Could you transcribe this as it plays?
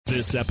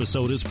This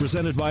episode is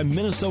presented by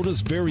Minnesota's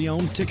very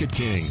own Ticket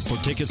King. For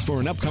tickets for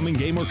an upcoming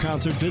game or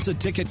concert, visit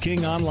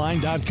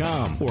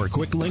TicketKingOnline.com or a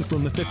quick link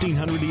from the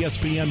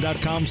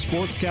 1500ESPN.com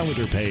sports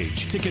calendar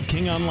page.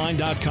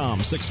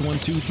 TicketKingOnline.com,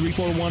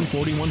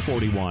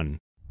 612-341-4141.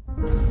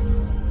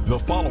 The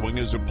following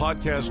is a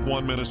Podcast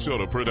One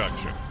Minnesota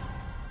production.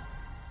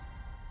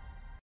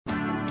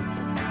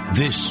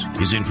 This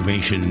is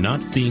information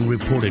not being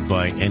reported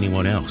by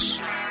anyone else.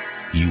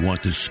 You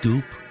want the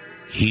scoop?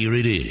 Here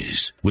it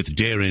is with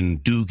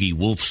Darren Doogie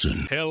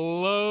Wolfson.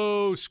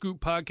 Hello, Scoop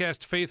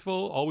Podcast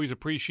faithful. Always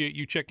appreciate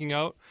you checking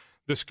out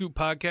the Scoop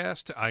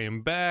Podcast. I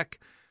am back.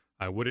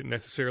 I wouldn't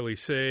necessarily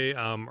say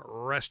I'm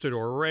rested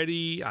or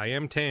ready. I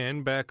am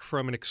tan, back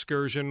from an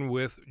excursion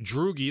with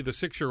Droogie, the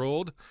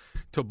 6-year-old,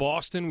 to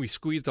Boston. We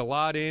squeezed a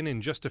lot in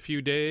just a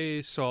few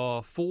days.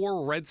 Saw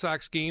 4 Red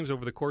Sox games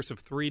over the course of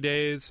 3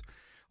 days.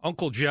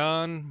 Uncle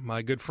John,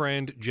 my good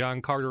friend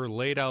John Carter,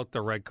 laid out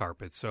the red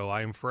carpet, so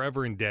I am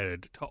forever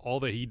indebted to all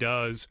that he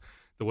does,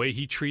 the way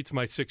he treats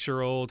my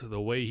 6-year-old,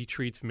 the way he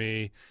treats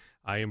me.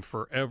 I am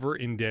forever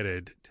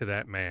indebted to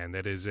that man.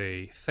 That is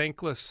a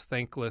thankless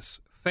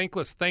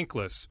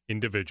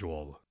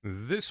individual.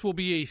 This will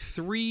be a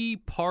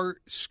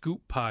 3-part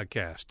Scoop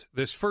podcast.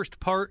 This first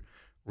part,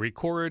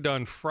 recorded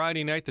on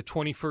Friday night, the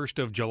 21st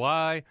of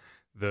July.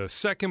 The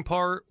second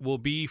part will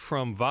be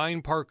from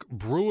Vine Park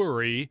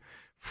Brewery,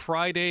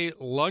 Friday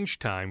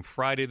lunchtime,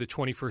 Friday the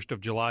 21st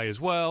of July as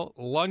well,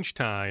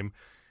 lunchtime.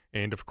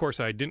 And, of course,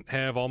 I didn't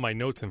have all my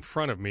notes in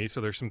front of me,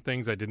 so there's some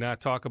things I did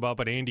not talk about.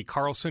 But Andy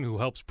Carlson, who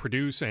helps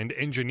produce and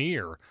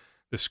engineer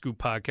the Scoop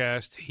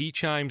podcast, he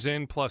chimes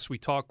in. Plus, we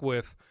talk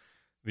with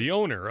the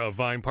owner of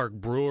Vine Park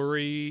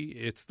Brewery.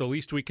 It's the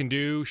least we can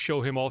do,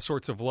 show him all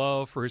sorts of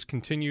love for his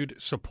continued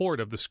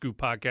support of the Scoop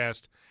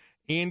podcast.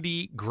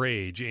 Andy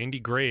Grage. Andy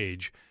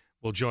Grage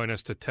will join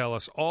us to tell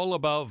us all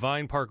about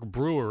Vine Park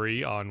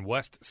Brewery on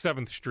West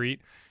 7th Street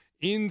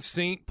in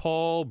St.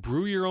 Paul.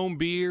 Brew your own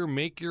beer,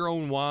 make your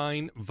own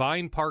wine,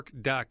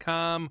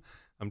 vinepark.com.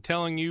 I'm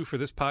telling you, for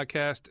this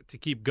podcast to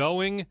keep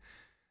going,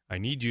 I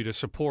need you to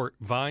support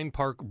Vine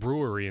Park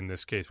Brewery in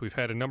this case. We've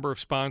had a number of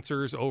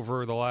sponsors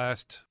over the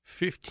last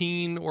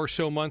 15 or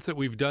so months that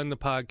we've done the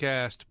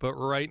podcast, but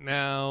right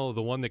now,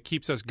 the one that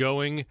keeps us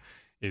going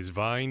is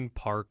Vine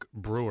Park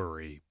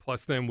Brewery.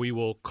 Plus, then we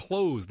will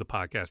close the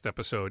podcast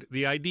episode.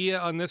 The idea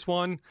on this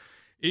one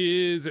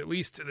is, at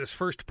least this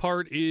first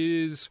part,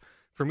 is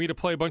for me to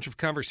play a bunch of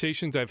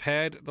conversations I've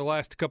had the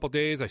last couple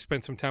days. I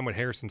spent some time with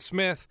Harrison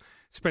Smith,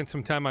 spent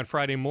some time on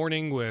Friday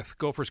morning with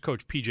Gophers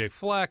coach PJ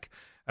Fleck.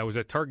 I was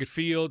at Target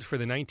Field for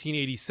the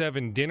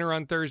 1987 dinner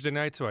on Thursday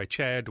night, so I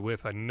chatted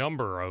with a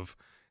number of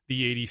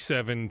the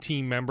 87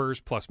 team members,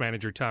 plus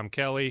manager Tom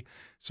Kelly.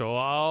 So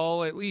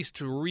I'll at least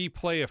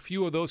replay a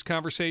few of those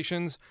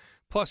conversations.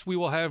 Plus, we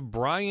will have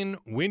Brian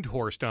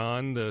Windhorst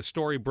on. The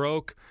story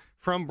broke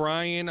from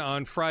Brian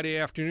on Friday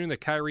afternoon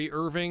that Kyrie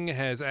Irving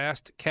has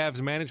asked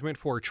Cavs management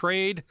for a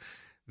trade.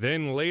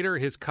 Then later,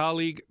 his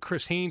colleague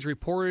Chris Haynes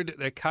reported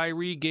that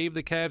Kyrie gave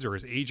the Cavs, or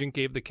his agent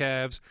gave the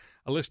Cavs,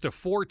 a list of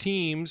 4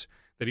 teams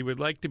that he would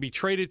like to be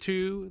traded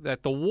to,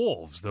 that the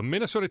Wolves, the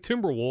Minnesota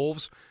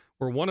Timberwolves,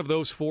 were one of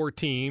those 4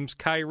 teams.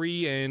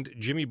 Kyrie and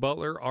Jimmy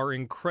Butler are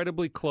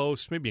incredibly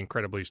close. Maybe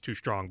incredibly is too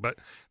strong, but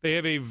they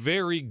have a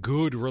very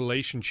good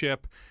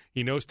relationship.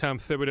 He knows Tom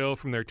Thibodeau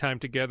from their time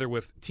together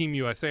with Team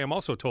USA. I'm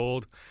also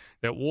told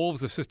that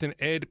Wolves assistant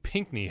Ed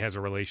Pinckney has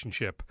a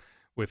relationship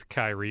with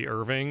Kyrie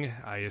Irving.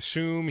 I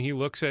assume he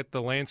looks at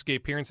the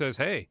landscape here and says,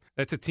 hey,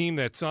 that's a team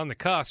that's on the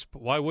cusp.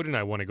 Why wouldn't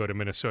I want to go to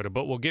Minnesota?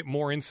 But we'll get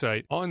more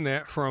insight on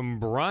that from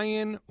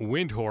Brian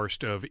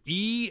Windhorst of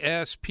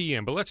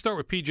ESPN. But let's start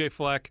with PJ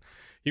Fleck.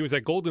 He was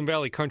at Golden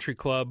Valley Country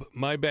Club,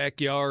 my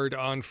backyard,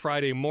 on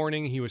Friday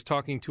morning. He was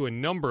talking to a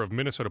number of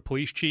Minnesota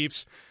police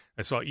chiefs.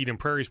 I saw Eden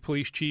Prairie's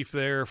police chief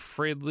there,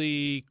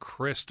 Fridley,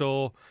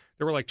 Crystal.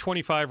 There were like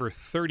 25 or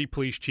 30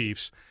 police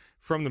chiefs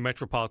from the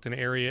metropolitan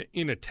area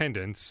in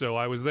attendance. So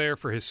I was there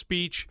for his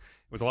speech.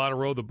 It was a lot of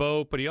row the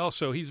boat, but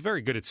he's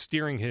very good at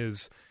steering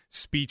his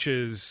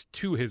speeches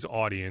to his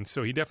audience.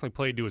 So he definitely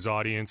played to his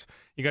audience.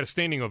 He got a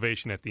standing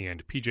ovation at the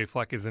end. PJ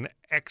Fleck is an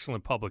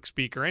excellent public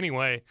speaker.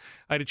 Anyway,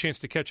 I had a chance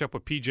to catch up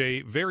with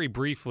PJ very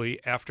briefly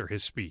after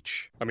his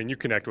speech. I mean, you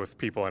connect with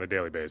people on a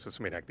daily basis.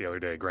 I mean, heck, the other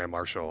day, Grand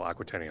Marshal,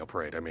 Aquatennial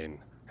Parade. I mean,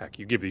 heck,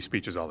 you give these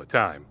speeches all the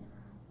time.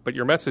 But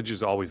your message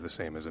is always the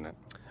same, isn't it?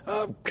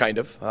 Kind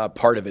of.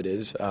 Part of it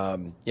is,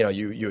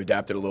 you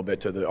adapted a little bit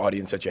to the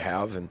audience that you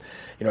have. And,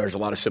 there's a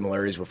lot of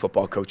similarities with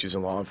football coaches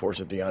and law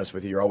enforcement, to be honest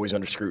with you. You're always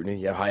under scrutiny.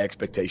 You have high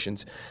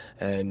expectations,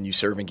 and you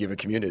serve and give a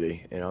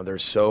community.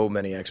 There's so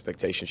many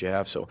expectations you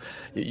have. So,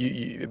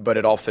 but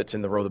it all fits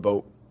in the row the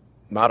boat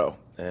motto.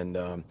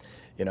 And,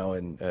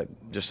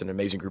 just an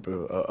amazing group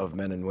of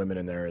men and women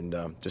in there,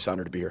 and just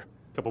honored to be here.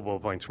 Couple bullet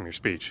points from your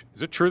speech.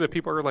 Is it true that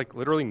people are like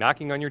literally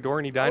knocking on your door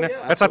in Edina? Oh,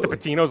 yeah, that's not the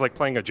Patino's like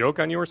playing a joke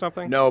on you or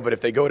something? No, but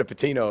if they go to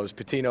Patino's,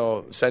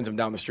 Patino sends them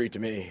down the street to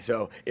me.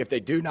 So if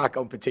they do knock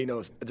on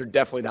Patino's, they're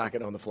definitely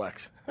knocking on the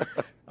Flecks.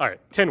 All right,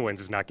 10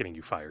 wins is not getting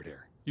you fired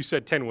here. You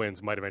said 10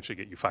 wins might eventually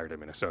get you fired in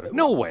Minnesota.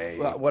 No way.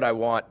 Well, what I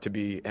want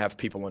to have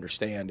people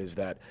understand is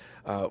that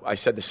I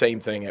said the same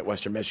thing at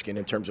Western Michigan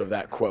in terms of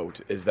that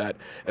quote, is that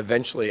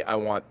eventually I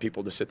want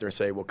people to sit there and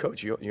say, well,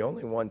 Coach, you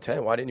only won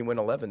 10. Why didn't you win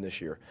 11 this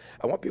year?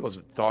 I want people's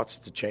thoughts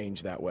to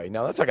change that way.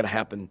 Now, that's not going to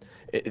happen.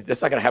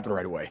 That's not going to happen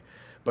right away.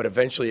 But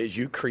eventually, as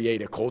you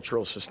create a culture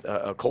of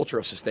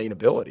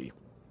sustainability,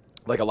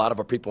 like a lot of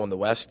our people in the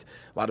West,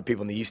 a lot of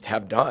people in the East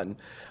have done,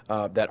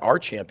 that are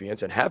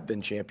champions and have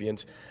been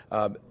champions,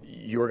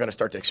 you're going to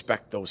start to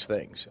expect those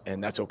things,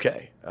 and that's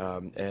okay.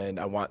 And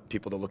I want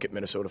people to look at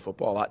Minnesota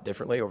football a lot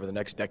differently over the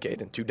next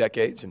decade and 2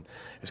 decades, and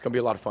it's going to be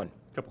a lot of fun.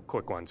 A couple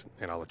quick ones,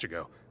 and I'll let you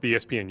go. The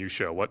ESPNU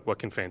show, what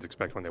can fans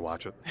expect when they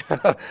watch it?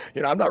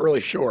 I'm not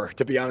really sure,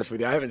 to be honest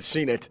with you. I haven't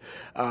seen it,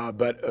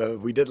 but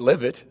we did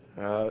live it.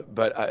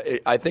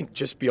 But I think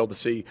just be able to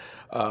see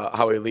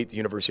how elite the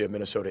University of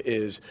Minnesota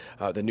is,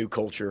 the new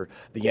culture,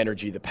 the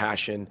energy, the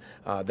passion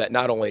that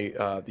not only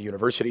the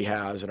university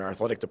has and our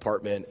athletic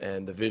department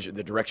and the vision,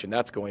 the direction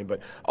that's going,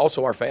 but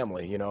also our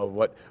family,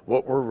 what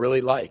we're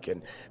really like.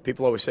 And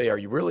people always say, are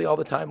you really all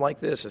the time like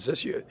this? Is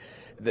this you?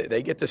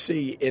 They get to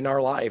see in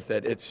our life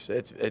that it's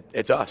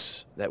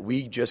us, that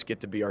we just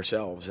get to be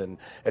ourselves, and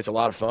it's a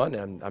lot of fun.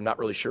 And I'm not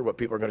really sure what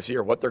people are going to see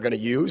or what they're going to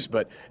use,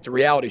 but it's a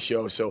reality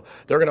show, so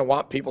they're going to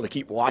want people to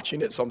keep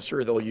watching it. So I'm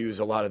sure they'll use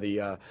a lot of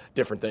the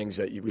different things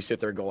that we sit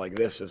there and go like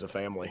this as a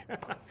family.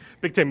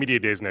 Big Ten Media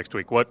Days next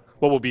week. What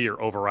will be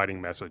your overriding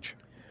message?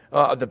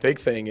 The big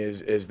thing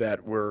is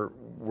that we're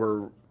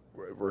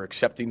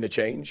accepting the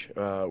change.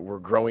 We're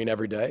growing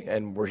every day,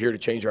 and we're here to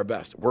change our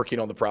best, working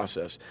on the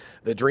process.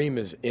 The dream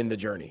is in the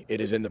journey.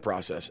 It is in the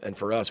process. And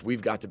for us,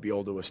 we've got to be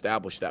able to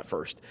establish that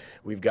first.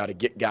 We've got to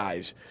get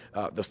guys,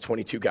 those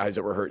 22 guys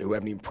that were hurt who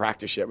haven't even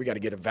practiced yet, we got to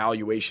get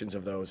evaluations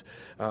of those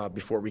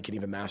before we can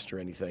even master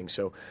anything.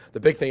 So the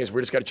big thing is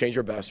we just got to change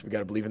our best. We've got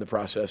to believe in the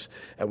process,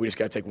 and we just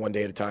got to take one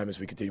day at a time as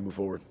we continue to move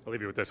forward. I'll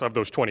leave you with this. Of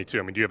those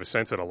 22, do you have a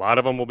sense that a lot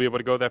of them will be able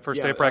to go that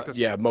first day of practice?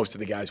 Yeah, most of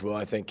the guys will.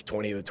 I think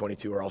 20 of the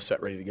 22 are all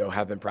set, ready to go,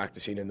 have been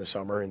practicing in the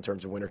summer in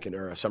terms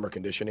of summer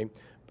conditioning,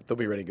 but they'll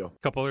be ready to go. A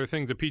couple other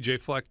things that P.J.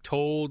 Fleck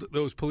told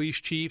those police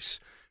chiefs,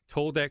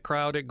 told that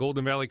crowd at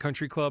Golden Valley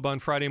Country Club on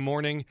Friday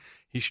morning.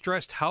 He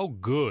stressed how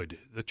good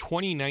the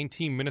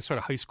 2019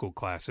 Minnesota high school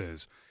class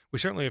is. We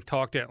certainly have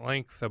talked at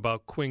length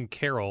about Quinn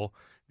Carroll,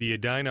 the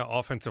Edina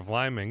offensive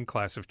lineman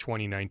class of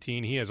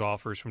 2019. He has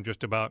offers from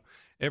just about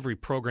every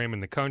program in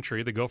the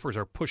country. The Gophers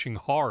are pushing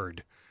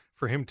hard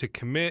for him to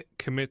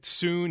commit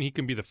soon. He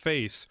can be the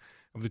face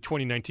of the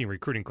 2019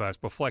 recruiting class.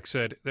 But Fleck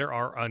said there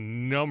are a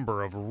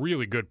number of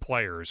really good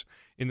players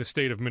in the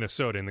state of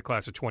Minnesota in the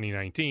class of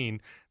 2019.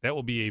 That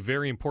will be a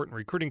very important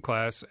recruiting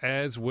class,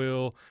 as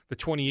will the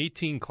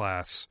 2018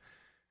 class.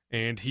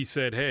 And he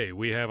said, hey,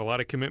 we have a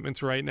lot of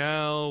commitments right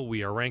now.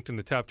 We are ranked in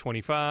the top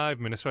 25.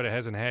 Minnesota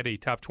hasn't had a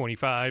top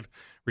 25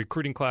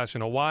 recruiting class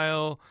in a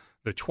while.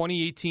 The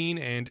 2018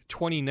 and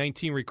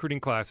 2019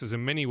 recruiting classes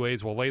in many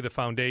ways will lay the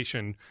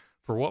foundation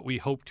for what we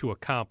hope to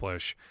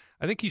accomplish.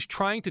 I think he's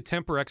trying to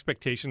temper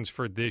expectations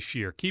for this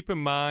year. Keep in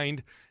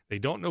mind, they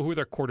don't know who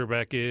their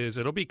quarterback is.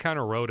 It'll be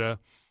Connor Rhoda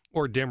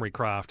or Demry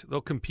Croft.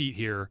 They'll compete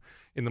here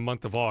in the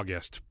month of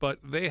August, but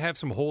they have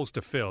some holes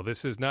to fill.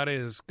 This is not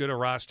as good a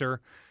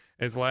roster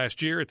as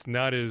last year. It's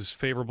not as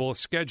favorable a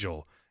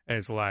schedule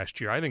as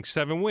last year. I think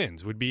 7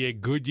 wins would be a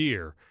good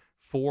year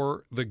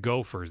for the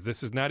Gophers.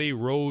 This is not a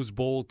Rose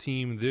Bowl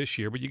team this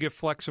year, but you give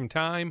Fleck some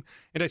time.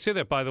 And I say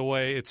that, by the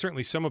way, it's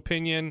certainly some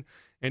opinion,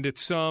 and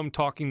it's some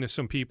talking to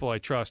some people I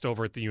trust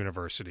over at the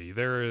university.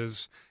 There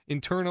is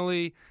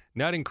internally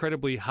not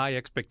incredibly high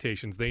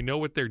expectations. They know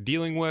what they're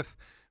dealing with,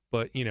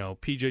 but,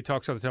 PJ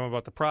talks all the time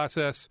about the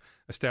process,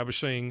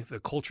 establishing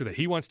the culture that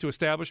he wants to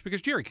establish,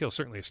 because Jerry Kill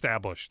certainly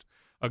established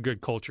a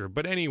good culture.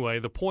 But anyway,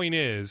 the point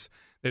is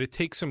that it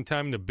takes some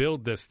time to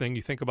build this thing.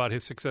 You think about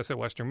his success at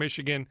Western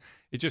Michigan,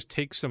 it just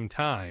takes some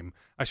time.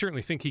 I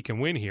certainly think he can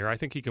win here. I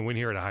think he can win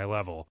here at a high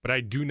level, but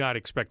I do not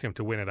expect him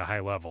to win at a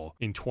high level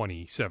in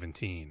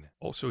 2017.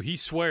 Also, he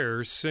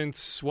swears,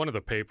 since one of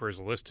the papers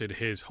listed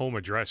his home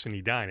address in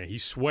Edina, he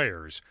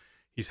swears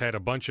he's had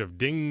a bunch of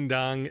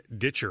ding-dong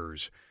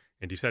ditchers,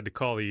 and he's had to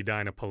call the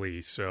Edina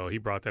police. So he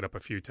brought that up a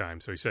few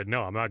times. So he said,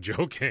 no, I'm not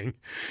joking.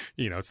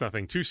 It's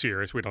nothing too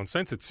serious. We don't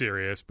sense it's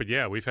serious. But,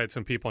 yeah, we've had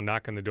some people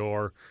knock on the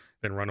door,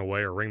 then run away,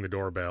 or ring the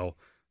doorbell,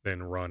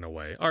 then run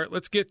away. All right,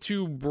 let's get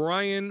to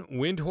Brian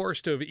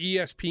Windhorst of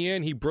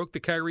ESPN. He broke the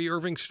Kyrie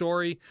Irving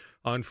story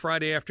on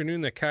Friday afternoon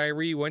that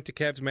Kyrie went to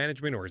Cavs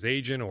management, or his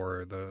agent,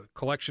 or the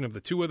collection of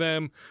the two of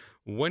them,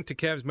 went to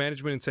Cavs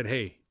management and said,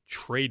 hey,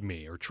 trade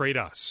me or trade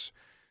us.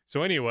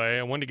 So anyway,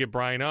 I wanted to get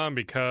Brian on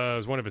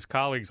because one of his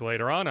colleagues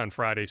later on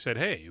Friday said,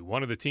 hey,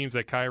 one of the teams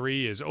that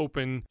Kyrie is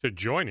open to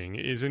joining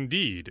is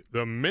indeed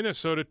the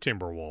Minnesota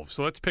Timberwolves.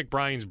 So let's pick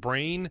Brian's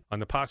brain on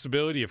the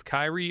possibility of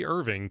Kyrie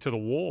Irving to the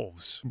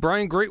Wolves.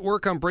 Brian, great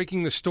work on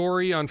breaking the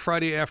story on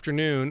Friday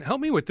afternoon.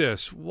 Help me with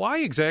this. Why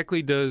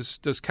exactly does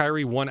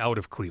Kyrie want out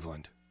of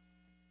Cleveland?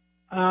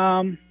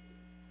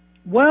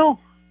 Well,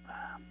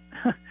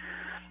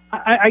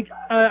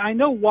 I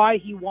know why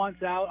he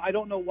wants out. I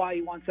don't know why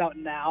he wants out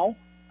now.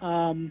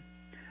 I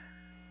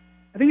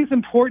think it's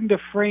important to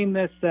frame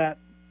this that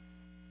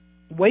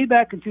way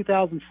back in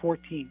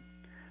 2014,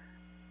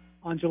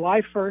 on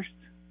July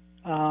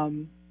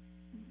 1st,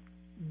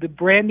 the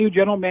brand new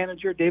general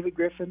manager, David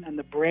Griffin, and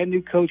the brand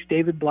new coach,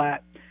 David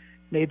Blatt,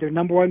 made their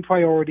number one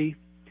priority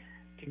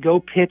to go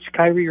pitch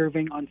Kyrie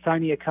Irving on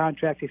signing a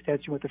contract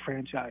extension with the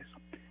franchise.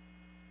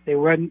 They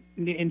were in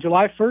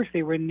July 1st,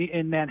 they were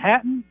in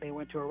Manhattan. They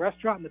went to a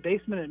restaurant in the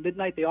basement, and at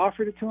midnight they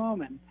offered it to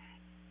him, and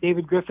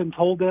David Griffin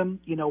told them,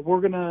 we're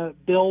going to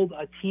build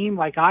a team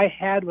like I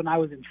had when I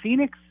was in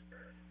Phoenix.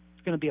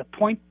 It's going to be a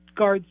point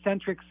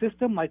guard-centric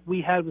system like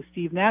we had with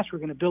Steve Nash. We're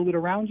going to build it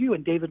around you,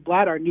 and David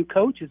Blatt, our new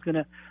coach, is going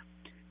to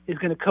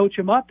coach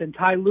him up, and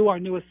Ty Lue, our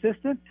new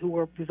assistant,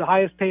 who is the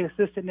highest-paid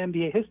assistant in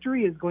NBA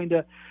history, is going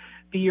to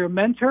be your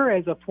mentor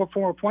as a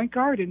former point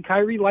guard, and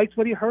Kyrie liked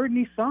what he heard, and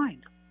he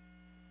signed.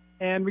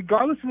 And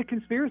regardless of the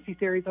conspiracy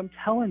theories, I'm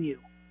telling you,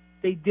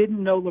 they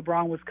didn't know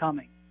LeBron was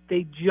coming.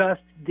 They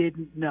just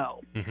didn't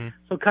know. Mm-hmm.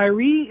 So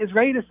Kyrie is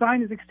ready to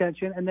sign his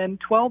extension, and then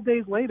 12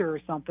 days later or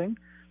something,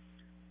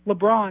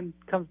 LeBron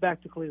comes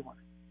back to Cleveland.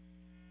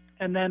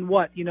 And then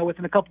what?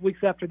 Within a couple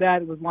weeks after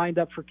that, it was lined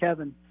up for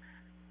Kevin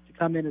to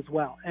come in as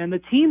well. And the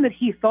team that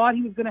he thought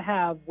he was going to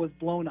have was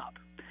blown up.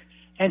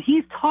 And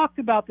he's talked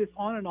about this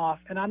on and off,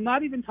 and I'm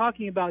not even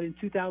talking about in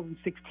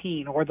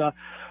 2016 or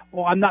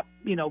I'm not,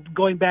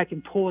 going back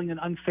and pulling an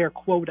unfair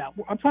quote out.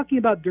 I'm talking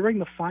about during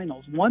the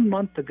finals, 1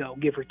 month ago,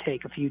 give or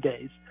take a few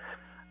days.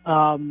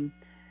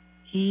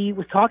 He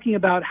was talking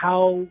about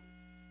how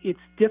it's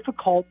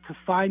difficult to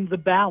find the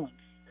balance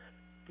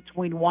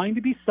between wanting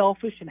to be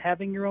selfish and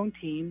having your own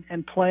team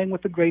and playing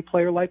with a great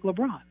player like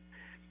LeBron.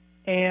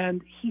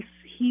 And he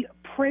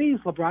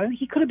praised LeBron.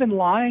 He could have been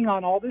lying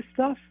on all this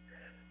stuff.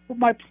 But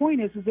my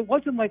point is it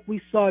wasn't like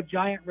we saw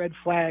giant red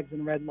flags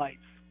and red lights.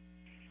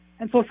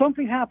 And so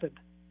something happened.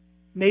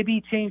 Maybe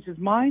he changed his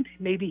mind.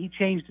 Maybe he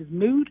changed his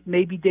mood.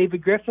 Maybe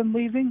David Griffin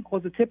leaving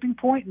was a tipping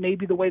point.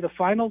 Maybe the way the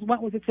finals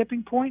went was a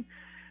tipping point.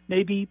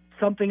 Maybe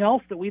something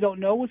else that we don't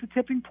know was a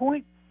tipping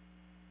point.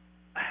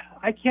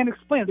 I can't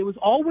explain it. It was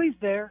always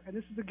there, and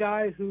this is a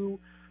guy who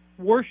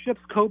worships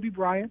Kobe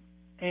Bryant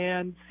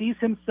and sees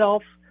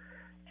himself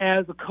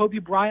as a Kobe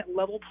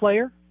Bryant-level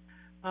player.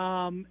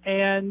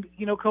 And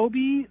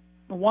Kobe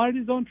wanted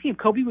his own team.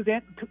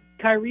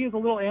 Kyrie is a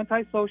little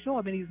antisocial.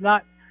 I mean, he's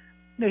not,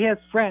 he has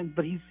friends,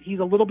 but he's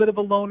a little bit of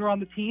a loner on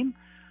the team.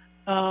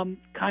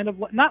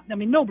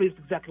 Nobody's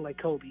exactly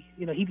like Kobe.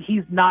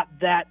 He's not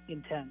that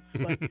intense,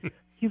 but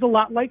he's a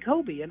lot like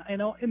Kobe. And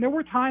and there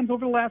were times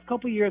over the last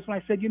couple of years when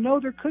I said,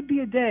 there could be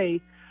a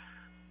day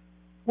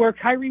where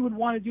Kyrie would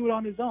want to do it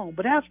on his own.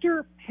 But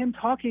after him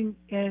talking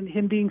and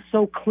him being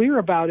so clear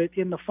about it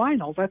in the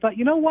finals, I thought,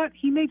 what?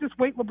 He may just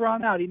wait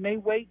LeBron out. He may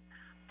wait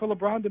for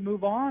LeBron to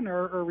move on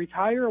or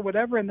retire or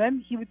whatever, and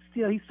then he would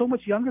still, he's so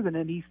much younger than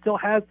him. He's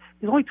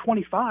only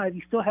 25.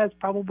 He still has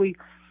probably,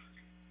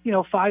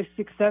 5,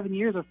 6, 7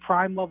 years of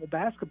prime level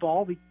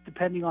basketball,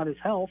 depending on his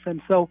health.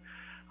 And so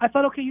I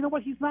thought, okay,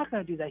 he's not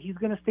going to do that. He's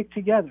going to stick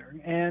together.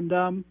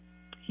 And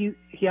he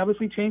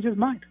obviously changed his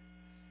mind.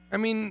 I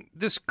mean,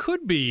 this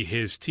could be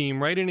his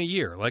team right in a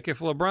year. Like if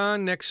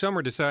LeBron next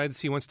summer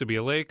decides he wants to be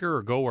a Laker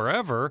or go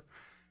wherever,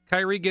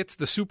 Kyrie gets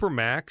the super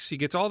max. He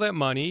gets all that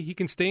money. He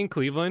can stay in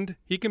Cleveland.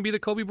 He can be the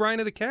Kobe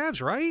Bryant of the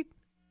Cavs, right?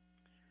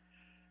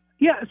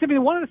 Yeah,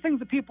 one of the things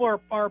that people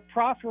are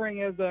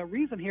proffering as a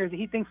reason here is that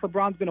he thinks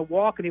LeBron's going to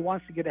walk and he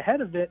wants to get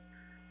ahead of it.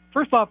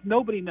 First off,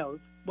 nobody knows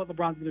what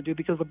LeBron's going to do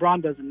because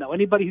LeBron doesn't know.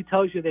 Anybody who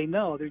tells you they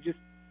know, they're just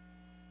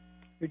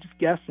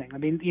guessing. I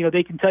mean,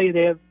 they can tell you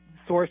they have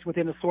source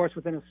within a source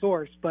within a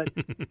source, but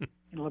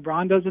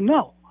LeBron doesn't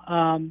know.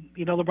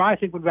 LeBron, I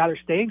think, would rather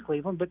stay in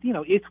Cleveland, but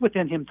it's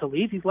within him to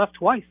leave. He's left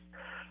twice.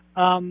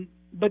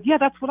 But yeah,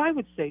 that's what I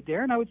would say,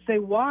 Darren. I would say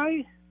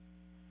why?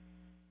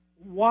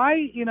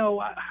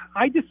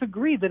 I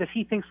disagree that if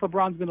he thinks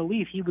LeBron's going to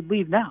leave, he would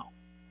leave now.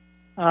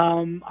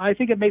 I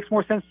think it makes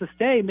more sense to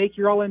stay, make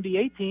your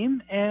All-NBA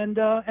team, and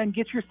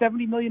get your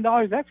 $70 million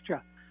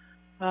extra.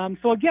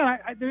 So again,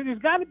 there's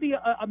got to be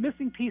a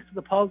missing piece of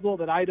the puzzle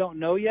that I don't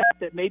know yet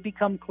that may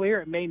become clear,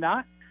 it may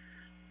not,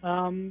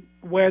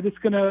 where it's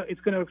going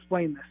to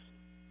explain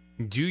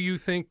this. Do you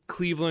think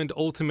Cleveland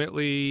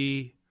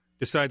ultimately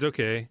decides,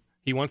 okay,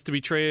 he wants to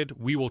be traded,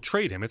 we will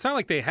trade him? It's not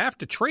like they have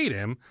to trade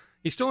him.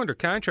 He's still under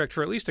contract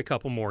for at least a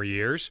couple more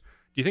years.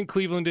 Do you think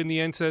Cleveland in the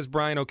end says,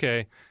 Brian,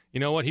 okay, you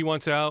know what, he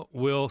wants out,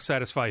 we'll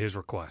satisfy his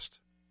request?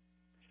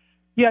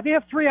 Yeah, they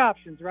have three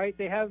options, right?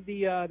 They have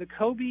the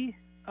Kobe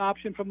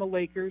option from the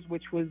Lakers,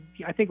 which was,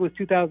 I think it was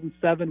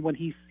 2007 when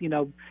he's,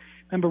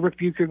 remember Rick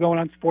Bucher going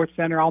on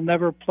SportsCenter, I'll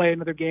never play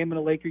another game in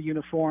a Laker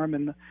uniform.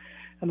 And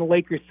the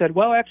Lakers said,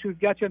 well, actually,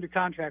 we've got you under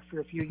contract for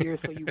a few years,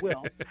 so you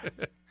will.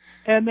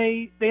 And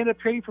they ended up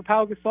trading for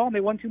Pau Gasol, and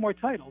they won 2 more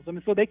titles. I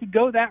mean, so they could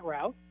go that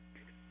route.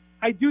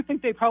 I do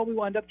think they probably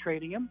will end up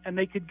trading him, and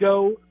they could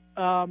go,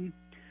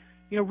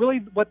 really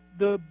what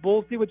the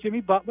Bulls did with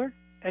Jimmy Butler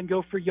and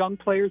go for young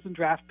players and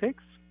draft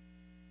picks.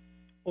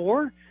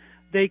 Or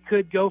they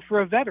could go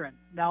for a veteran.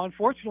 Now,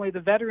 unfortunately, the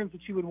veterans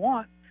that you would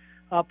want,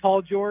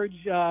 Paul George,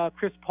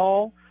 Chris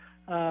Paul,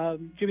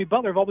 Jimmy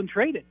Butler have all been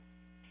traded.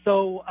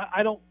 So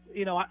I don't,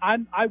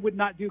 I would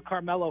not do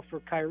Carmelo for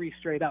Kyrie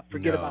straight up.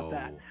 Forget about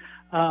that.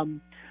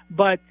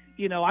 But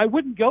I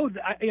wouldn't go.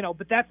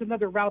 But that's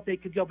another route they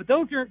could go. But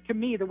those are, to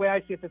me, the way I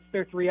see it, that's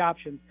their three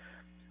options.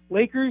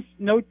 Lakers,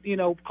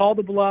 call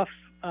the bluff,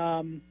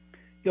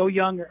 go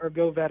young or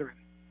go veteran.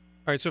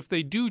 All right. So if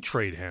they do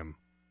trade him,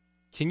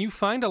 can you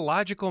find a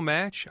logical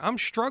match? I'm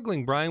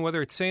struggling, Brian.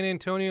 Whether it's San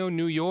Antonio,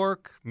 New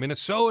York,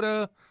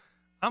 Minnesota,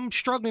 I'm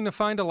struggling to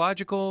find a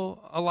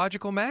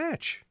logical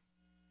match.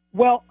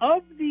 Well,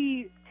 of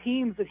the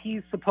teams that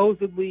he's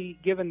supposedly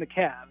given the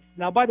Cavs,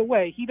 now, by the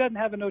way, he doesn't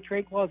have a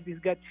no-trade clause. He's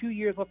got 2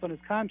 years left on his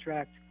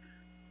contract,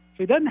 so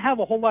he doesn't have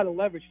a whole lot of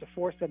leverage to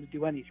force them to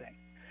do anything.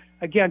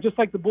 Again, just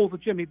like the Bulls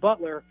with Jimmy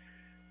Butler,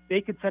 they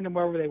could send him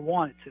wherever they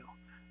wanted to.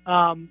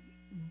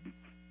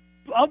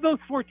 Of those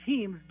 4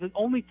 teams, the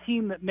only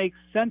team that makes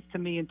sense to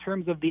me in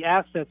terms of the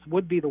assets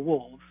would be the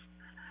Wolves.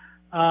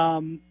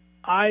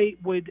 I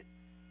would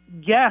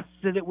guess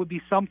that it would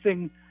be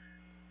something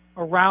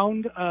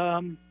around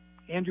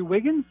Andrew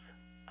Wiggins.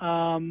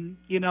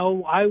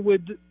 I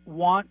would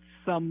want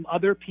some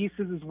other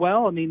pieces as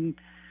well. I mean,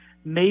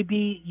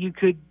 maybe you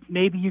could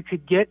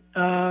get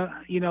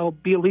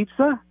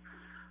Bielitsa.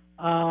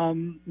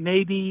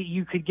 Maybe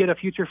you could get a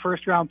future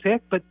first round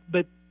pick, but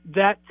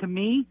that to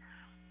me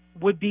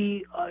would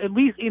be at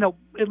least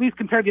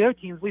compared to the other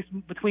teams, at least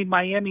between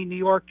Miami, New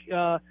York,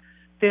 San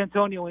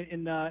Antonio,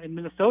 and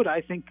Minnesota,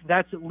 I think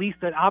that's at least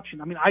an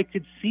option. I mean, I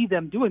could see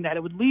them doing that.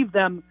 It would leave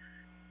them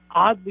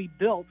oddly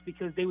built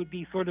because they would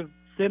be sort of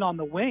thin on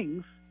the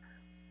wings.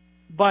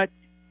 But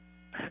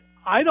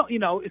I don't,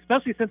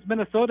 especially since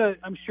Minnesota,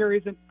 I'm sure,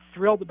 isn't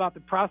thrilled about the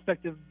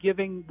prospect of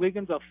giving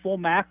Wiggins a full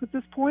max at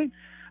this point.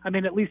 I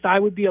mean, at least I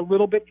would be a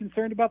little bit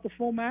concerned about the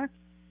full max.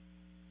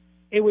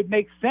 It would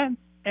make sense,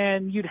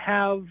 and you'd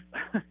have,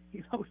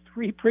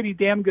 3 pretty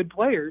damn good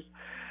players.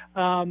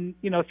 3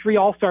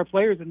 all-star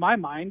players in my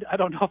mind. I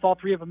don't know if all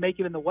 3 of them make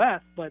it in the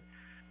West, but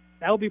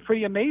that would be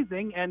pretty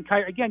amazing. And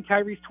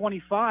Kyrie's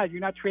 25.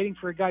 You're not trading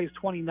for a guy who's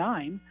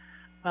 29.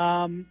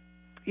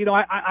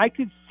 I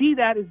could see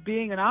that as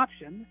being an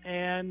option,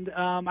 and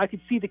I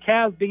could see the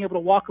Cavs being able to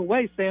walk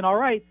away saying, all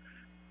right,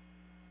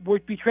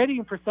 we'd be trading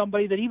him for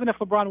somebody that even if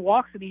LeBron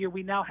walks in a year,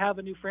 we now have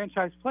a new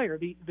franchise player,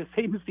 the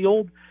same as the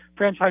old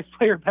franchise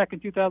player back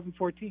in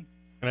 2014.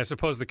 And I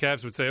suppose the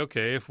Cavs would say,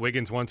 okay, if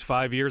Wiggins wants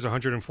 5 years,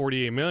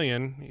 $148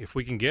 million, if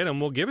we can get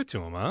him, we'll give it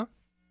to him, huh?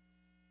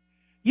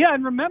 Yeah,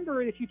 and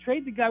remember, if you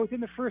trade the guy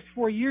within the first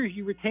 4 years,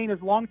 you retain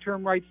his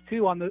long-term rights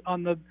too on the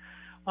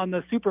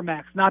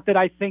Supermax. Not that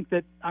I think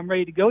that I'm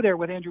ready to go there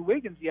with Andrew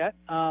Wiggins yet.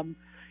 The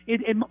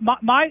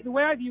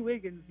way I view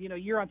Wiggins,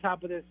 you're on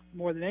top of this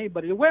more than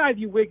anybody. The way I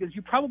view Wiggins,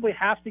 you probably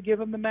have to give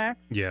him the max.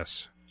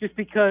 Yes. Just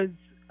because,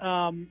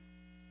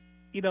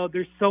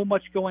 there's so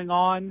much going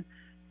on.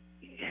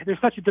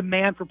 There's such a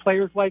demand for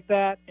players like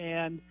that,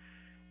 and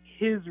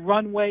his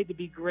runway to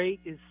be great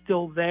is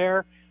still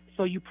there.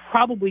 So you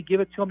probably give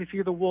it to him if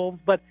you're the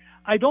Wolves, but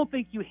I don't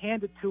think you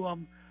hand it to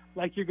him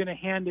like you're going to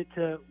hand it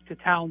to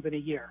Towns in a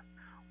year,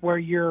 where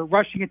you're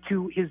rushing it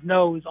to his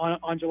nose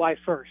on July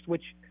 1st,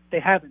 which they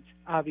haven't,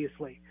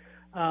 obviously.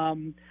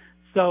 But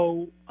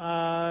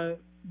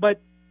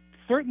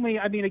certainly,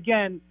 I mean,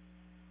 again,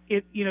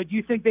 do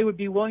you think they would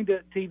be willing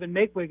to even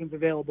make Wiggins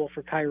available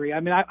for Kyrie? I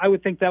mean, I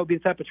would think that would be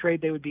the type of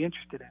trade they would be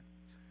interested in.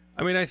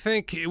 I mean, I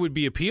think it would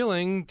be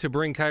appealing to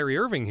bring Kyrie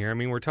Irving here. I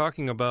mean, we're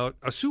talking about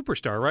a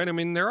superstar, right? I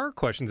mean, there are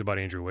questions about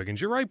Andrew Wiggins.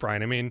 You're right,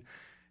 Brian. I mean,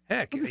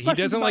 heck, he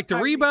doesn't like to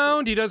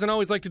rebound. He doesn't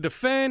always like to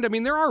defend. I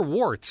mean, there are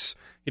warts.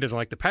 He doesn't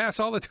like to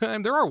pass all the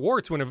time. There are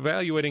warts when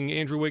evaluating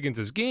Andrew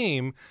Wiggins'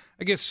 game.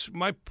 I guess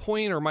my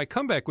point or my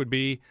comeback would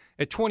be,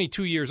 at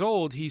 22 years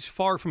old, he's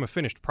far from a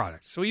finished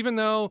product. So even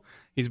though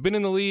he's been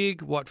in the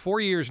league, 4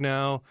 years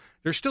now,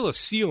 there's still a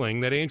ceiling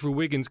that Andrew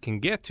Wiggins can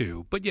get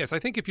to. But yes, I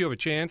think if you have a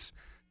chance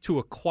to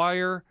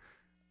acquire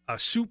a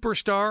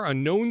superstar, a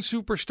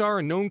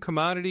known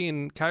commodity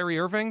in Kyrie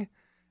Irving,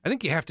 I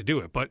think you have to do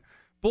it. But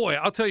boy,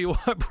 I'll tell you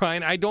what,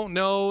 Brian, I don't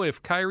know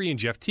if Kyrie and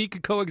Jeff Teague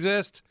could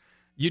coexist.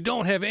 You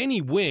don't have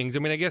any wings. I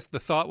mean, I guess the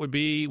thought would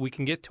be we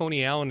can get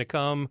Tony Allen to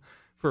come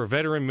for a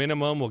veteran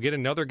minimum. We'll get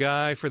another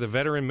guy for the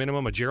veteran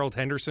minimum, a Gerald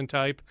Henderson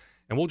type,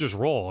 and we'll just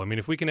roll. I mean,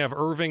 if we can have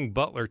Irving,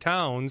 Butler,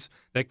 Towns,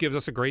 that gives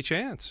us a great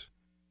chance.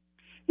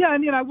 Yeah, I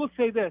mean, I will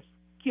say this.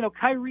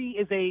 Kyrie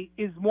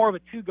is more of a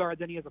two guard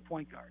than he is a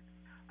point guard.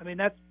 I mean,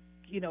 that's,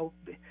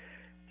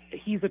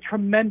 he's a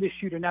tremendous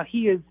shooter. Now,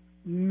 he is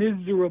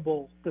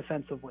miserable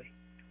defensively.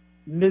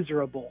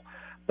 Miserable.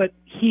 But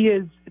he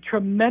is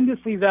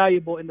tremendously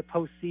valuable in the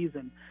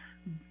postseason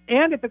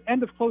and at the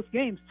end of close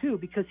games, too,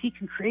 because he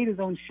can create his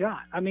own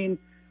shot. I mean,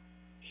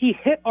 he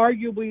hit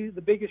arguably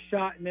the biggest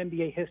shot in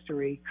NBA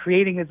history,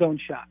 creating his own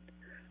shot.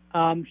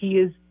 He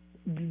is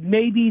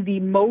maybe the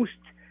most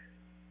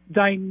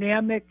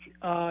dynamic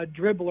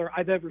dribbler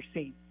I've ever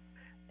seen.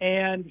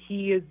 And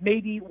he is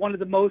maybe one of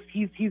the most,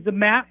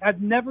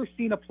 I've never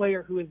seen a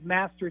player who has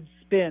mastered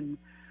spin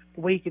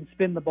the way he can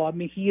spin the ball. I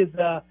mean, he is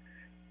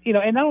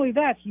and not only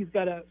that, he's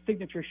got a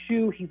signature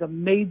shoe. He's a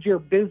major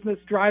business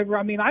driver.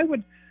 I mean, I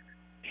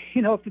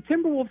if the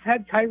Timberwolves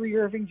had Kyrie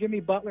Irving, Jimmy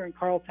Butler, and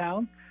Karl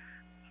Towns,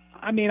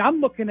 I mean, I'm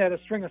looking at a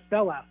string of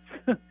sellouts.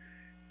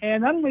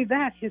 And not only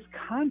that, his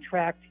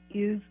contract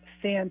is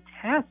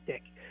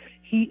fantastic.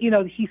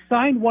 He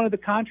signed one of the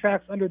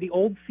contracts under the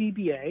old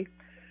CBA.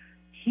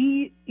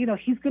 He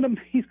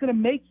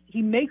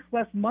makes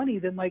less money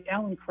than like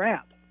Alan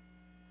Crabb.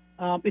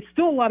 It's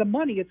still a lot of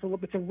money. It's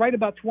right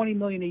about $20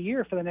 million a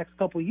year for the next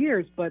couple of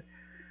years. But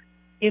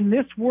in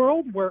this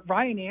world where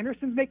Ryan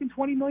Anderson's making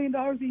 $20 million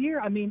a year,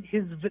 I mean,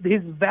 his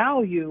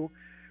value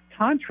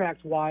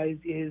contract-wise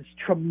is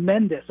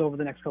tremendous over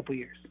the next couple of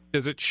years.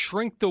 Does it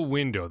shrink the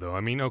window, though?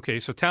 I mean, okay,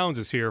 so Towns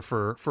is here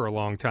for a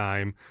long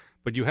time,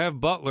 but you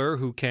have Butler,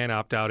 who can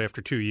opt out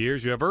after 2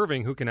 years. You have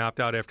Irving, who can opt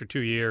out after 2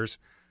 years.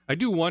 I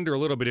do wonder a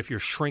little bit if you're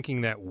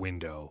shrinking that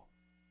window.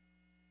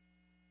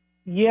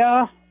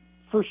 Yeah,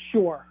 for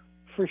sure.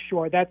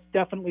 That's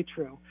definitely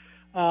true.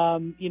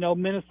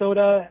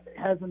 Minnesota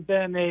hasn't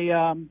been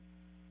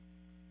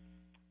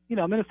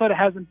Minnesota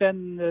hasn't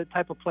been the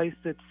type of place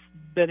that's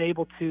been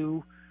able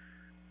to,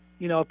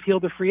 appeal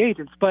to free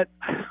agents. But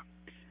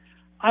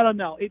I don't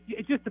know.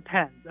 It just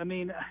depends. I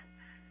mean,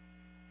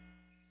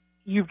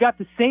 you've got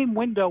the same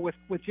window with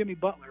Jimmy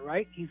Butler,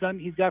 right? He's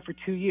got for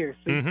 2 years.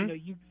 So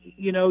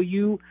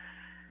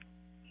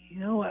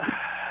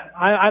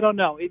I don't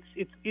know.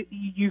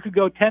 You could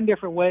go 10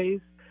 different ways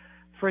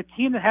for a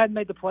team that hadn't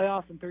made the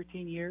playoffs in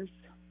 13 years.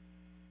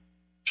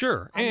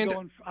 Sure,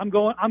 I'm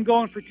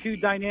going for 2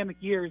 dynamic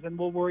years, and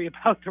we'll worry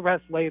about the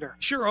rest later.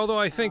 Sure, although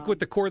I think with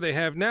the core they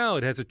have now,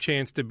 it has a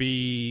chance to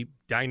be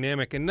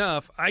dynamic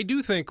enough. I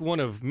do think one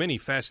of many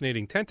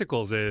fascinating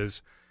tentacles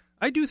is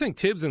I do think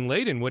Tibbs and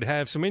Layden would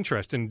have some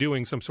interest in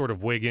doing some sort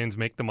of Wiggins,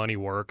 make the money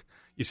work.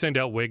 You send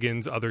out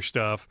Wiggins, other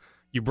stuff.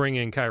 You bring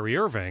in Kyrie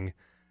Irving.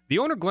 The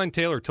owner, Glenn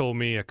Taylor, told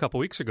me a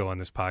couple weeks ago on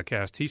this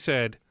podcast, he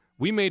said,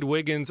 we made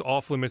Wiggins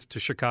off limits to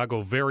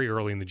Chicago very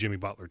early in the Jimmy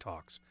Butler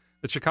talks.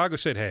 That Chicago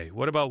said, hey,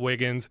 what about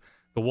Wiggins?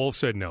 The Wolves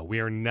said, no, we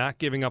are not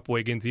giving up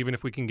Wiggins, even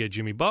if we can get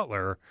Jimmy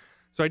Butler.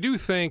 So I do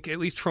think, at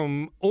least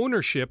from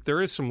ownership,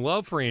 there is some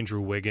love for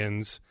Andrew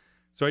Wiggins.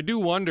 So I do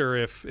wonder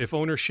if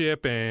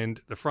ownership and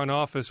the front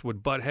office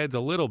would butt heads a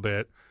little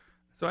bit.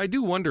 So I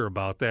do wonder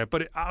about that.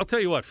 But I'll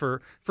tell you what,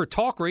 for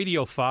talk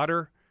radio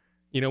fodder,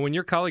 when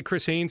your colleague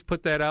Chris Haynes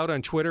put that out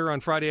on Twitter on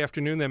Friday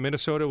afternoon that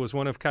Minnesota was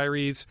one of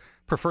Kyrie's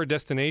preferred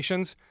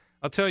destinations,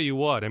 I'll tell you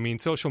what, I mean,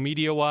 social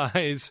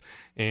media-wise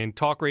and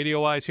talk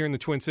radio-wise here in the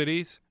Twin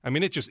Cities, I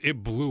mean,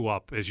 it blew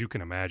up, as you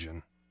can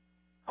imagine.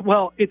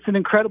 Well, it's an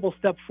incredible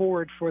step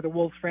forward for the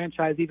Wolves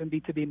franchise even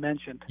to be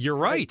mentioned. You're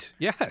right,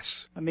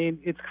 yes. I mean,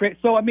 it's great.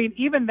 So, I mean,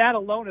 even that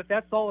alone, if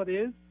that's all it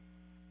is,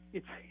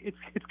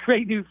 it's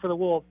great news for the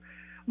Wolves.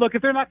 Look,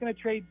 if they're not going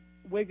to trade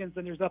Wiggins,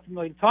 then there's nothing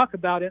really to talk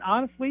about. And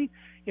honestly,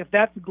 if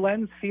that's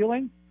Glenn's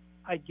feeling,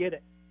 I get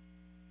it.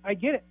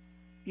 Again,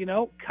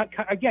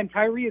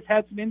 Kyrie has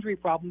had some injury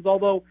problems,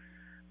 although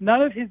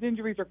none of his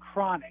injuries are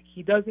chronic.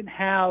 He doesn't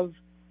have,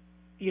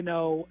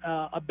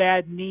 a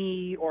bad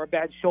knee or a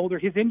bad shoulder.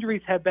 His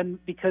injuries have been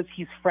because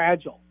he's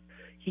fragile.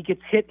 He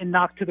gets hit and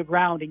knocked to the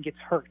ground and gets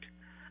hurt.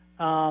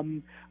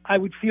 I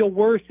would feel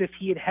worse if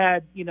he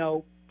had,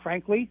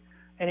 frankly,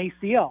 an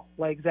ACL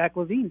like Zach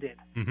LaVine did.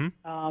 Mm-hmm.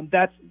 I'm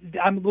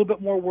a little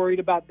bit more worried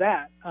about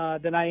that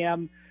than I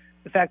am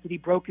the fact that he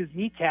broke his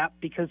kneecap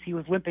because he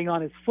was limping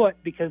on his foot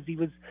because he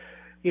was,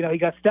 he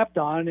got stepped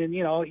on, and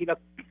a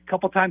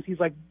couple times he's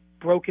like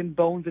broken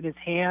bones in his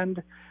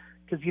hand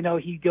because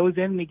he goes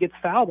in and he gets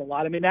fouled a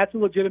lot. I mean, that's a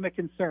legitimate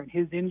concern.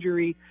 His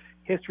injury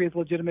history is a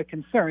legitimate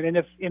concern, and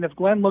if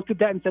Glenn looked at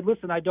that and said,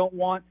 "Listen, I don't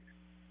want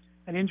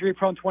an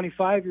injury-prone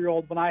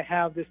 25-year-old when I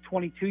have this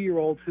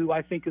 22-year-old who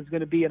I think is going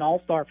to be an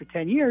all-star for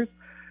 10 years,"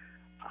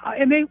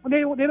 and they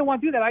don't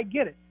want to do that. I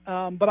get it,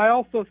 but I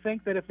also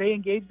think that if they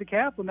engage the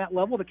Cavs on that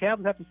level, the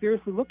Cavs have to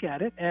seriously look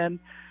at it. And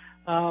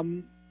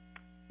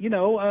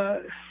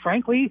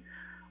frankly,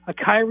 a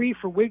Kyrie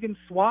for Wiggins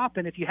swap,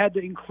 and if you had to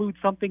include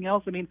something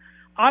else, I mean,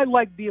 I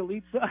like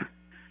Bielitsa.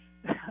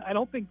 I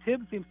don't think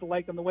Tibbs seems to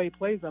like him the way he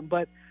plays him,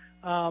 but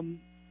I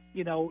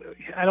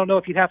don't know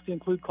if you'd have to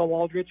include Cole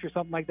Aldrich or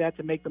something like that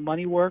to make the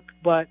money work.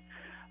 But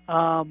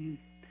to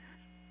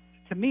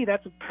me,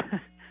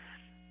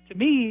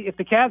 if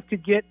the Cavs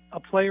could get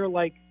a player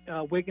like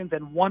Wiggins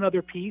and one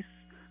other piece,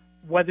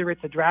 whether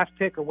it's a draft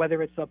pick or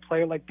whether it's a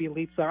player like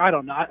Bielitsa, I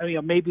don't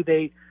know. Maybe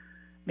they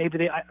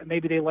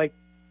like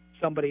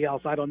somebody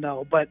else. I don't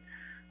know. But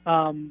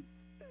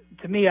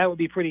to me, that would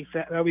be pretty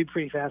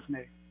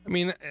fascinating. I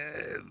mean,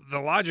 the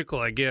logical,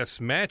 I guess,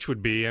 match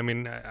would be,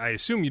 I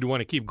assume you'd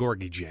want to keep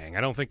Gorgui Dieng.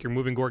 I don't think you're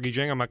moving Gorgui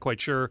Dieng. I'm not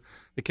quite sure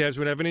the Cavs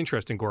would have an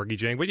interest in Gorgui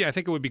Dieng. But, yeah, I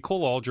think it would be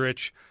Cole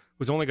Aldrich,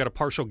 who's only got a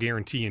partial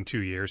guarantee in 2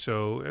 years,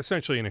 so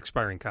essentially an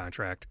expiring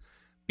contract.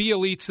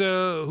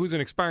 Bielitsa, who's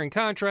an expiring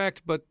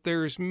contract, but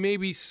there's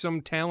maybe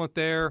some talent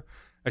there.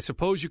 I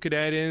suppose you could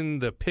add in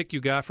the pick you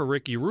got for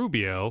Ricky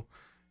Rubio.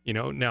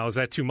 Now is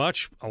that too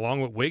much along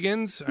with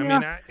Wiggins?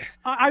 Yeah.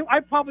 I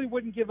probably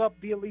wouldn't give up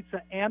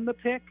Bielitsa and the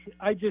pick.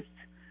 I just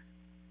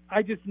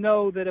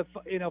know that if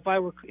I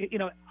were,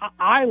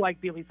 I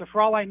like Bielitsa.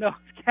 For all I know,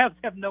 the Cavs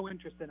have no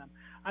interest in him.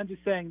 I'm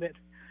just saying that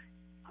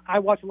I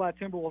watch a lot of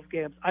Timberwolves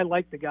games. I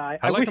like the guy.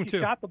 I like wish him he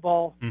too. Shot the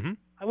ball. Mm-hmm.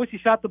 I wish he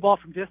shot the ball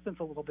from distance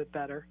a little bit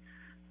better.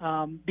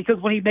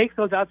 Because when he makes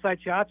those outside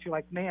shots, you're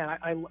like, man,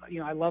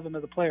 I love him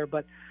as a player.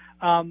 But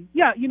Andrew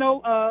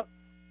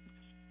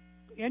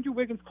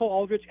Wiggins, Cole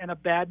Aldrich, and a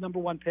bad number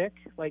one pick,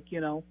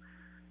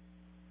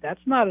 that's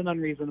not an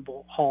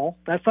unreasonable haul.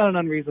 That's not an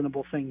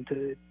unreasonable thing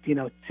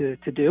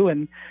to do.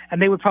 And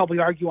they would probably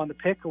argue on the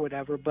pick or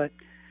whatever. But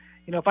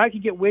if I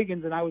could get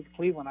Wiggins and I was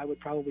Cleveland, I would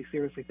probably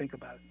seriously think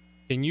about it.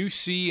 Can you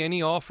see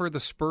any offer the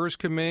Spurs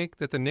could make,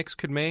 that the Knicks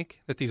could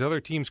make, that these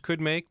other teams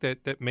could make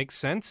that makes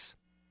sense?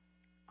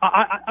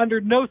 I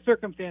under no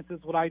circumstances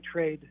would I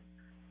trade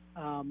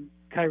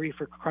Kyrie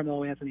for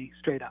Carmelo Anthony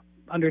straight up.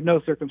 Under no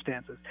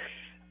circumstances.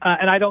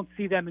 And I don't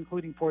see them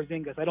including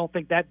Porzingis. I don't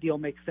think that deal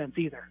makes sense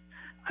either.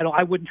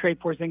 I wouldn't trade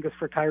Porzingis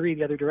for Kyrie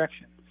the other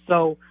direction.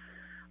 So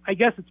I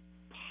guess it's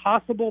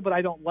possible, but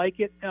I don't like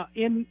it.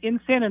 In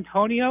San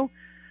Antonio,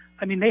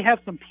 I mean, they have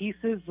some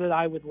pieces that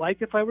I would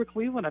like if I were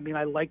Cleveland. I mean,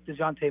 I like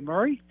DeJounte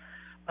Murray.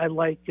 I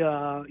like,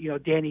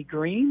 Danny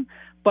Green.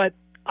 But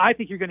I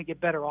think you're going to get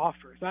better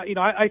offers.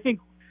 I think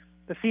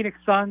the Phoenix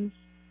Suns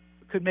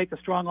could make a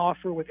strong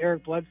offer with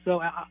Eric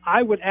Bledsoe.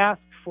 I would ask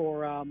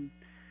for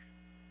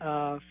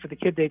the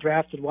kid they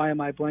drafted. Why am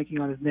I blanking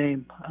on his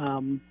name?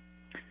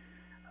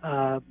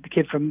 The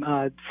kid from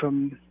the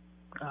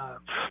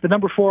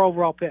number 4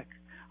 overall pick.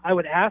 I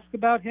would ask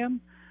about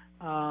him.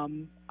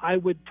 I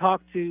would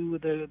talk to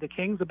the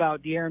Kings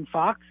about De'Aaron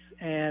Fox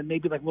and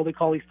maybe like Willie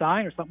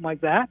Cauley-Stein or something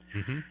like that.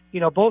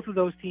 Mm-hmm. Both of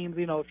those teams.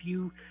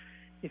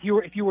 If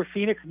you were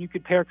Phoenix and you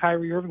could pair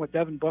Kyrie Irving with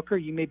Devin Booker,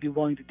 you may be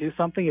willing to do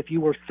something. If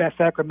you were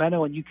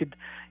Sacramento and you could,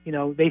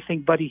 they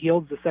think Buddy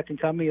Hield's the second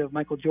coming of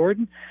Michael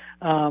Jordan,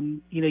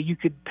 you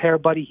could pair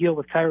Buddy Hield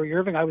with Kyrie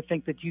Irving. I would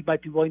think that you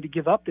might be willing to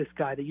give up this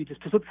guy that you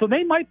just – so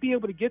they might be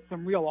able to get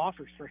some real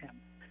offers for him.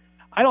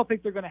 I don't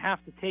think they're going to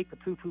have to take a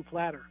poo-poo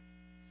platter.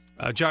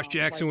 Josh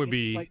Jackson would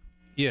be –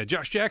 yeah,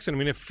 Josh Jackson. I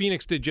mean, if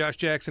Phoenix did Josh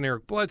Jackson,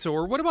 Eric Bledsoe,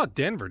 or what about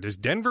Denver? Does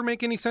Denver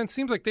make any sense?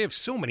 Seems like they have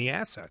so many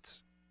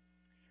assets.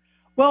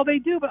 Well, they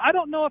do, but I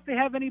don't know if they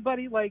have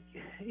anybody like,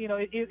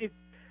 they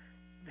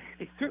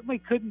certainly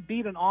couldn't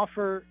beat an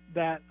offer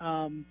that,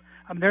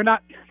 they're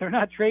not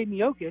trading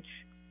Jokic.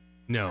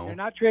 No. They're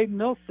not trading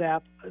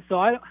Millsap. So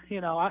I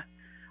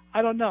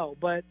don't know,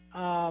 but,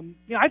 I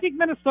think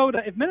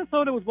if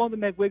Minnesota was willing to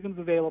make Wiggins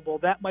available,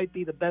 that might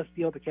be the best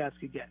deal the Cavs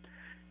could get.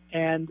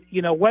 And,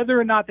 whether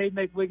or not they'd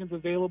make Wiggins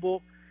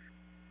available,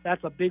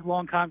 that's a big,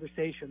 long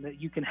conversation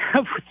that you can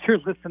have with your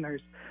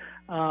listeners.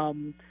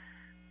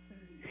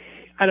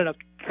 I don't know.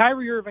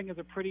 Kyrie Irving is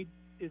a pretty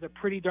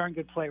darn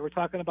good player. We're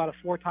talking about a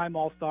 4-time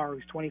All-Star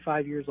who's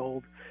 25 years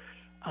old,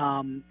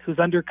 who's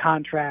under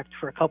contract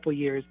for a couple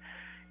years.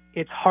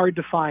 It's hard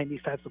to find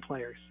these types of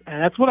players,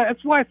 and that's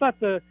why I thought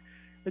the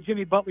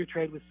Jimmy Butler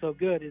trade was so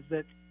good. Is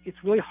that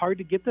it's really hard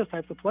to get those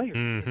types of players.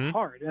 Mm-hmm. It's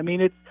hard. I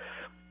mean, it's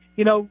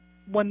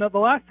when the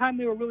last time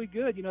they were really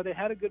good, they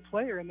had a good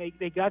player, and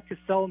they got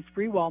Cassell and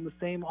Sprewell in the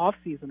same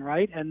offseason,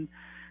 right? And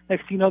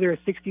next thing you know, they're a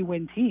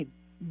 60-win team.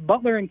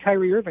 Butler and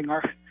Kyrie Irving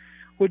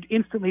would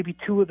instantly be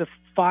 2 of the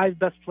 5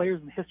 best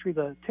players in the history of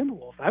the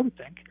Timberwolves, I would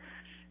think.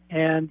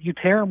 And you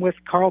pair them with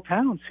Karl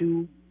Towns,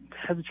 who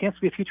has a chance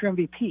to be a future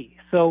MVP.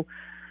 So,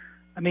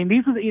 I mean,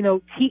 these are the,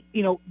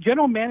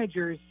 general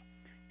managers,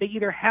 they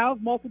either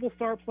have multiple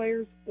star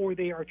players or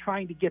they are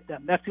trying to get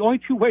them. That's the only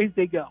 2 ways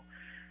they go.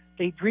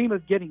 They dream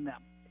of getting them.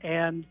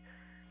 And,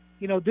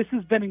 this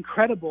has been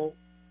incredible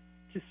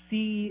to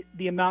see.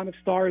 The amount of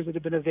stars that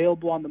have been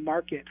available on the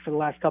market for the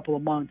last couple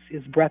of months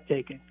is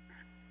breathtaking.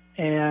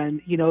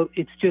 And,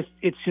 it's just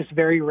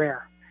very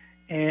rare.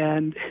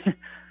 And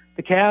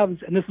the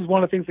Cavs, and this is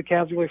one of the things the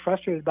Cavs are really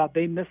frustrated about,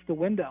 they missed the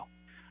window.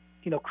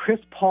 Chris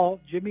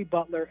Paul, Jimmy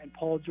Butler, and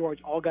Paul George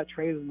all got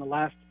traded in the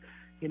last,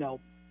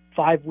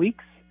 5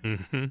 weeks.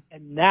 Mm-hmm.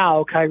 And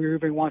now Kyrie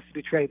Irving wants to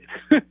be traded.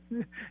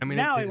 I mean,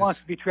 now he wants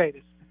to be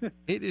traded.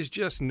 It is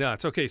just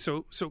nuts. Okay,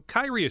 so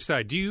Kyrie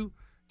aside, do you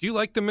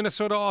like the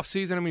Minnesota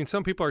offseason? I mean,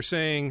 some people are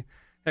saying,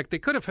 heck, they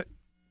could have,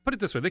 put it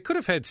this way, they could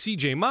have had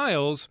C.J.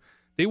 Miles.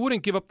 They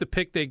wouldn't give up the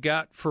pick they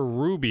got for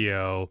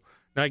Rubio.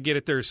 Now, I get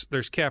it,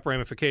 there's cap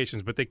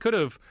ramifications, but they could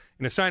have,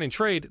 in a sign and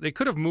trade, they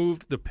could have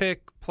moved the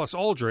pick plus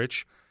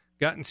Aldrich,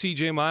 gotten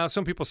C.J. Miles.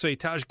 Some people say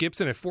Taj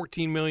Gibson at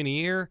 $14 million a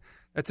year.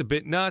 That's a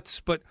bit nuts,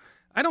 but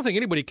I don't think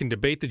anybody can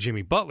debate the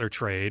Jimmy Butler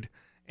trade.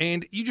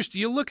 And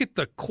you look at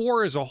the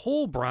core as a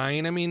whole,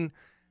 Brian. I mean,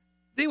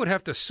 they would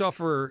have to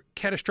suffer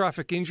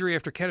catastrophic injury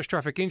after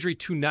catastrophic injury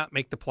to not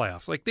make the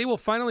playoffs. Like, they will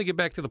finally get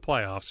back to the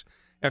playoffs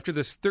after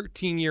this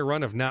 13-year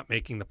run of not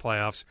making the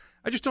playoffs.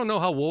 I just don't know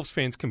how Wolves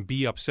fans can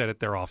be upset at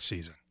their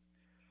offseason.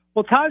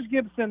 Well, Taj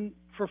Gibson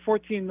for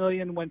 $14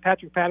 million when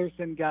Patrick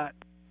Patterson got,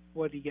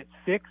 what did he get,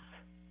 6?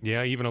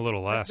 Yeah, even a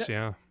little less,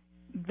 yeah.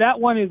 That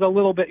one is a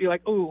little bit, you're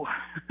like, ooh.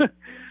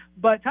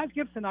 But Taj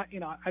Gibson,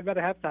 I'd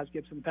rather have Taj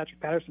Gibson than Patrick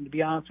Patterson, to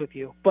be honest with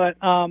you. But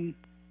the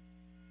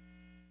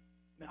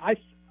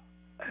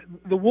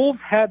Wolves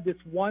had this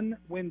one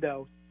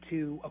window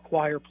to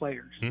acquire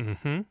players.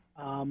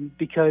 Mm-hmm.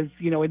 Because,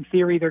 in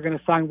theory, they're going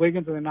to sign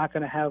Wiggins and they're not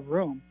going to have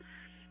room.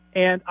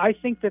 And I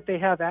think that they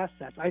have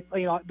assets.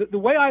 The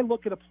way I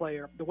look at a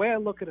player, the way I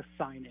look at a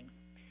signing,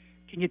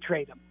 can you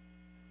trade him?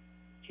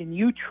 Can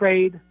you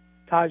trade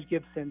Taj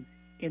Gibson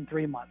in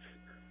 3 months?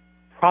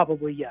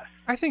 Probably yes.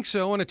 I think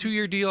so. On a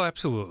 2-year deal,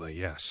 absolutely,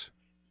 yes.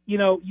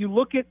 You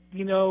look at,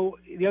 the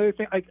other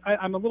thing,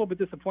 I'm a little bit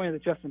disappointed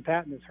that Justin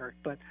Patton is hurt,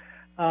 but,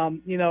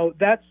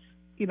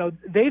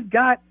 they've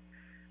got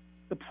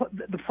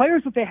the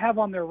players that they have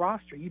on their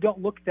roster. You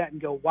don't look at that and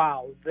go,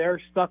 wow,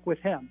 they're stuck with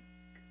him.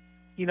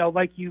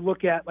 Like you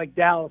look at like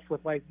Dallas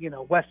with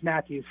Wes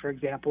Matthews, for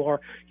example,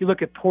 or you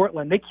look at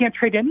Portland. They can't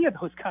trade any of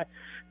those guys.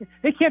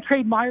 They can't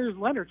trade Myers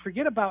Leonard.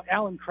 Forget about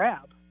Alan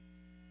Crabb.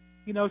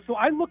 So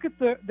I look at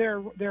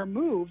their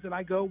moves and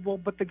I go, well,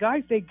 but the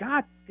guys they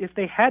got, if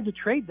they had to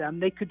trade them,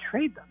 they could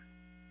trade them.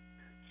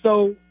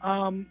 So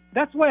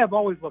that's the way I've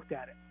always looked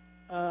at it.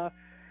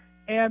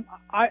 And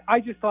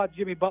I just thought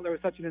Jimmy Butler was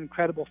such an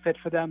incredible fit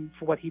for them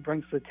for what he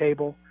brings to the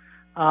table.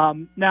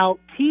 Now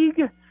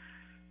Teague.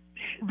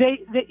 It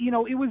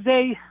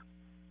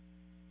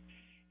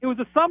was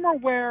a summer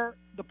where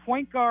the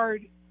point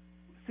guard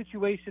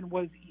situation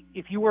was,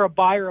 if you were a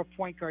buyer of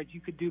point guards, you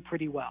could do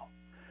pretty well.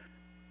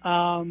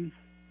 I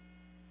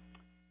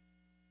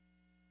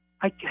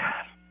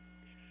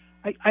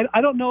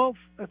don't know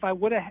if I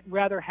would have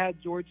rather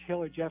had George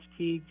Hill or Jeff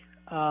Teague.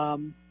 Well,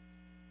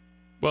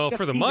 Jeff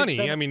for the Teague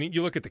money, I mean,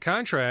 you look at the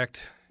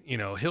contract.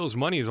 Hill's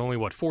money is only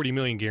 $40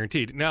 million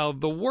guaranteed. Now,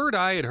 the word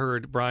I had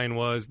heard, Brian,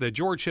 was that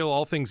George Hill,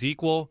 all things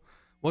equal,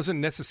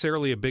 wasn't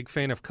necessarily a big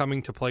fan of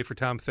coming to play for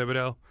Tom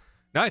Thibodeau.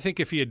 Now, I think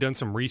if he had done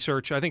some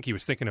research, I think he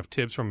was thinking of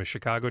Tibbs from his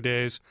Chicago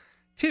days.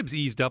 Tibbs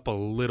eased up a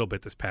little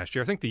bit this past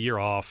year. I think the year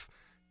off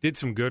did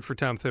some good for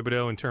Tom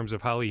Thibodeau in terms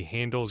of how he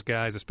handles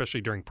guys,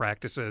 especially during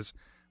practices.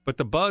 But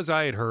the buzz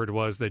I had heard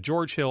was that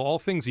George Hill, all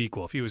things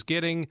equal, if he was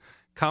getting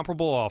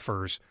comparable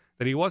offers,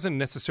 that he wasn't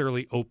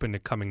necessarily open to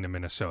coming to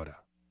Minnesota.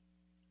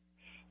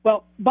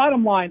 Well,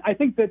 bottom line, I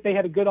think that they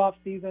had a good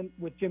offseason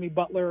with Jimmy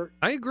Butler.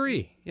 I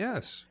agree,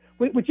 yes.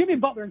 With Jimmy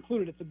Butler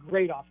included, it's a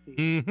great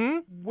offseason. Mm-hmm.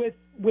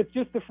 With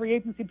just the free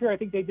agency period, I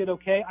think they did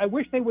okay. I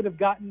wish they would have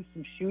gotten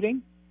some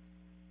shooting.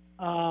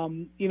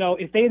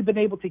 If they had been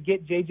able to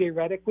get J.J.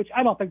 Redick, which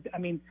I don't think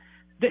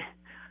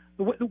 –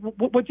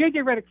 what J.J.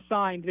 Redick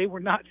signed,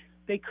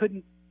 they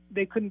couldn't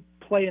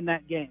play in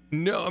that game.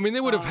 No, I mean, they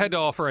would have had to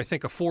offer, I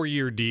think, a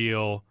 4-year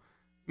deal,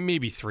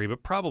 maybe 3,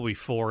 but probably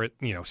 4 at,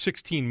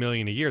 $16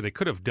 million a year. They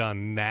could have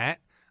done that.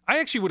 I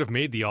actually would have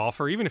made the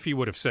offer. Even if he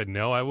would have said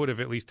no, I would have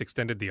at least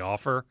extended the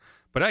offer.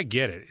 But I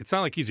get it. It's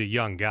not like he's a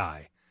young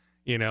guy,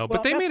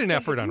 but they made an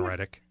effort on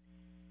Redick.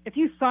 If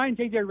you sign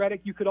J.J.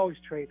 Redick, you could always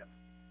trade him.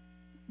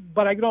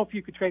 But I don't know if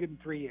you could trade him in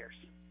 3 years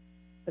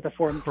at the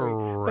 4-3.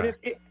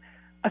 Correct.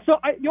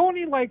 The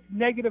only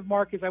negative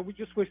mark is I would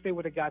just wish they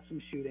would have got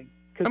some shooting.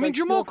 I mean,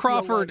 Jamal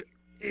Crawford,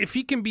 if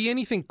he can be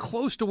anything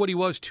close to what he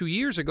was 2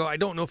 years ago, I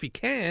don't know if he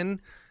can.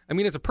 I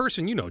mean, as a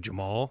person,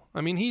 Jamal.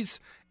 I mean, he's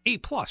A+,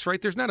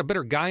 right? There's not a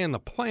better guy on the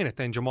planet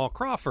than Jamal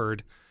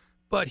Crawford.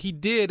 But he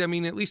did, I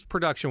mean, at least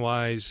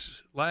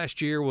production-wise,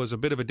 last year was a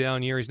bit of a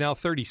down year. He's now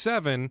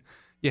 37.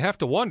 You have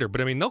to wonder.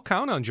 But, I mean, they'll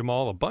count on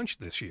Jamal a bunch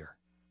this year.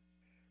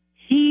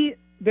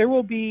 There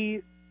will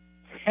be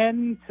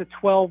 10 to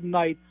 12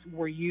 nights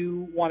where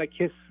you want to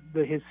kiss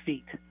his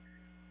feet.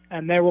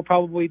 And there will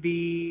probably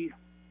be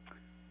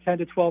 10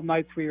 to 12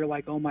 nights where you're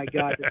like, oh, my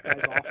God, this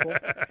guy's awful.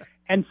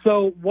 And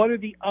so what are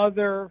the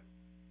other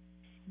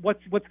 –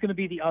 what's going to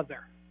be the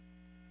other?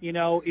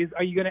 Are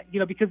you going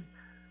to – because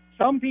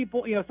some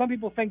people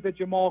think that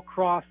Jamal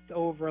crossed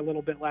over a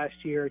little bit last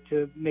year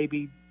to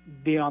maybe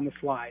be on the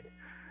slide.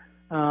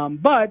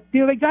 But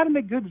they got him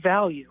at good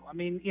value. I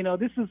mean,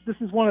 this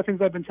is one of the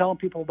things I've been telling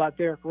people about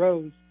Derrick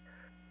Rose.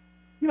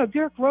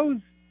 Derrick Rose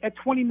at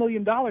 $20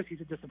 million, he's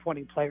a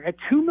disappointing player. At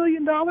 $2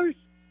 million,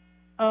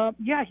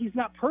 yeah, he's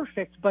not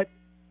perfect, but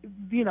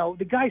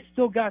the guy's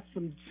still got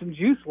some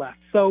juice left.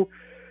 So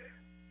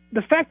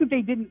the fact that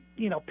they didn't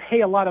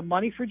pay a lot of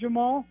money for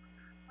Jamal,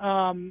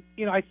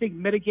 I think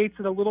mitigates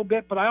it a little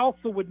bit. But I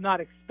also would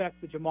not expect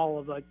the Jamal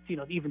of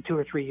even 2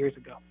 or 3 years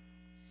ago.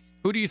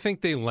 Who do you think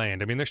they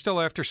land? I mean, they're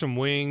still after some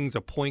wings, a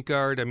point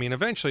guard. I mean,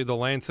 eventually they'll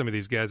land some of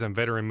these guys on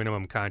veteran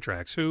minimum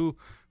contracts. Who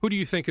do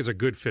you think is a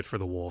good fit for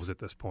the Wolves at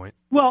this point?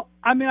 Well,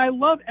 I mean, I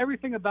love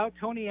everything about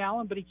Tony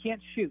Allen, but he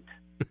can't shoot.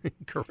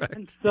 Correct.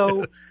 And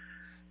so,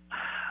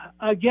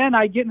 again,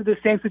 I get into the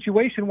same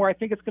situation where I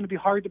think it's going to be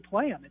hard to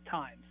play him at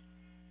times.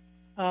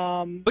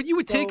 But you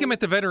would take him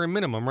at the veteran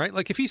minimum, right?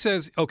 Like if he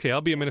says, okay,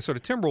 I'll be a Minnesota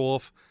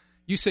Timberwolf,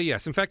 you say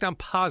yes. In fact, I'm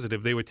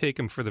positive they would take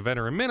him for the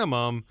veteran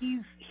minimum.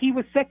 He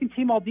was second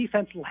team all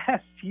defense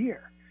last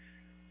year.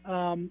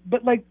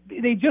 But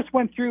they just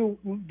went through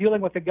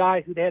dealing with a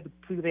guy who they had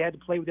to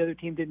play with, the other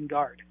team didn't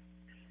guard.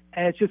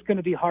 And it's just going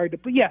to be hard to,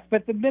 but yes,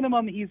 but the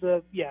minimum he's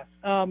a yes.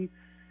 Can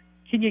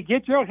you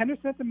get Gerald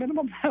Henderson at the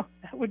minimum? That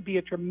would be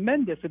a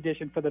tremendous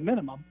addition for the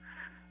minimum.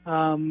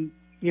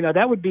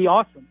 That would be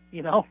awesome,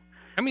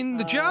 I mean,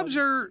 the jobs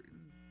are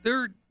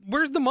there.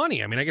 Where's the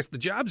money? I mean, I guess the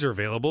jobs are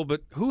available,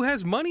 but who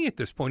has money at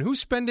this point? Who's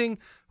spending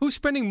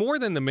more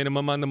than the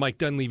minimum on the Mike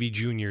Dunleavy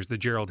Jr.'s, the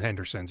Gerald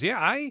Hendersons? Yeah,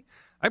 I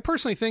I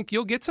personally think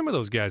you'll get some of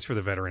those guys for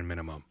the veteran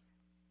minimum.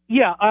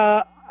 Yeah,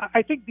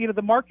 I think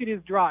the market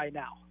is dry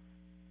now.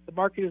 The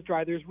market is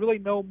dry. There's really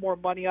no more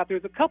money out there.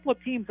 There's a couple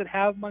of teams that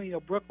have money.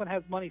 Brooklyn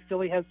has money.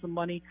 Philly has some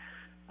money.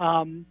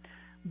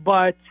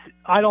 But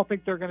I don't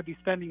think they're going to be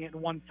spending it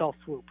in one fell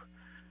swoop.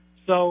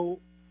 So,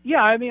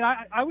 yeah, I mean,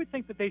 I would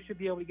think that they should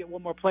be able to get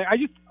one more player.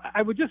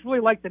 I would just really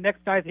like the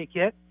next guy they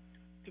get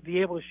to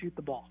be able to shoot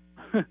the ball.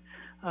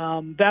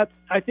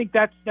 I think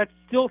that's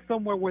still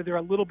somewhere where they're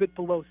a little bit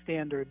below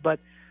standard. But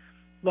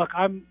look,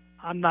 I'm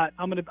not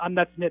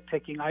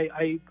nitpicking.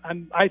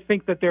 I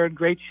think that they're in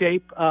great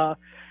shape.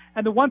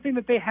 And the one thing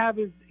that they have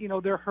is,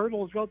 their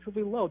hurdle is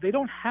relatively low. They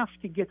don't have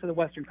to get to the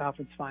Western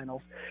Conference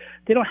Finals.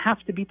 They don't have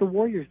to beat the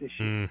Warriors this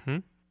year. Mm-hmm.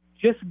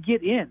 Just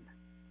get in.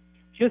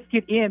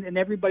 And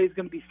everybody's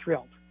going to be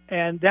thrilled.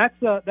 And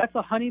that's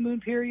a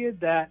honeymoon period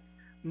that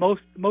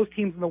most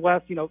teams in the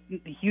West,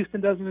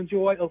 Houston doesn't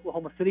enjoy,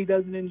 Oklahoma City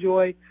doesn't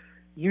enjoy,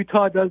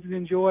 Utah doesn't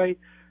enjoy.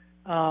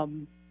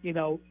 They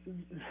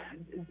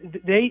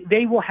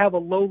will have a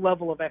low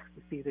level of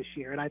ecstasy this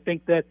year, and I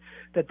think that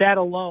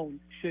alone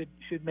should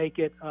make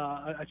it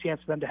a chance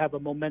for them to have a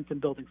momentum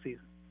building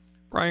season.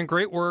 Brian,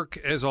 great work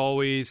as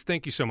always.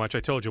 Thank you so much.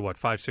 I told you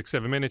 5, 6,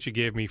 7 minutes. You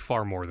gave me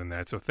far more than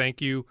that. So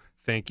thank you.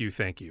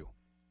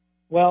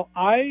 Well,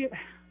 I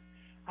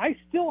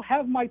still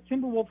have my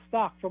Timberwolves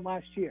stock from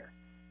last year.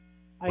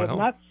 I have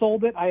not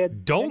sold it. I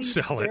had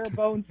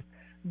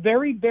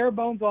very bare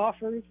bones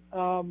offers.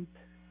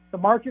 The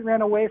market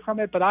ran away from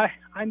it, but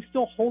I'm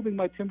still holding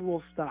my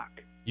Timberwolves stock.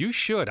 You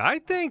should. I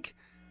think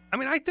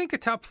a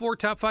top 4,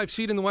 top 5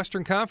 seed in the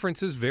Western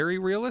Conference is very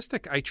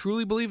realistic. I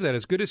truly believe that.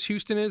 As good as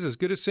Houston is, as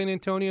good as San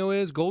Antonio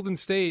is, Golden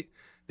State,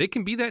 they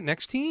can be that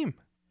next team.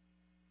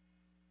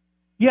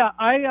 Yeah,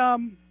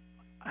 I'm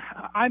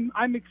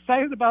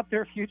excited about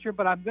their future,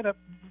 but I'm going to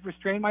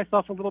restrain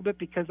myself a little bit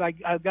because I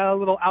got a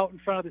little out in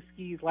front of the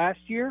skis last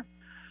year.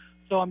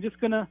 So I'm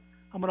going to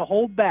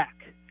hold back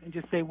and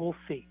just say we'll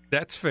see.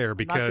 That's fair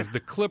because the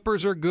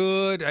Clippers are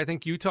good. I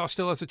think Utah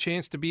still has a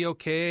chance to be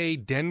okay.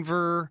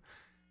 Denver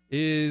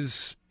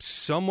is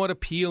somewhat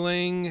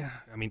appealing.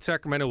 I mean,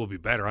 Sacramento will be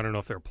better. I don't know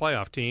if they're a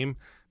playoff team.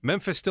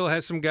 Memphis still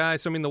has some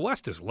guys. I mean, the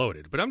West is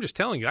loaded. But I'm just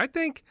telling you, I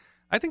think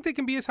they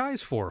can be as high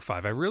as 4 or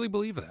 5. I really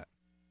believe that.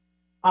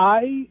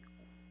 I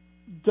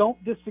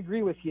don't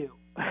disagree with you,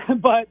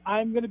 but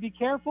I'm going to be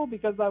careful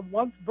because I'm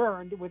once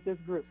burned with this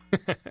group.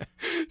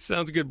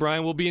 Sounds good,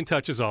 Brian. We'll be in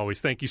touch as always.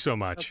 Thank you so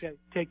much. Okay,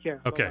 take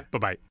care. Okay,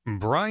 bye-bye.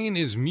 Brian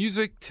is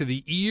music to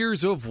the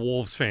ears of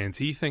Wolves fans.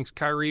 He thinks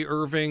Kyrie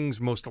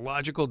Irving's most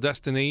logical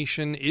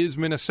destination is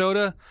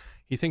Minnesota.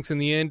 He thinks in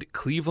the end,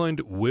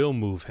 Cleveland will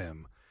move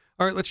him.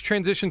 All right, let's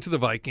transition to the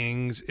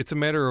Vikings. It's a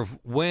matter of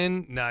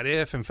when, not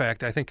if. In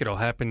fact, I think it'll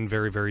happen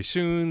very, very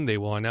soon. They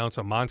will announce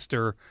a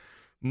monster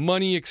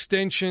money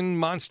extension,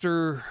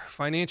 monster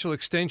financial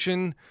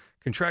extension,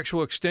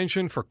 contractual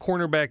extension for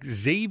cornerback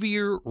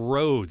Xavier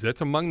Rhodes. That's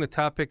among the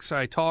topics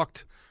I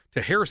talked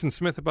to Harrison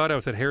Smith about. I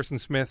was at Harrison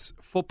Smith's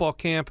football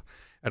camp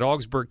at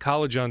Augsburg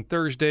College on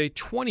Thursday.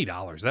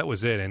 $20, that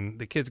was it. And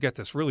the kids got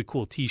this really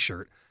cool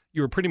T-shirt.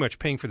 You were pretty much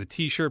paying for the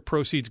T-shirt.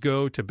 Proceeds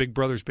go to Big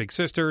Brothers Big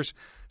Sisters.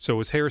 So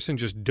was Harrison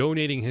just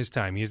donating his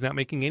time. He is not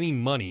making any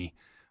money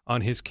on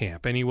his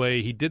camp.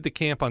 Anyway, he did the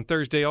camp on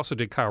Thursday, also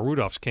did Kyle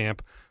Rudolph's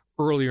camp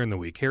earlier in the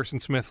week. Harrison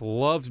Smith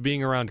loves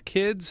being around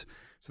kids,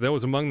 so that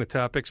was among the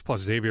topics, plus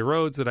Xavier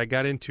Rhodes, that I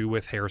got into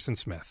with Harrison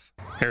Smith.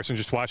 Harrison,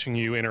 just watching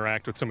you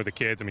interact with some of the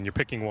kids, I mean, you're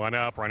picking one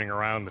up, running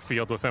around the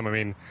field with them. I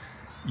mean,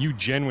 you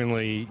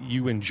genuinely,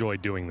 enjoy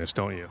doing this,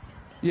 don't you?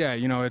 Yeah,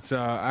 it's,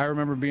 I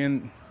remember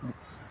being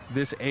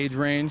this age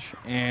range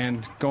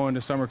and going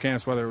to summer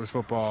camps, whether it was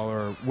football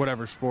or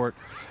whatever sport,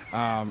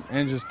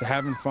 and just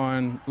having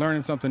fun,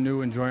 learning something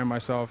new, enjoying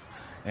myself.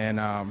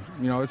 And,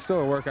 it's still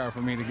a workout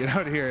for me to get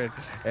out here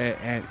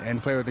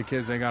and play with the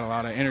kids. They got a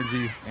lot of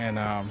energy, and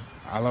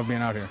I love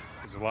being out here.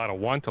 There's a lot of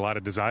want, a lot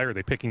of desire. Are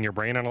they picking your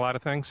brain on a lot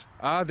of things?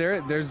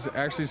 There's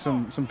actually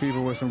some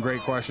people with some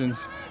great questions.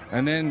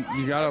 And then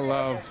you got to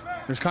love,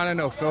 there's kind of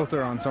no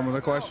filter on some of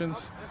the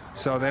questions.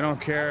 So they don't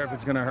care if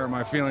it's going to hurt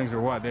my feelings or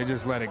what. They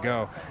just let it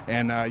go.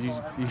 And you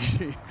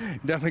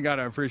definitely got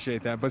to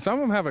appreciate that. But some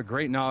of them have a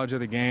great knowledge of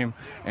the game,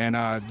 and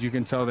you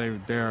can tell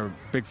they're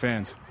big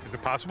fans. Is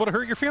it possible to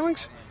hurt your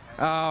feelings?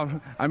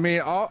 I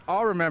mean,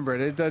 I'll remember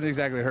it. It doesn't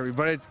exactly hurt me,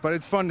 but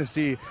it's fun to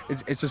see.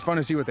 It's just fun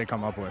to see what they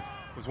come up with.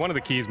 Was one of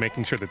the keys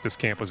making sure that this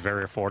camp was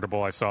very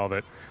affordable? I saw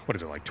that, what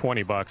is it, like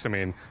 $20? I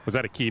mean, was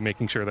that a key,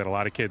 making sure that a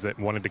lot of kids that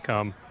wanted to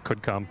come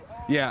could come?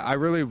 Yeah, I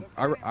really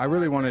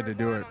wanted to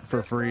do it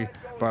for free,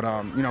 but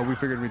we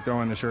figured we'd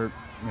throw in the shirt,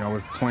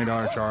 with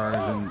 $20 charge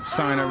and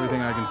sign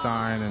everything I can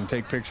sign and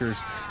take pictures,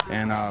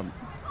 and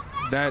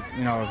that,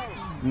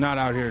 not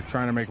out here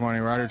trying to make money.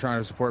 We're out here trying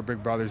to support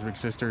Big Brothers Big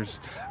Sisters.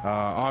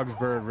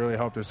 Augsburg really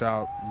helped us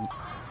out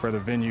for the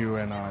venue,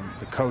 and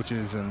the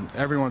coaches, and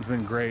everyone's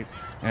been great,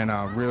 and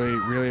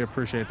really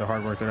appreciate the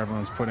hard work that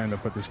everyone's put in to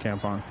put this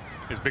camp on.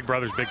 Is Big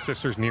Brothers Big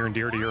Sisters near and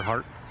dear to your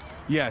heart?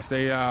 Yes,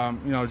 they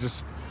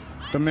just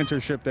the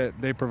mentorship that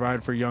they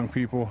provide for young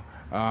people.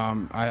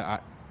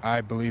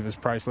 I believe is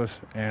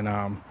priceless. And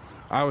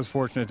I was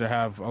fortunate to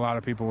have a lot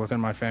of people within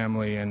my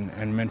family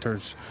and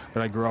mentors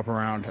that I grew up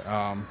around,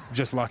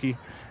 just lucky.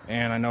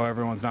 And I know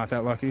everyone's not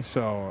that lucky,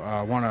 so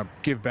I want to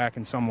give back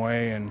in some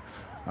way. And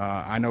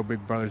I know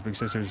Big Brothers Big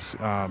Sisters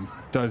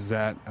does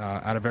that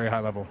at a very high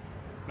level.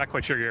 Not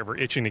quite sure you're ever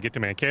itching to get to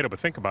Mankato, but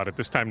think about it.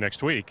 This time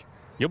next week,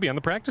 you'll be on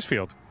the practice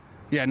field.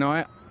 Yeah, no,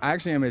 I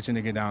actually am itching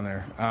to get down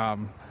there.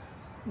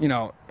 You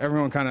know,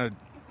 everyone kind of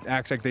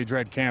acts like they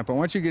dread camp, but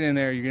once you get in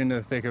there, you get into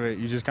the thick of it,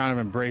 you just kind of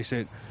embrace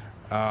it.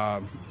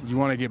 You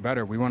want to get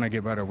better. We want to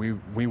get better.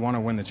 We want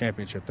to win the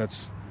championship.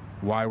 That's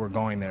why we're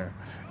going there.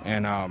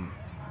 And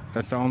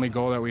that's the only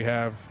goal that we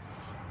have.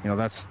 You know,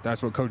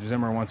 that's what Coach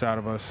Zimmer wants out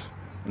of us,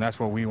 and that's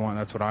what we want.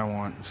 That's what I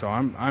want. So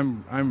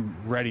I'm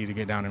ready to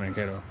get down to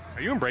Mankato.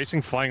 Are you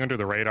embracing flying under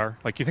the radar?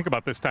 Like, you think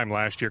about this time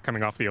last year,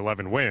 coming off the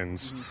 11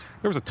 wins,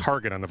 there was a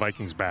target on the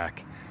Vikings'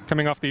 back.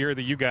 Coming off the year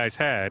that you guys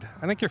had,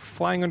 I think you're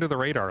flying under the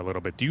radar a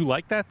little bit. Do you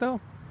like that, though?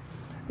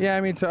 Yeah,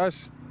 I mean, to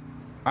us,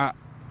 I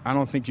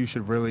don't think you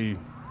should really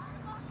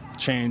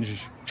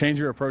change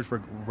your approach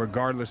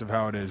regardless of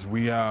how it is.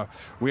 We have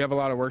a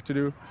lot of work to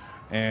do,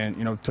 and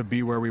you know, to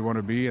be where we want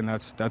to be, and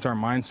that's our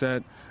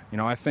mindset. You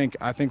know, I think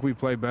we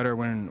play better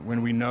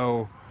when we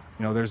know,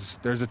 you know,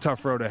 there's a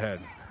tough road ahead.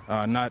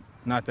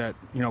 Not that,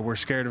 you know, we're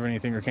scared of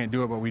anything or can't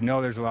do it, but we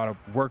know there's a lot of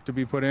work to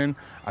be put in.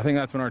 I think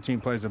that's when our team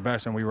plays the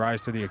best, and we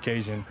rise to the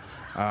occasion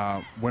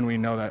when we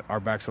know that our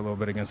back's a little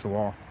bit against the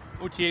wall.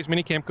 OTAs,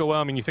 minicamp go well.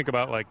 I mean, you think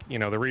about, like, you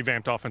know, the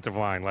revamped offensive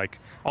line, like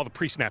all the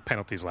pre-snap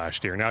penalties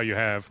last year. Now you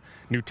have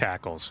new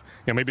tackles.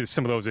 You know, maybe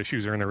some of those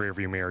issues are in the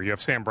rearview mirror. You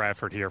have Sam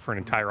Bradford here for an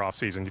entire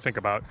offseason. You think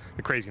about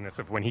the craziness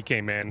of when he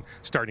came in,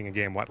 starting a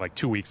game,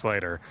 2 weeks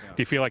later. Yeah.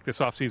 Do you feel like this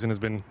offseason has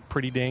been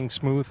pretty dang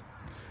smooth?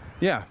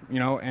 Yeah, you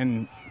know,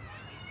 and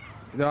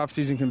the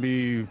offseason can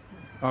be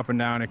up and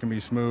down. It can be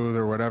smooth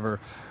or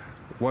whatever.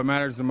 What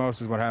matters the most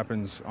is what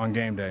happens on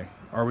game day.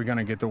 Are we going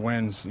to get the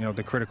wins, you know,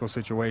 the critical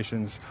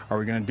situations? Are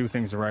we going to do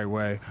things the right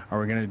way? Are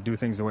we going to do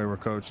things the way we're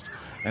coached?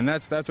 And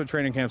that's what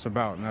training camp's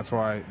about, and that's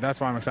why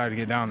I'm excited to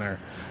get down there.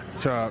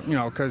 To, you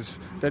know, because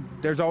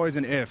there's always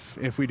an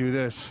if we do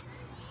this,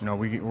 you know,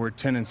 we're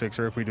 10-6,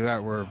 or if we do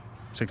that, we're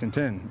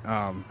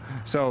 6-10.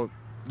 So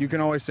you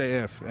can always say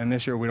if, and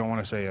this year we don't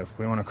want to say if.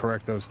 We want to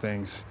correct those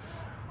things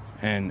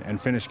and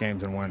finish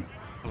games and win.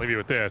 I'll leave you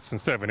with this.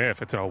 Instead of an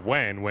if, it's a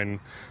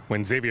when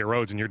Xavier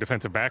Rhodes in your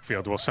defensive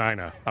backfield will sign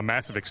a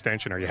massive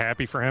extension. Are you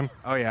happy for him?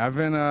 Oh, yeah. I've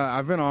been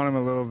on him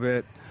a little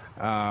bit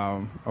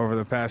over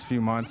the past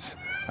few months.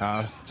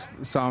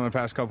 Saw him the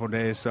past couple of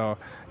days. So,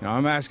 you know,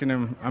 I'm asking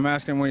him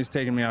when he's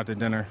taking me out to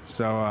dinner.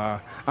 So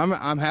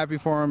I'm happy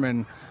for him,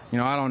 and, you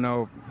know, I don't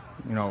know,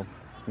 you know,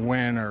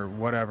 when or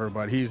whatever,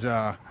 but he's,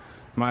 in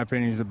my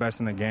opinion, he's the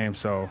best in the game.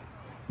 So,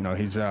 you know,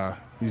 he's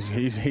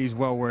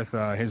well worth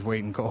his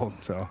weight in gold.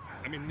 So.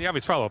 I mean, the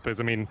obvious follow-up is,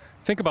 I mean,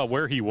 think about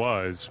where he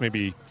was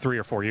maybe 3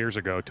 or 4 years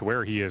ago to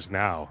where he is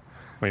now.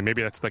 I mean,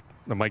 maybe that's like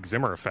the Mike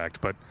Zimmer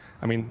effect, but,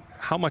 I mean,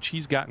 how much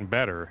he's gotten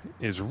better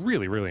is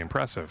really, really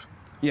impressive.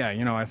 Yeah,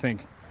 you know, I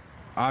think,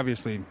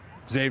 obviously,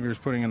 Xavier's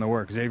putting in the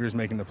work. Xavier's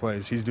making the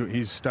plays.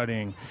 He's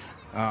studying,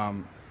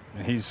 and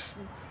he's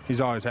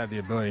always had the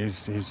ability.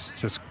 He's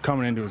just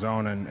coming into his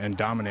own and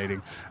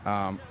dominating.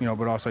 You know,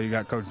 but also you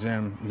got Coach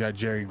Zim, you got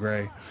Jerry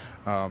Gray,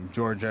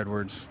 George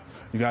Edwards.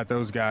 You got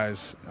those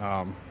guys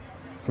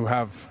who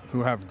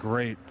have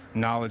great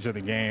knowledge of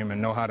the game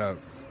and know how to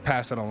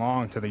pass it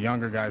along to the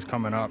younger guys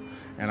coming up,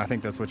 and I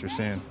think that's what you're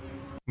seeing.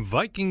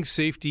 Viking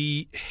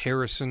safety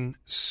Harrison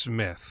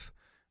Smith.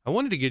 I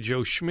wanted to get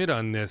Joe Schmidt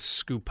on this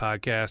Scoop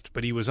podcast,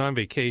 but he was on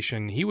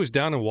vacation. He was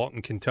down in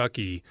Walton,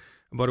 Kentucky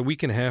about a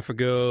week and a half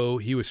ago.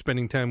 He was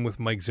spending time with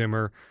Mike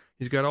Zimmer.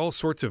 He's got all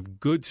sorts of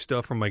good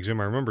stuff from Mike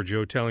Zimmer. I remember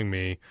Joe telling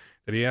me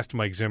that he asked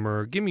Mike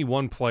Zimmer, give me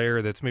one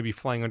player that's maybe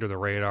flying under the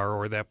radar,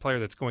 or that player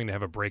that's going to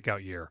have a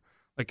breakout year,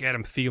 like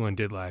Adam Thielen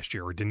did last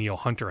year or Danielle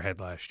Hunter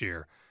had last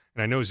year.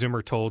 And I know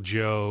Zimmer told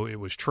Joe it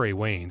was Trey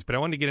Waynes, but I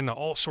wanted to get into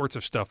all sorts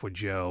of stuff with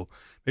Joe.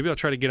 Maybe I'll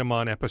try to get him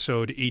on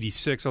episode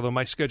 86, although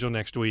my schedule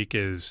next week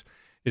is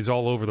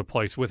all over the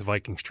place with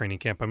Vikings training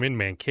camp. I'm in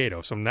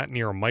Mankato, so I'm not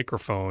near a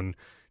microphone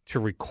to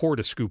record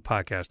a Scoop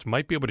podcast.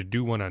 Might be able to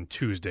do one on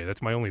Tuesday.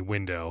 That's my only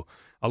window.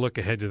 I'll look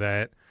ahead to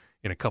that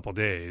in a couple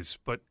days.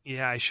 But,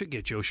 yeah, I should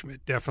get Joe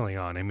Schmidt definitely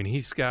on. I mean,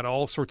 he's got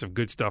all sorts of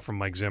good stuff from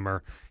Mike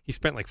Zimmer. He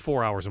spent like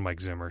 4 hours with Mike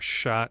Zimmer,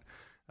 shot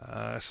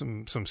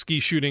some ski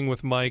shooting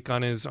with Mike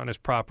on his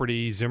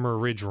property, Zimmer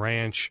Ridge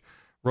Ranch,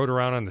 rode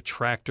around on the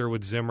tractor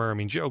with Zimmer. I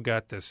mean, Joe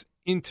got this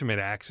intimate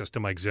access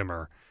to Mike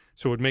Zimmer,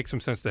 so it would make some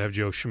sense to have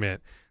Joe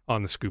Schmidt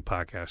on the Scoop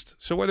podcast.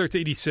 So whether it's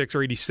 86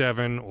 or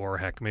 87, or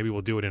heck, maybe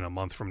we'll do it in a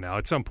month from now,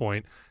 at some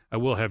point, I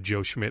will have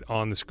Joe Schmidt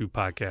on the Scoop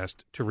podcast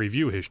to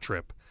review his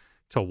trip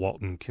to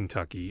Walton,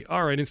 Kentucky.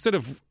 All right, instead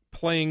of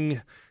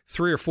playing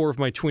 3 or 4 of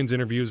my Twins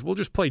interviews, we'll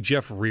just play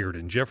Jeff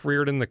Reardon. Jeff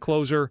Reardon, the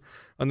closer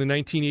on the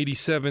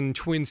 1987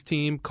 Twins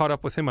team, caught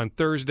up with him on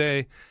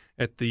Thursday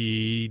at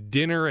the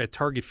dinner at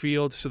Target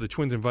Field. So the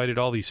Twins invited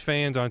all these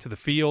fans onto the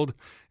field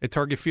at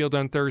Target Field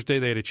on Thursday.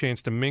 They had a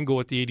chance to mingle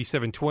with the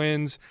 87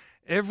 Twins.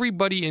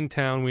 Everybody in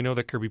town, we know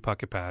that Kirby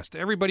Puckett passed.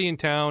 Everybody in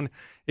town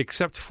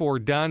except for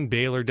Don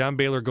Baylor. Don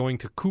Baylor going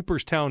to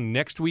Cooperstown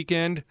next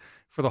weekend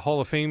for the Hall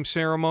of Fame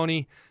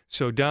ceremony.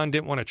 So Don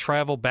didn't want to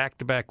travel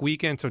back-to-back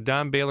weekend. So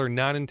Don Baylor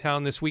not in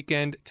town this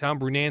weekend. Tom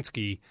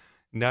Brunansky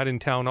not in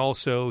town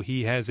also.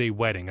 He has a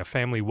wedding, a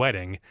family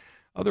wedding.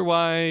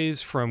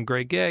 Otherwise, from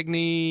Greg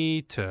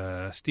Gagne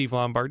to Steve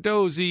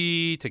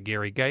Lombardozzi to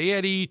Gary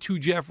Gaetti to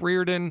Jeff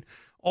Reardon,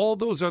 all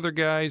those other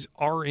guys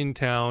are in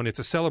town. It's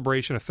a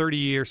celebration, a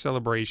 30-year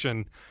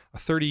celebration, a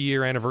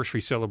 30-year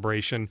anniversary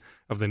celebration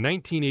of the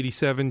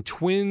 1987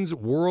 Twins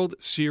World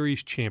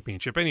Series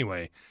Championship.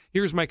 Anyway,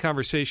 here's my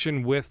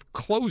conversation with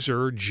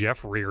closer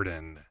Jeff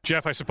Reardon.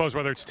 Jeff, I suppose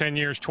whether it's 10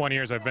 years, 20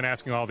 years, I've been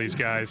asking all these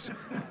guys.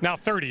 Now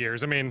 30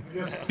 years. I mean,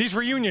 these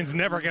reunions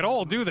never get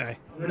old, do they?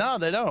 No,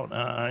 they don't.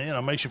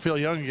 It makes you feel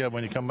young again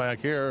when you come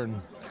back here,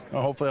 and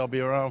hopefully I'll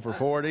be around for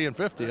 40 and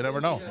 50. You never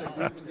know.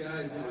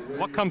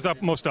 What comes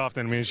up most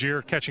often? I mean, as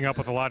you're catching up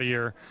with a lot of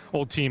your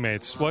old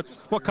teammates, what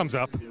comes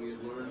up?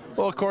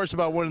 Well, of course,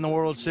 about winning the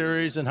World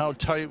Series and how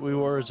tight we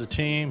were as a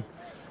team.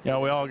 We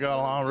all got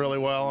along really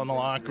well in the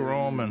locker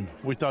room, and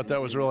we thought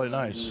that was really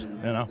nice,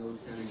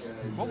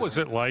 What was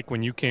it like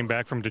when you came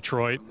back from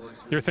Detroit?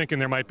 You're thinking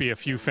there might be a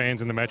few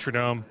fans in the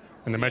Metrodome,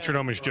 and the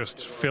Metrodome is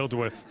just filled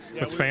with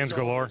fans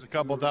galore. A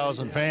couple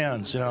thousand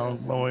fans,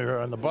 when we were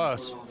on the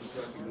bus.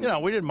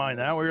 We didn't mind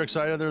that. We were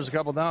excited there was a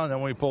couple down, and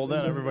then we pulled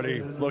in.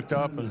 Everybody looked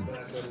up, and,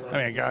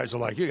 guys are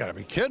like, you got to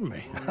be kidding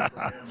me.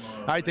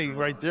 I think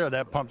right there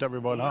that pumped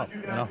everyone up,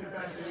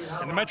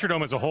 And the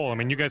Metrodome as a whole,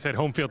 you guys had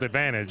home field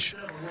advantage.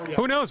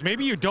 Who knows?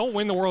 Maybe you don't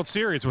win the World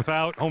Series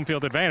without home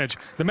field advantage.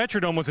 The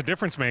Metrodome was a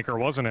difference maker,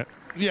 wasn't it?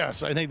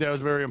 Yes, I think that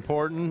was very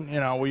important.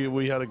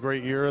 We had a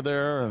great year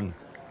there, and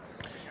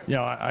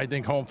I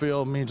think home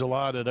field means a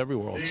lot at every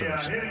World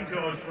Series.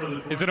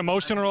 Is it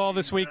emotional all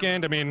this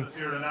weekend?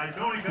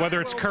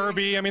 Whether it's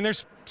Kirby,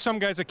 there's some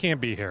guys that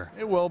can't be here.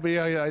 It will be.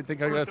 I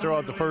think I got to throw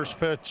out the first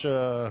pitch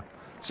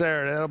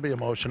Saturday. That'll be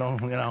emotional,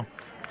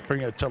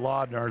 Bring it to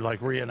Laudner,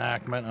 like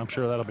reenactment. I'm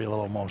sure that'll be a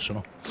little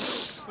emotional.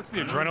 What's the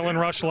adrenaline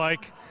rush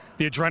like?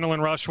 The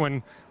adrenaline rush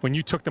when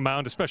you took the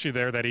mound, especially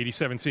there, that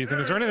 87 season.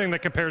 Is there anything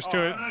that compares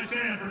to it?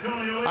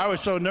 I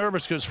was so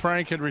nervous because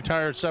Frank had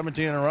retired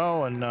 17 in a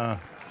row, and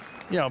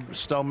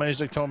Stel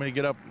Mazik told me to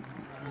get up,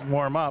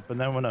 warm up, and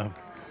then when I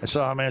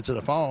saw him answer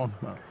the phone,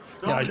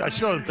 I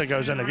still didn't think I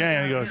was in the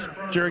game. He goes,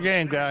 "It's your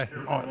game, guy."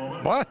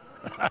 What?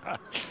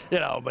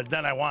 But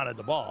then I wanted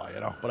the ball,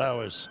 But I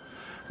was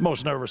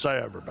most nervous I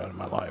ever been in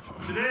my life.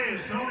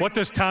 What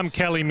does Tom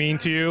Kelly mean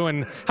to you,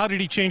 and how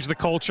did he change the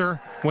culture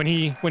when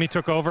he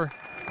took over?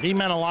 He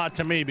meant a lot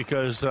to me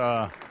because,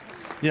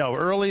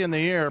 early in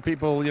the year,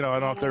 people, I don't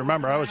know if they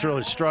remember, I was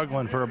really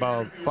struggling for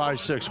about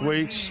 5-6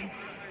 weeks.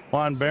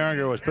 Juan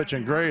Berenger was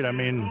pitching great.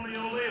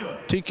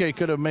 TK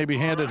could have maybe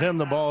handed him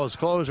the ball as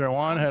closer.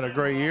 Juan had a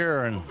great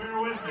year,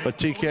 but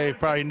TK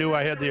probably knew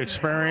I had the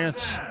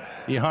experience.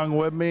 He hung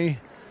with me,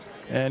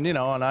 and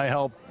and I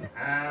helped,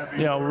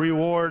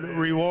 reward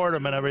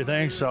him and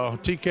everything. So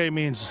TK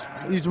means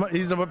he's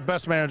the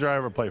best manager I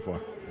ever played for.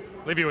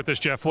 Leave you with this,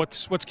 Jeff.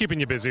 What's keeping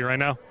you busy right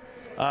now?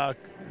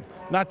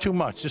 Not too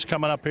much. Just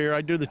coming up here.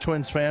 I do the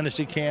Twins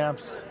fantasy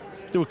camps,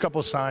 do a couple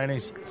of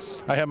signings.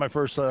 I had my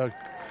first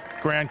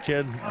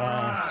grandkid,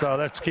 so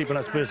that's keeping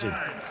us busy.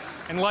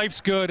 And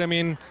life's good.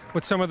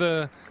 With some of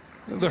the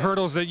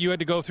hurdles that you had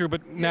to go through,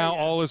 but now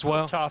all is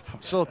well.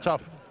 Still a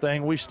tough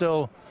thing. We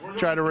still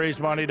try to raise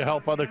money to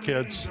help other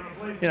kids,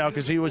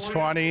 because he was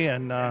 20,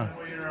 and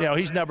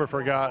he's never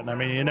forgotten.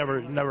 You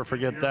never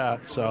forget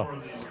that.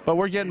 So, but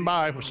we're getting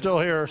by. We're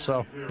still here.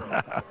 So.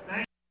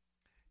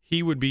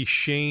 He would be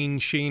Shane.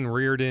 Shane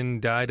Reardon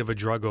died of a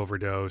drug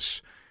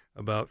overdose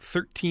about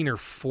 13 or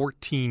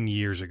 14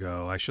 years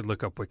ago. I should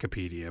look up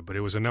Wikipedia, but it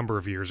was a number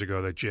of years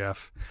ago that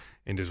Jeff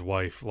and his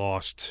wife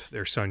lost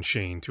their son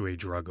Shane to a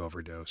drug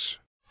overdose.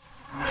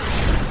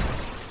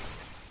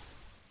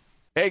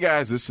 Hey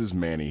guys, this is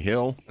Manny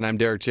Hill. And I'm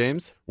Derek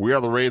James. We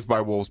are the Raised by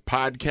Wolves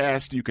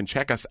podcast. You can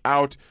check us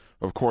out,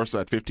 of course,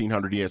 at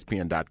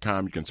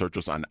 1500ESPN.com. You can search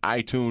us on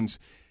iTunes,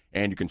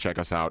 and you can check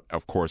us out,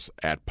 of course,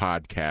 at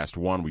Podcast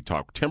One. We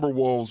talk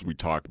Timberwolves, we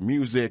talk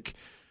music.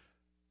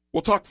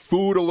 We'll talk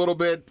food a little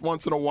bit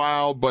once in a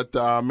while, but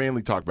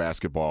mainly talk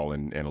basketball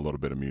and a little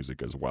bit of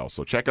music as well.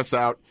 So check us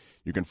out.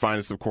 You can find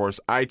us, of course,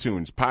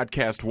 iTunes,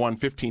 Podcast One,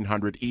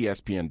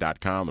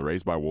 1500ESPN.com, the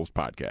Raised by Wolves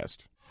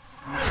podcast.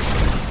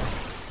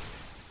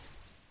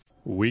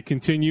 We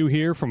continue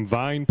here from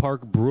Vine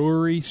Park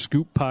Brewery,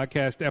 Scoop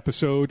Podcast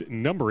episode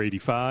number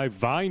 85,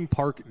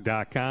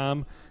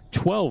 vinepark.com,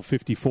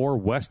 1254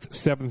 West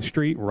 7th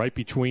Street, right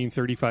between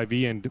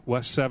 35E and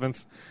West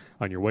 7th,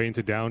 on your way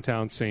into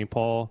downtown St.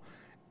 Paul.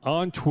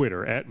 On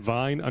Twitter, at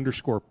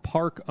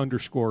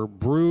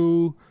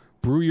Vine_Park_Brew.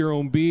 Brew your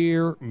own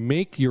beer,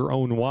 make your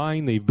own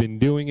wine. They've been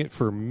doing it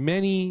for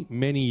many,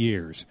 many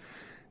years.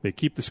 They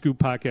keep the Scoop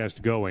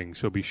Podcast going,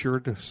 so be sure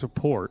to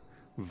support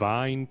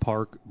Vine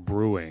Park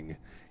Brewing.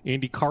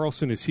 Andy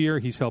Carlson is here.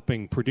 He's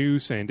helping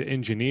produce and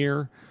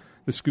engineer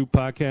the Scoop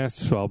podcast,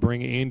 so I'll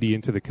bring Andy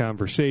into the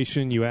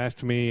conversation. You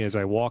asked me as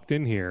I walked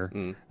in here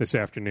this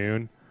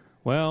afternoon,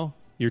 well,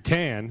 you're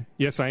tan.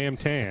 Yes, I am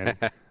tan.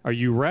 Are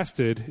you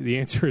rested? The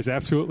answer is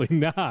absolutely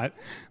not,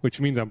 which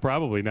means I'm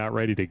probably not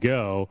ready to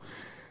go.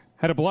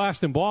 Had a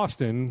blast in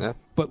Boston,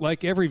 but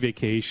like every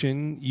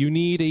vacation, you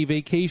need a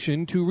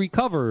vacation to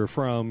recover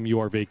from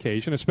your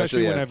vacation,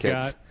 especially when I've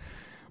got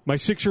my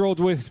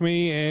 6-year-old with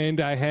me, and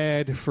I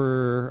had,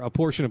 for a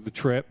portion of the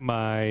trip,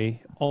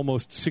 my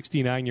almost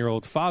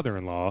 69-year-old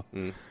father-in-law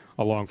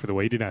along for the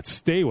way. He did not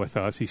stay with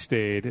us. He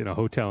stayed in a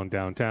hotel in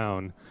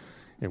downtown,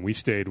 and we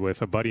stayed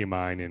with a buddy of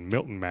mine in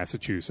Milton,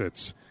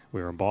 Massachusetts.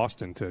 We were in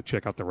Boston to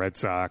check out the Red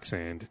Sox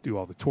and do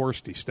all the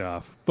touristy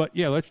stuff. But,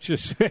 yeah, let's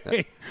just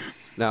say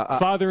now,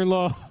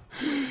 father-in-law,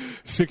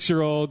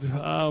 6-year-old,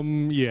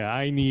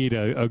 I need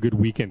a good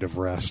weekend of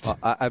rest.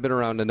 I've been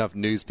around enough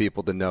news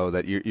people to know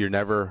that you're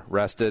never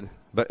rested,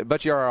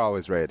 but you are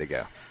always ready to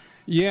go.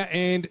 Yeah,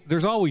 and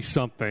there's always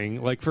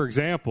something. Like, for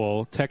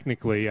example,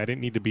 technically, I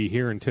didn't need to be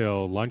here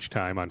until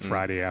lunchtime on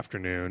Friday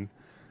afternoon,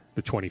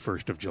 the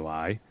 21st of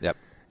July. Yep.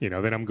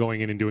 Then I'm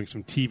going in and doing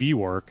some TV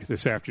work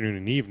this afternoon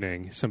and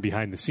evening, some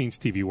behind-the-scenes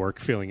TV work,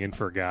 filling in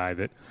for a guy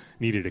that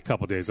needed a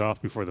couple days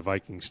off before the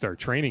Vikings start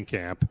training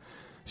camp.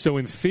 So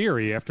in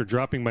theory, after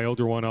dropping my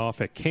older one off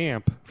at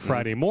camp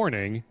Friday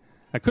morning,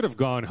 I could have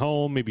gone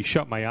home, maybe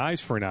shut my eyes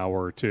for an hour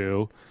or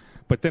two,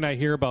 but then I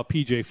hear about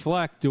PJ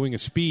Fleck doing a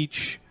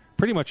speech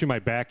pretty much in my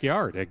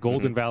backyard at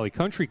Golden Valley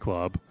Country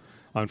Club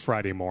on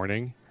Friday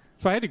morning.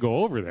 So I had to go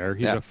over there.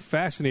 He's a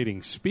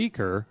fascinating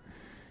speaker.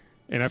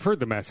 And I've heard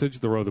the message,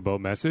 the Row the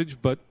Boat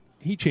message, but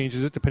he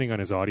changes it depending on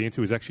his audience,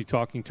 who was actually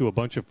talking to a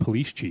bunch of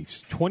police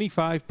chiefs,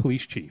 25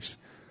 police chiefs.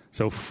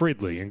 So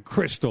Fridley and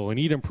Crystal and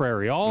Eden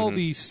Prairie, all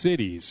these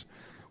cities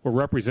were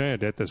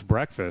represented at this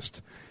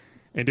breakfast.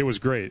 And it was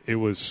great. It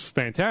was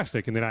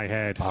fantastic. And then I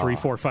had 3,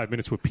 4, 5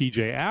 minutes with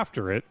PJ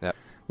after it,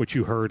 which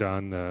you heard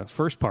on the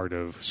first part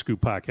of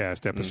Scoop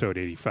Podcast, episode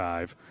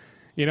 85.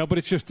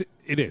 But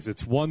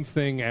it's one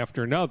thing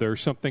after another.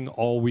 Something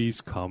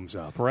always comes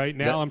up. Right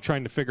now, I'm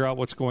trying to figure out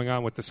what's going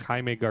on with this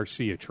Jaime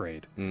Garcia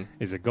trade.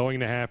 Is it going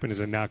to happen? Is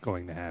it not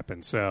going to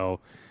happen? So,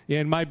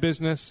 in my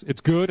business,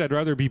 it's good. I'd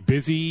rather be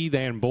busy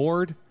than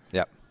bored.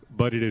 Yep.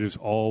 But it is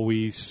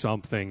always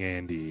something,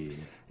 Andy.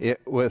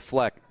 With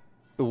Fleck,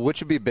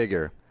 which would be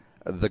bigger?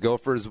 The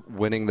Gophers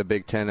winning the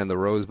Big Ten and the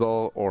Rose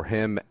Bowl, or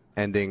him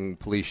ending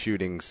police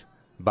shootings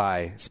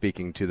by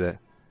speaking to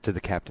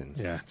the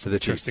captains? Yeah, it's an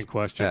interesting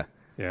question.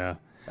 Yeah.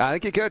 I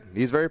think he could.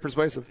 He's very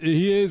persuasive.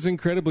 He is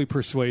incredibly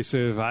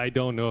persuasive. I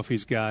don't know if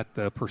he's got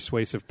the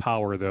persuasive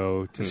power,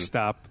 though, to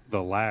stop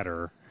the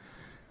latter.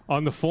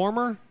 On the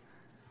former,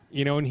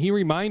 and he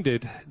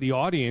reminded the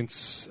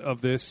audience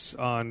of this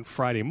on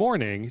Friday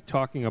morning,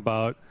 talking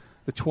about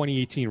the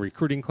 2018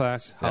 recruiting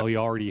class, how he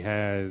already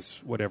has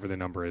whatever the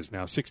number is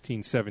now,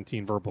 16,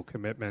 17 verbal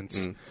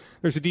commitments.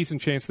 There's a decent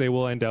chance they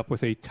will end up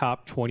with a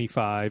top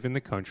 25 in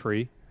the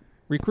country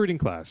recruiting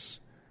class.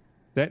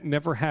 That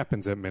never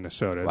happens at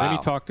Minnesota. Wow. Then he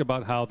talked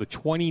about how the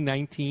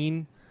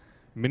 2019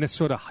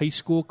 Minnesota high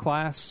school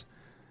class,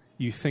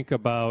 you think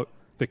about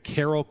the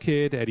Carroll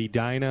kid at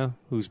Edina,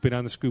 who's been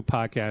on the Scoop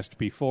podcast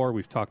before.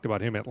 We've talked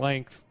about him at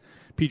length.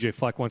 PJ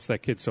Fleck wants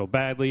that kid so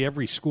badly.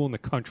 Every school in the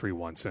country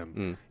wants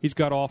him. He's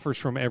got offers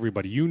from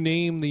everybody. You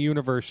name the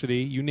university,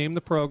 you name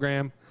the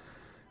program,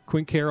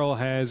 Quinn Carroll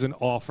has an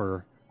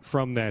offer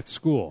from that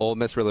school. Ole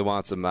Miss really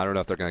wants him. I don't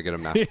know if they're going to get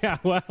him now. Yeah,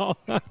 well,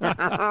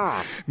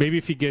 maybe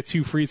if he gets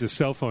Hugh Freeze's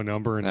cell phone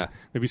number and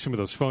maybe some of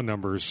those phone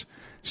numbers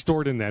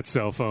stored in that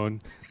cell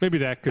phone, maybe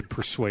that could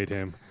persuade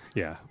him.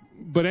 Yeah.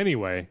 But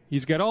anyway,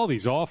 he's got all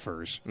these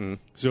offers.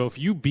 So if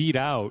you beat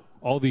out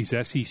all these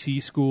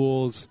SEC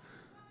schools,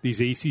 these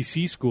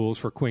ACC schools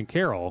for Quinn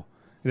Carroll,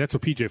 and that's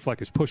what P.J.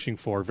 Fleck is pushing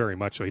for very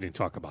much, so he didn't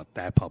talk about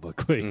that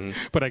publicly.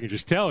 But I can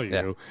just tell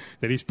you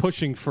that he's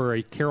pushing for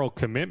a Carroll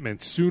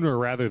commitment sooner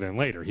rather than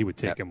later. He would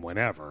take him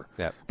whenever.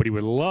 But he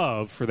would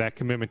love for that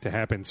commitment to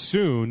happen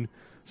soon,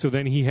 so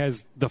then he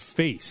has the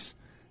face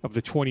of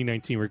the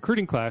 2019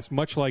 recruiting class,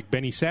 much like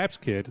Benny Sapp's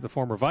kid, the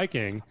former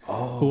Viking,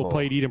 who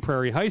played Eden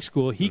Prairie High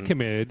School. He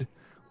committed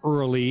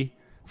early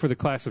for the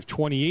class of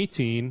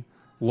 2018,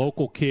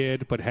 local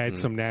kid, but had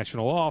some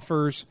national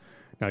offers.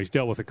 Now, he's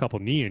dealt with a couple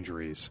knee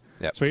injuries,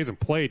 so he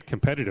hasn't played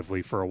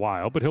competitively for a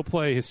while, but he'll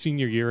play his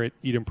senior year at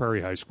Eden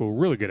Prairie High School.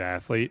 Really good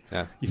athlete.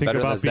 You think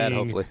about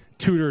being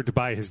tutored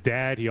by his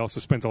dad. He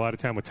also spends a lot of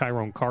time with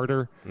Tyrone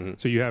Carter.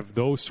 So you have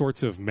those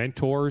sorts of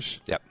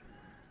mentors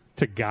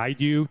to guide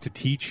you, to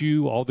teach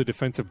you all the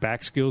defensive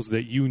back skills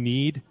that you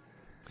need.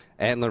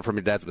 And learn from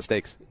your dad's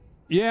mistakes.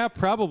 Yeah,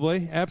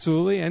 probably.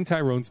 Absolutely. And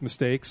Tyrone's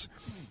mistakes.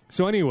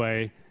 So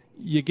anyway,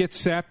 you get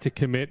Sapp to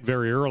commit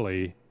very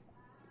early,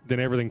 then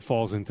everything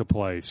falls into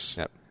place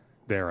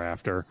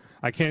thereafter.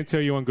 I can't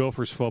tell you on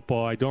Gophers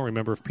football. I don't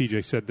remember if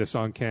PJ said this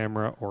on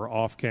camera or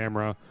off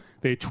camera.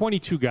 They had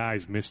 22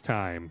 guys miss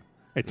time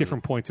at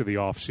different points of the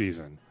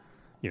offseason.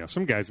 You know,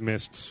 some guys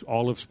missed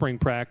all of spring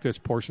practice,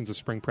 portions of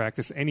spring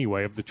practice.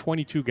 Anyway, of the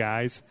 22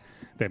 guys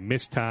that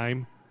missed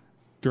time,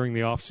 during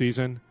the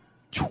offseason,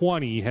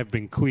 20 have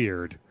been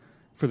cleared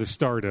for the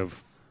start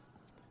of,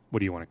 what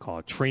do you want to call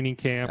it, training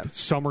camp,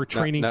 summer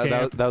training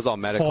camp. That was all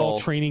medical. Fall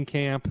training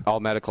camp. All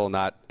medical,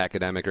 not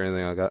academic or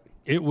anything like that?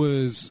 It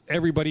was,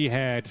 everybody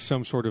had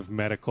some sort of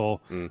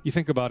medical. You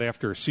think about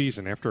after a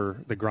season, after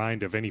the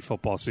grind of any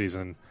football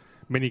season,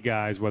 many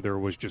guys, whether it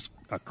was just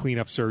a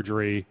cleanup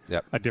surgery,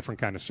 a different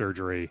kind of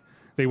surgery,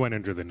 they went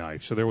under the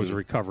knife. So there was a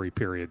recovery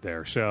period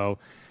there. So,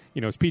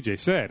 as PJ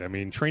said, I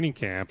mean, training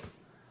camp,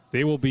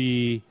 they will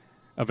be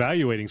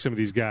evaluating some of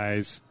these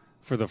guys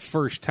for the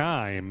first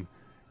time.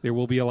 There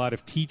will be a lot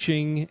of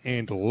teaching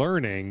and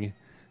learning,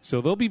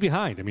 so they'll be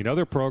behind. I mean,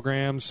 other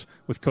programs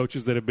with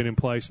coaches that have been in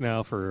place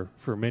now for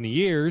many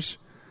years,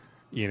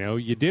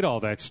 you did all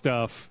that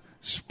stuff,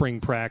 spring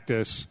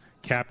practice,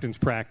 captain's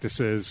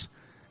practices,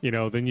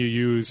 then you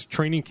use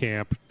training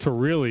camp to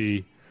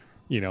really,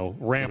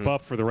 ramp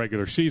up for the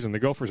regular season. The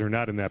Gophers are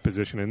not in that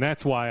position, and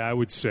that's why I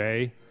would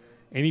say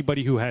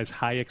anybody who has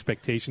high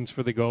expectations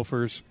for the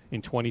Gophers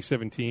in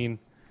 2017,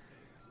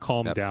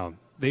 calm down.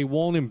 They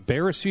won't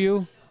embarrass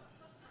you.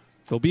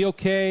 They'll be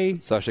okay.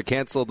 So I should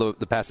cancel the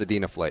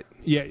Pasadena flight.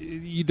 Yeah,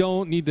 you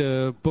don't need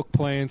to book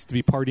plans to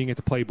be partying at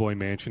the Playboy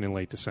Mansion in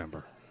late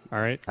December. All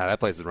right? That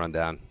place is run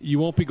down. You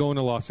won't be going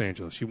to Los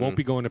Angeles. You won't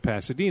be going to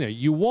Pasadena.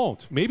 You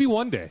won't. Maybe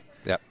one day.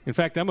 Yep. In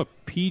fact, I'm a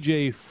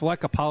PJ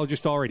Fleck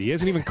apologist already. He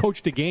hasn't even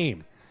coached a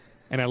game.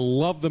 And I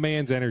love the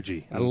man's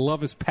energy. I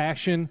love his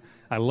passion.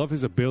 I love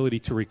his ability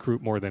to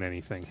recruit more than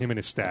anything, him and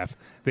his staff.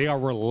 They are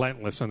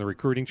relentless on the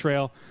recruiting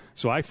trail.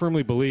 So I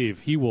firmly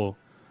believe he will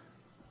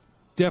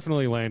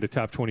definitely land a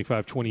top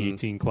 25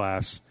 2018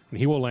 class, and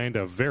he will land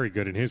a very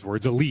good, in his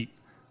words, elite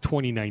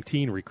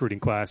 2019 recruiting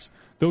class.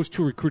 Those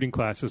two recruiting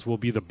classes will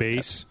be the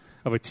base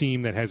of a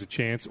team that has a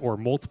chance, or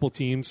multiple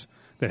teams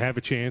that have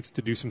a chance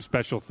to do some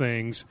special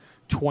things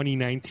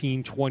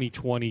 2019,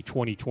 2020,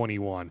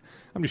 2021.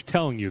 I'm just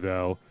telling you,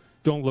 though,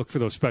 don't look for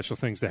those special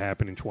things to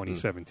happen in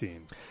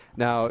 2017.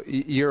 Now,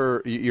 you're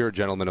a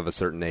gentleman of a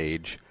certain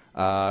age.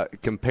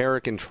 Compare or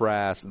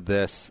contrast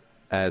this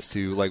as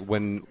to like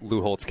when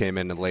Lou Holtz came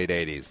in the late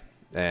 80s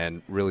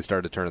and really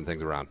started turning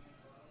things around.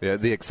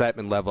 The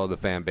excitement level of the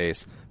fan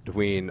base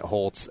between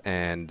Holtz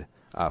and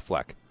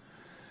Fleck.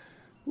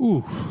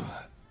 Ooh,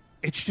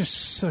 it's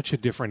just such a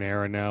different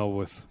era now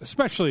with,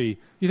 especially,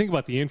 you think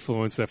about the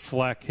influence that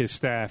Fleck, his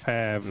staff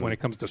have when it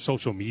comes to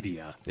social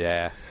media.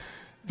 Yeah.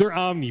 They're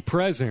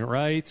omnipresent,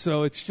 right?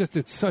 So it's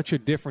such a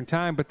different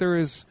time, but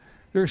there's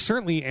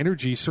certainly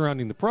energy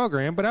surrounding the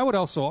program, but I would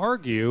also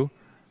argue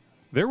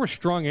there was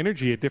strong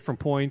energy at different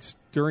points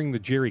during the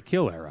Jerry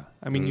Kill era.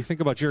 I mean, you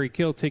think about Jerry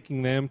Kill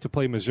taking them to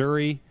play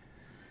Missouri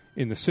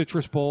in the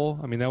Citrus Bowl.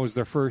 I mean, that was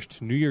their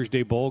first New Year's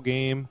Day bowl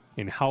game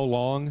in how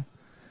long?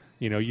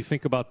 You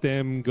think about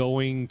them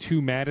going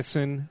to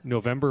Madison,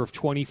 November of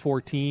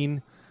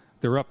 2014.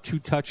 They're up 2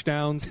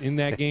 touchdowns in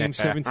that game,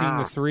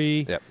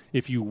 17-3. Yep.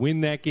 If you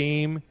win that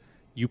game,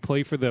 you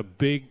play for the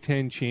Big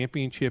Ten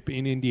championship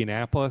in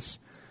Indianapolis.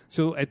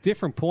 So at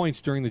different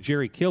points during the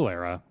Jerry Kill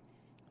era,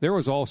 there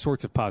was all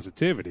sorts of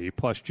positivity.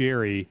 Plus,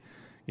 Jerry,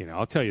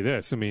 I'll tell you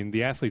this. I mean,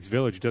 the Athletes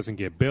Village doesn't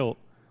get built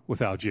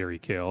without Jerry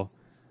Kill.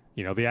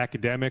 The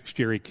academics,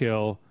 Jerry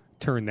Kill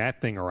turned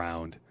that thing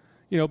around.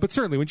 But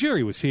certainly when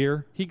Jerry was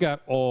here, he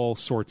got all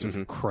sorts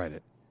of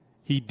credit.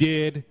 He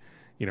did.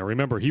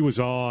 Remember, he was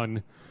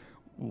on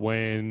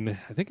when,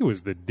 I think it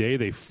was the day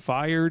they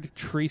fired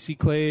Tracy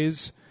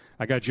Claeys.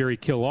 I got Jerry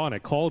Kill on. I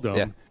called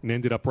him and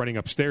ended up running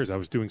upstairs. I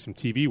was doing some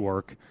TV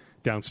work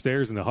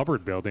downstairs in the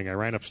Hubbard building. I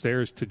ran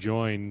upstairs to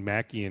join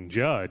Mackie and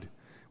Judd.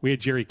 We had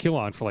Jerry Kill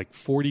on for like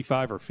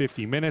 45 or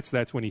 50 minutes.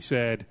 That's when he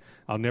said,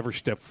 "I'll never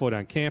step foot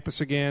on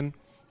campus again."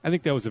 I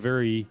think that was a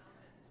very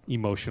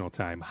emotional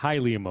time,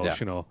 highly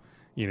emotional.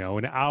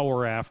 An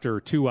hour after,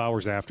 2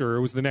 hours after,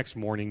 it was the next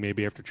morning,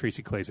 maybe after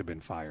Tracy Claeys had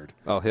been fired.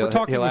 Oh, he'll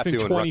have to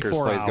when Rutgers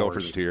plays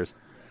Gophers in 2 years.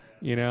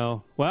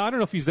 Well, I don't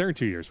know if he's there in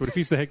 2 years. What if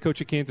he's the head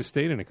coach of Kansas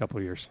State in a couple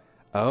of years?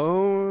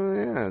 Oh,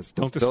 yeah.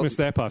 Don't dismiss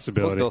that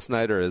possibility. Bill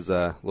Snyder is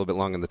a little bit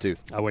long in the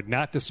tooth. I would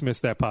not dismiss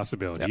that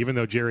possibility, even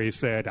though Jerry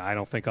said, I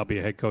don't think I'll be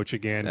a head coach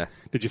again. Yeah.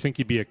 Did you think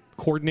he'd be a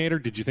coordinator?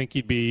 Did you think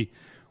he'd be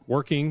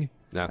working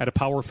at a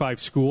Power 5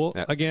 school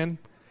again?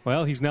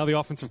 Well, he's now the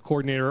offensive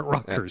coordinator at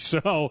Rutgers.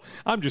 So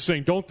I'm just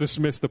saying, don't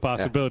dismiss the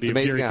possibility of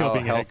Jerry Kill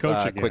being a head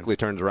coach again. Quickly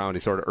turns around.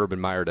 He sort of Urban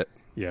Meyered it.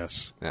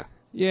 Yes. Yeah.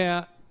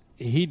 Yeah,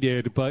 he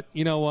did. But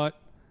you know what?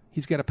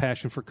 He's got a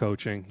passion for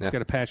coaching. He's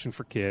got a passion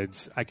for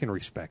kids. I can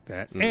respect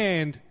that.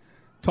 And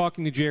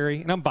talking to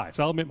Jerry, and I'm biased.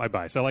 I'll admit my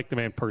bias. I like the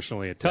man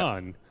personally a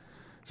ton.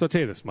 So I'll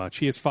tell you this much.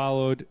 He has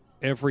followed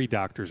every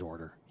doctor's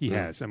order. He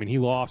has. I mean, he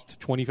lost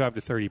 25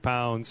 to 30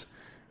 pounds,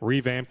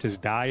 revamped his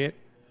diet,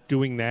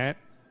 doing that.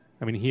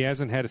 I mean, he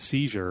hasn't had a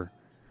seizure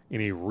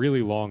in a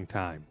really long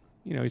time.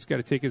 He's got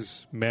to take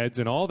his meds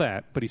and all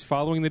that, but he's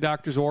following the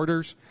doctor's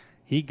orders.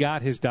 He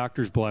got his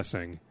doctor's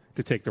blessing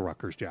to take the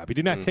Rutgers job. He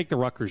did not take the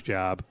Rutgers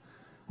job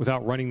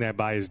without running that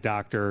by his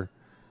doctor,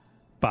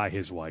 by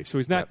his wife. So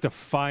he's not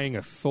defying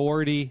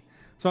authority.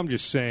 So I'm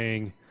just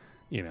saying,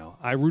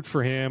 I root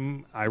for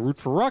him. I root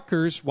for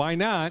Rutgers. Why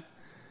not?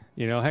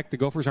 Heck, the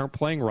Gophers aren't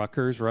playing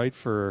Rutgers, right?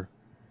 Do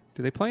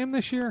they play them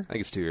this year? I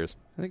think it's 2 years.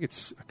 I think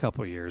it's a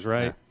couple of years,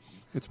 right? Yeah.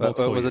 It's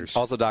multiple was years. It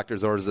also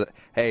doctor's orders that,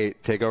 hey,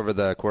 take over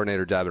the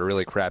coordinator job at a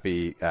really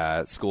crappy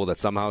school that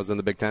somehow is in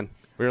the Big Ten?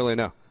 We don't really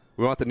know.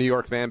 We want the New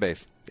York fan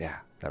base. Yeah,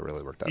 that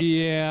really worked out.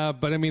 Yeah,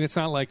 but, it's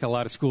not like a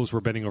lot of schools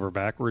were bending over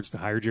backwards to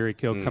hire Jerry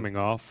Kill coming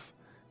off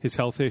his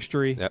health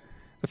history. Yep.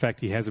 The fact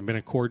he hasn't been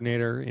a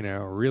coordinator in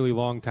a really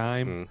long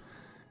time.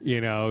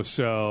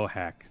 So,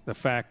 heck, the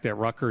fact that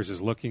Rutgers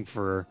is looking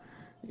for,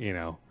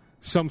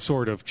 some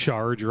sort of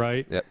charge,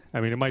 right? Yep.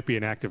 It might be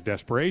an act of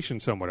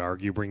desperation, some would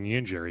argue, bringing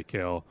in Jerry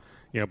Kill.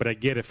 But I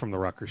get it from the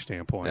Rutgers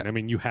standpoint.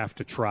 Yep. You have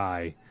to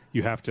try.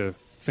 You have to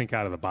think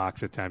out of the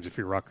box at times if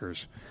you're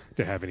Rutgers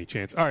to have any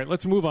chance. All right,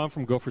 let's move on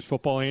from Gophers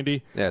football,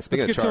 Andy. Yeah,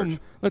 speaking of charge.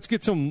 Let's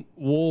get some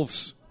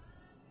Wolves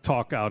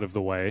talk out of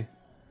the way.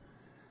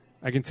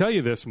 I can tell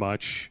you this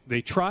much.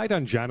 They tried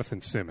on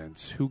Jonathan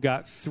Simmons, who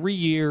got 3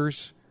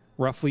 years,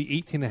 roughly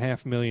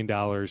 $18.5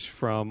 million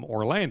from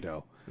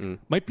Orlando.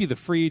 Might be the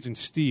free agent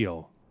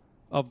steal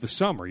of the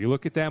summer. You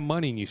look at that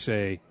money and you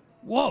say,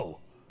 whoa,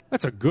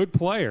 that's a good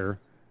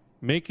player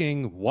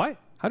making what?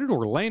 How did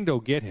Orlando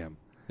get him?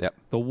 Yep.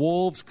 The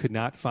Wolves could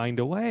not find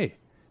a way.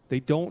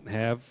 They don't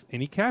have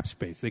any cap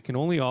space. They can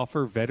only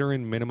offer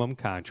veteran minimum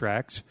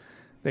contracts.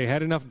 They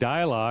had enough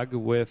dialogue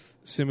with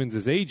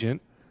Simmons'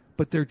 agent,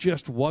 but there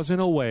just wasn't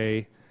a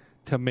way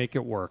to make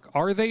it work.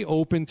 Are they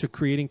open to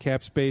creating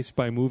cap space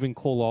by moving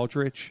Cole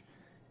Aldrich?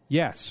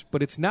 Yes,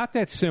 but it's not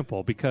that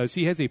simple because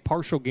he has a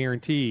partial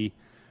guarantee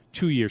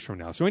 2 years from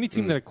now. So any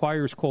team that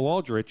acquires Cole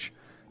Aldrich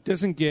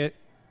doesn't get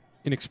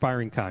an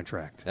expiring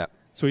contract. Yep.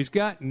 So he's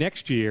got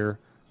next year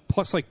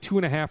plus like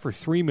 $2.5 or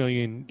 $3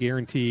 million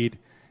guaranteed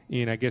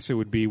in, I guess it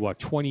would be,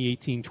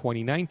 2018,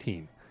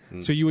 2019.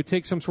 So you would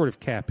take some sort of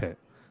cap hit.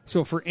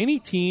 So for any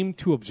team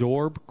to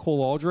absorb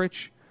Cole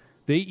Aldrich,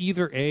 they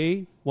either,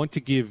 A, want to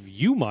give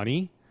you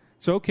money.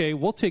 So, okay,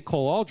 we'll take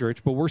Cole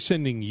Aldrich, but we're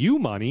sending you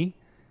money.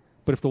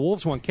 But if the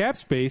Wolves want cap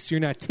space,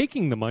 you're not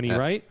taking the money,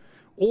 right?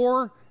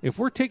 Or if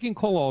we're taking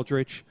Cole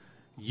Aldrich,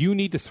 you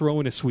need to throw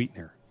in a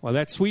sweetener. Well,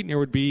 that sweetener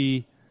would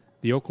be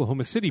the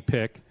Oklahoma City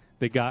pick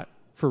they got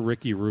for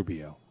Ricky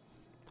Rubio.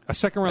 A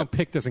second-round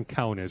pick doesn't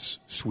count as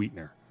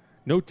sweetener.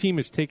 No team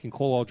is taking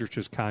Cole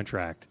Aldrich's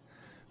contract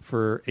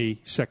for a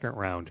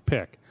second-round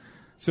pick.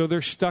 So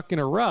they're stuck in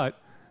a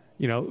rut.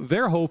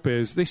 Their hope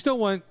is they still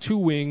want 2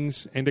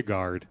 wings and a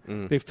guard.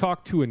 They've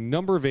talked to a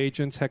number of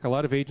agents. Heck, a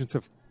lot of agents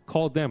have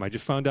called them. I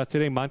just found out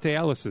today Monte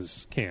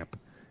Ellis's camp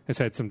has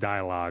had some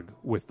dialogue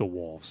with the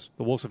Wolves.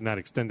 The Wolves have not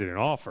extended an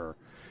offer.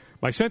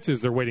 My sense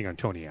is they're waiting on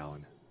Tony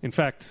Allen. In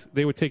fact,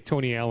 they would take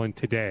Tony Allen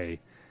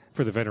today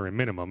for the veteran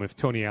minimum if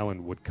Tony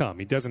Allen would come.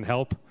 He doesn't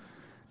help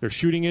their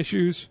shooting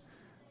issues,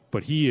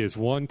 but he is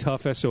one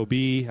tough SOB.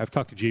 I've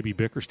talked to J.B.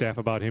 Bickerstaff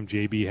about him.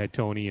 J.B. had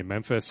Tony in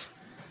Memphis.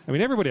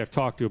 Everybody I've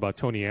talked to about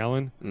Tony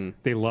Allen,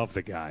 they love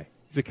the guy.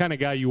 He's the kind of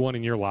guy you want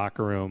in your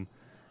locker room.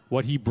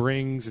 What he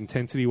brings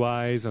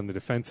intensity-wise on the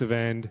defensive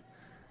end,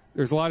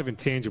 there's a lot of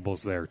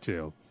intangibles there,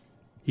 too.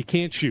 He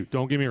can't shoot.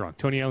 Don't get me wrong.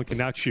 Tony Allen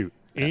cannot shoot.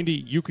 Andy,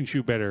 you can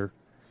shoot better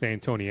than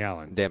Tony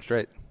Allen. Damn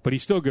straight. But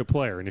he's still a good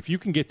player. And if you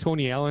can get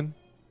Tony Allen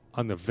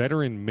on the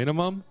veteran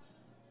minimum,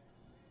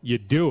 you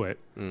do it.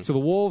 So the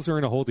Wolves are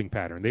in a holding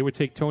pattern. They would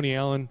take Tony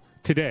Allen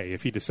today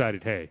if he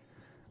decided, hey,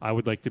 I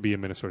would like to be a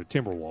Minnesota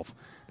Timberwolf.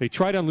 They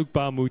tried on Luke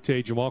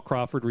Baumute. Jamal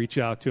Crawford reached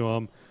out to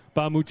him.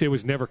 Baumute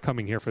was never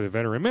coming here for the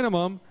veteran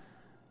minimum.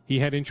 He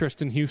had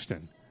interest in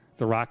Houston.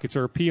 The Rockets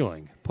are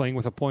appealing, playing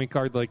with a point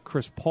guard like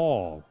Chris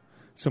Paul,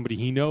 somebody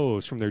he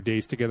knows from their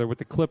days together with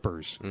the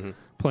Clippers,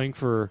 playing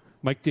for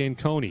Mike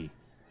D'Antoni,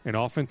 an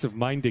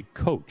offensive-minded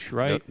coach,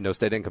 right? No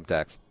state income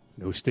tax.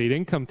 No state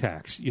income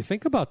tax. You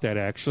think about that,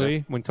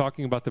 actually, when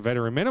talking about the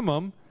veteran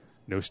minimum.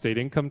 No state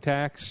income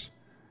tax.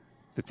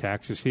 The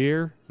taxes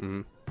here,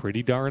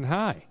 pretty darn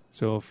high.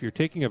 So if you're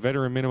taking a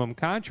veteran minimum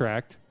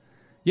contract,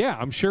 yeah,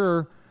 I'm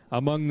sure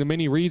among the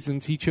many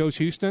reasons he chose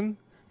Houston,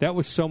 that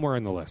was somewhere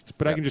on the list.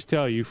 But I can just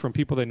tell you from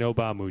people that know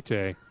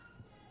Baumute,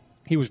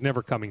 he was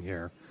never coming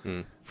here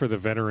for the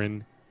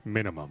veteran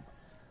minimum.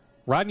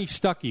 Rodney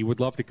Stuckey would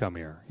love to come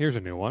here. Here's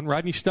a new one.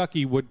 Rodney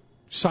Stuckey would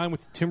sign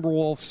with the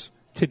Timberwolves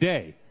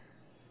today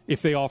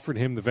if they offered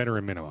him the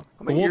veteran minimum.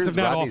 The Wolves have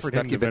not offered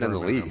him the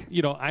veteran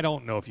minimum. I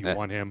don't know if you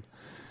want him.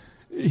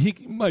 He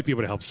might be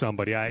able to help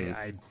somebody.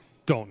 I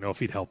don't know if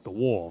he'd help the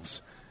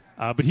Wolves.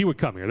 But he would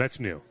come here. That's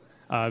new.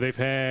 They've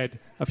had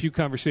a few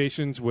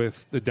conversations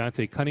with the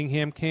Dante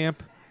Cunningham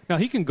camp. Now,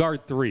 he can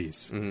guard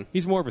threes.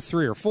 He's more of a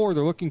 3 or 4.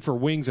 They're looking for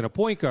wings and a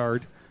point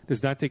guard. Does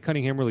Dante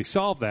Cunningham really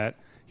solve that?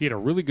 He had a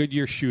really good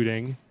year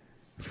shooting,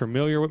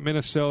 familiar with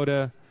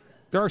Minnesota.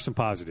 There are some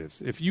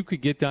positives. If you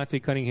could get Dante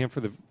Cunningham for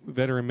the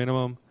veteran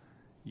minimum,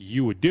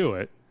 you would do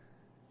it.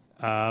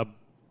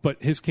 But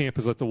his camp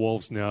has let the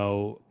Wolves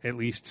know at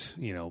least,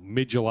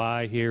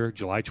 mid-July here,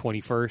 July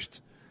 21st,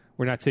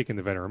 we're not taking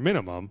the veteran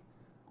minimum.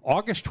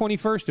 August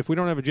 21st, if we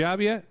don't have a job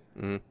yet,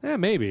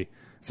 maybe.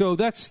 So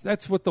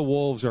that's what the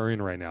Wolves are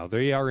in right now.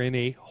 They are in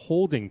a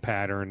holding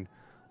pattern,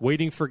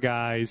 waiting for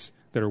guys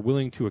that are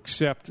willing to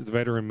accept the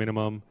veteran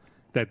minimum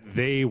that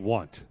they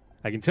want.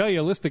 I can tell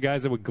you a list of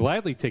guys that would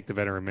gladly take the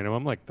veteran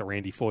minimum, like the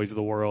Randy Foys of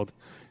the world,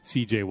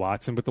 C.J.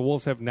 Watson, but the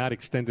Wolves have not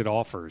extended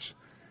offers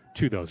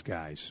to those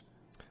guys.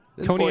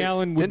 Tony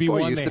Allen would be one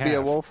they have. Didn't Foy used to be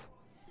a Wolf?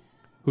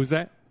 Who's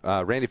that?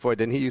 Randy Foy,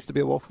 didn't he used to be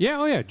a Wolf?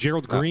 Yeah,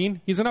 Gerald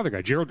Green. He's another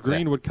guy. Gerald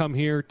Green would come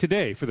here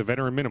today for the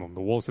veteran minimum.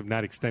 The Wolves have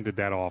not extended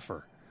that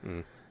offer.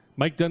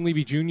 Mike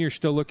Dunleavy Jr. is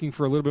still looking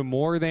for a little bit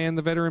more than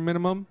the veteran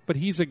minimum, but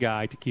he's a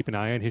guy to keep an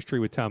eye on. History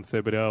with Tom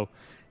Thibodeau.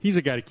 He's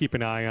a guy to keep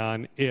an eye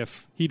on.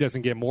 If he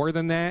doesn't get more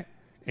than that,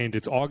 and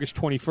it's August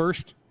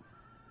 21st,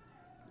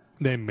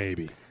 then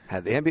maybe.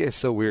 The NBA is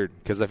so weird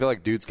because I feel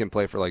like dudes can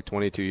play for like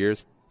 22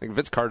 years. Like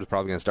Vince Carter's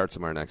probably going to start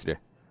somewhere next year.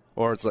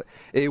 Or it's like,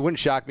 it wouldn't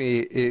shock me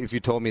if you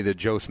told me that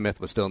Joe Smith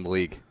was still in the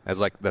league as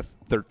like the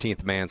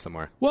 13th man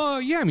somewhere.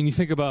 Well, yeah, I mean, you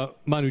think about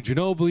Manu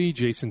Ginobili,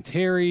 Jason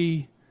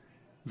Terry,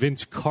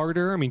 Vince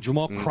Carter. I mean,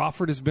 Jamal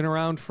Crawford has been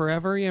around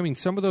forever. Yeah, I mean,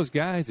 some of those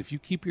guys, if you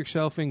keep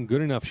yourself in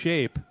good enough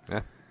shape,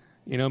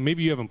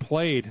 maybe you haven't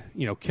played,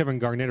 Kevin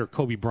Garnett or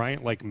Kobe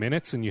Bryant-like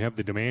minutes and you have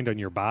the demand on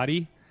your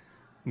body.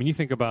 I mean, you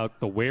think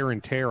about the wear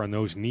and tear on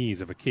those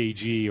knees of a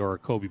KG or a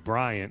Kobe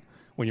Bryant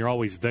when you're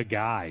always the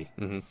guy.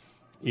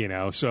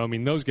 So, I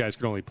mean, those guys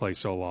could only play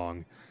so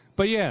long.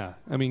 But, yeah,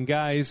 I mean,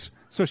 guys,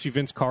 especially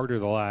Vince Carter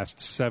the last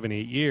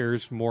 7-8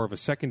 years, more of a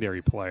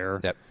secondary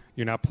player. Yep.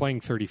 You're not playing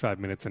 35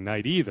 minutes a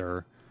night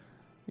either.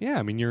 Yeah,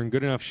 I mean, you're in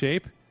good enough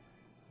shape.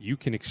 You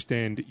can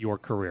extend your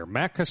career.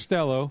 Matt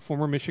Costello,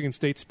 former Michigan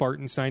State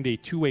Spartan, signed a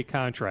 2-way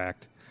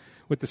contract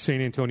with the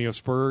San Antonio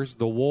Spurs.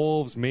 The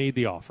Wolves made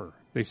the offer.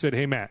 They said,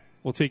 hey, Matt,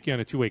 we'll take you on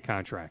a 2-way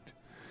contract.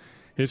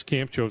 His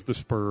camp chose the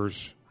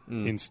Spurs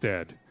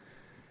instead.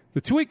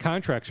 The 2-way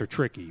contracts are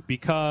tricky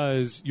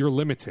because you're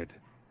limited.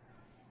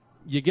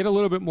 You get a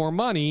little bit more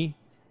money,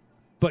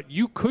 but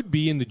you could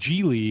be in the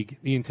G League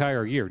the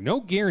entire year. No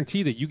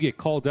guarantee that you get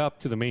called up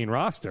to the main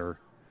roster,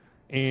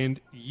 and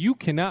you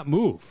cannot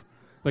move.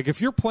 Like, if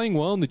you're playing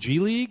well in the G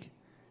League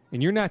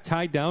and you're not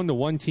tied down to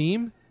one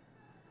team,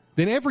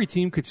 then every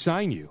team could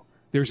sign you.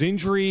 There's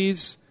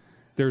injuries,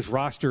 there's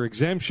roster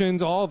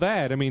exemptions, all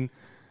that. I mean,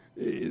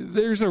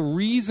 there's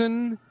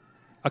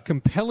a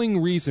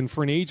compelling reason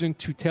for an agent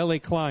to tell a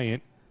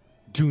client,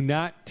 do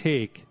not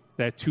take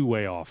that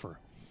 2-way offer.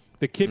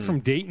 The kid from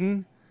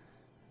Dayton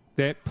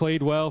that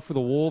played well for the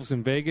Wolves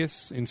in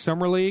Vegas in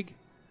Summer League,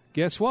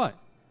 guess what?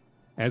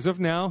 As of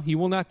now, he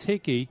will not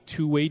take a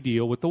 2-way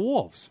deal with the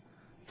Wolves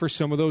for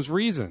some of those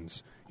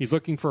reasons. He's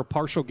looking for a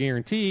partial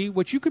guarantee,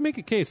 which you could make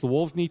a case. The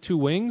Wolves need 2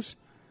 wings.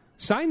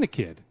 Sign the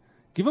kid.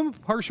 Give him a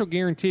partial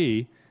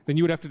guarantee. Then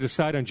you would have to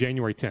decide on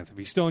January 10th. If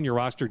he's still on your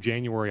roster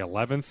January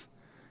 11th,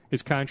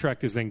 his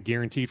contract is then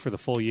guaranteed for the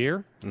full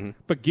year.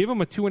 But give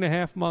him a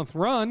 2.5-month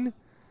run.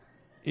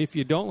 If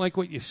you don't like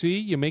what you see,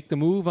 you make the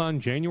move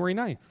on January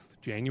 9th,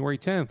 January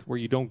 10th, where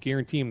you don't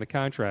guarantee him the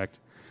contract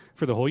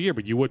for the whole year,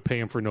 but you would pay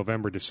him for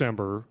November,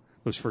 December,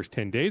 those first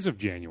 10 days of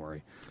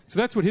January. So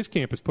that's what his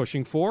camp is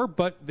pushing for,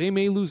 but they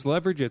may lose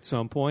leverage at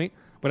some point.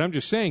 But I'm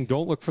just saying,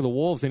 don't look for the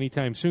Wolves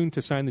anytime soon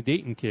to sign the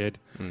Dayton kid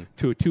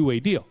to a 2-way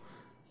deal.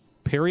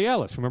 Perry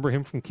Ellis, remember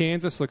him from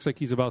Kansas? Looks like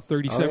he's about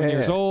 37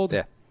 years old.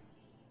 Yeah.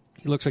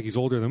 He looks like he's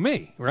older than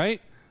me,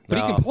 right? But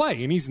he can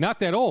play, and he's not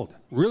that old.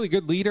 Really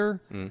good leader.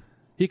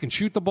 He can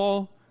shoot the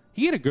ball.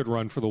 He had a good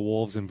run for the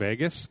Wolves in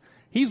Vegas.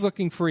 He's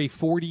looking for a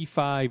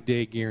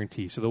 45-day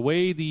guarantee. So the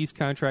way these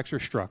contracts are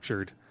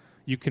structured,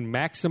 you can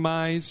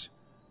maximize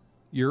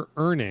your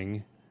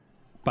earning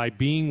by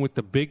being with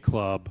the big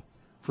club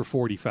for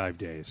 45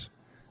 days.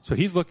 So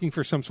he's looking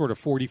for some sort of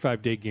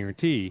 45-day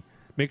guarantee.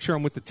 Make sure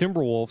I'm with the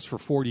Timberwolves for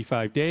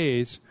 45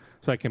 days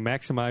so I can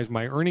maximize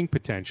my earning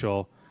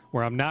potential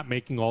where I'm not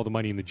making all the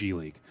money in the G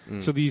League.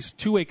 So these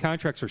 2-way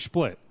contracts are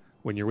split.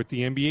 When you're with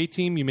the NBA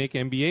team, you make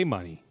NBA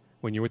money.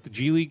 When you're with the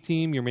G League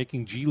team, you're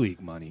making G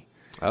League money.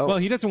 Well,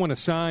 he doesn't want to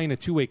sign a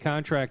 2-way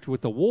contract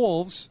with the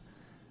Wolves,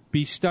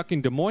 be stuck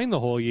in Des Moines the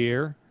whole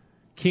year,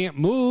 can't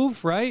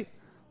move, right?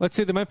 Let's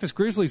say the Memphis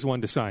Grizzlies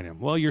wanted to sign him.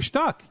 Well, you're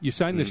stuck. You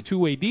signed this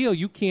 2-way deal.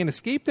 You can't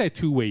escape that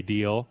 2-way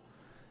deal,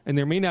 and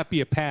there may not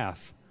be a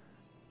path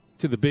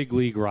to the big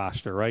league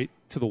roster, right,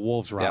 to the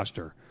Wolves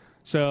roster.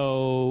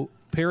 So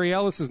Perry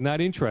Ellis is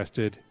not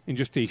interested in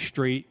just a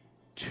straight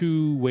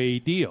 2-way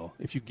deal.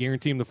 If you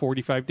guarantee him the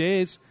 45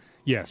 days,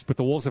 yes, but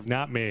the Wolves have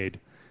not made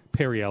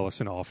Perry Ellis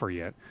an offer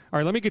yet. All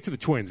right, let me get to the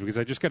Twins because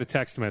I just got a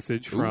text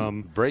message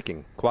from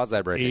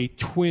quasi-breaking, a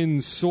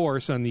Twins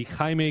source on the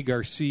Jaime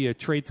Garcia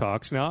trade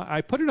talks. Now,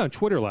 I put it on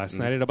Twitter last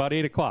night at about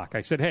 8 o'clock.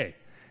 I said, hey,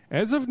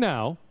 as of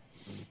now,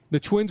 the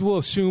Twins will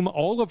assume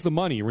all of the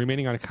money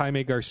remaining on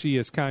Jaime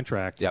Garcia's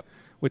contract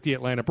with the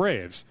Atlanta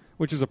Braves,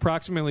 which is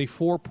approximately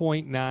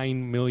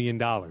 $4.9 million.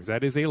 That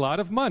is a lot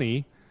of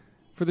money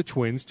for the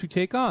Twins to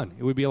take on.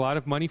 It would be a lot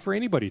of money for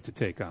anybody to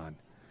take on.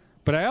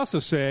 But I also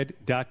said, ...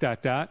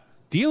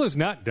 deal is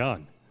not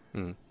done.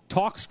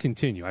 Talks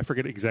continue. I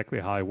forget exactly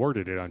how I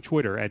worded it on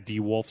Twitter, at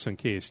DWolfs and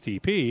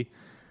KSTP.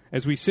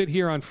 As we sit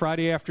here on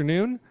Friday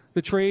afternoon,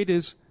 the trade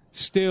is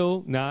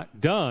still not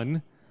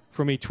done.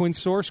 From a Twin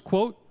source,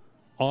 quote,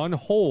 on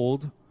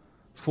hold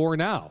for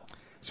now.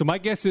 So my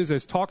guess is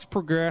as talks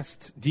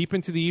progressed deep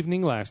into the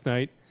evening last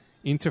night,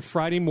 into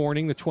Friday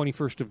morning, the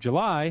 21st of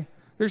July,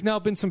 there's now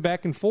been some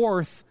back and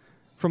forth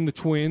from the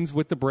Twins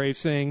with the Braves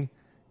saying,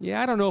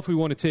 yeah, I don't know if we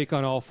want to take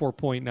on all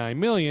 $4.9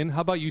 million.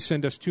 How about you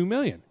send us $2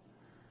 million?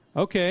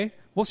 Okay,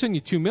 we'll send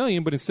you $2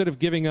 million, but instead of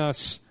giving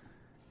us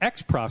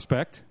X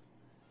prospect,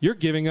 you're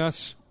giving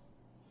us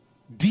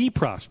D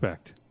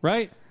prospect,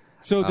 right?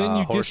 So then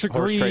you disagree.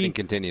 Horse trading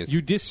continues.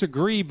 You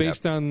disagree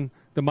based on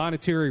the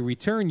monetary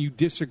return. You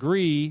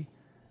disagree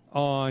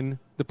on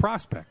the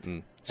prospect.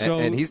 So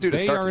and he's due to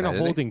start tonight. They are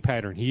in a holding he?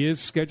 pattern. He is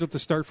scheduled to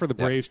start for the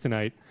Braves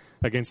tonight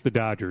against the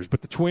Dodgers.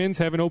 But the Twins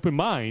have an open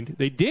mind.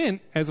 They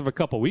didn't as of a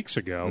couple weeks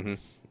ago,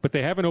 but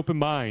they have an open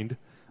mind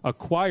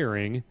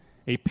acquiring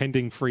a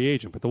pending free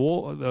agent. But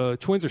the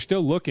Twins are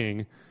still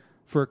looking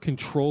for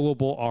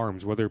controllable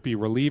arms, whether it be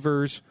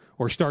relievers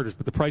or starters.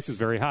 But the price is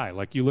very high.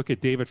 Like you look at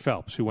David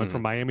Phelps, who went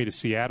from Miami to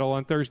Seattle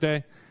on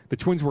Thursday. The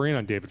Twins were in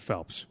on David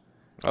Phelps.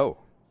 Oh.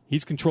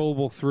 He's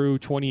controllable through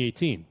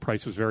 2018.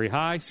 Price was very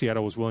high.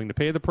 Seattle was willing to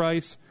pay the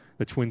price.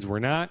 The Twins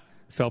were not.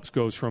 Phelps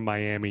goes from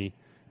Miami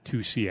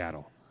to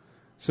Seattle.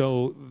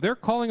 So they're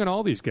calling on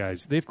all these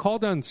guys. They've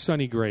called on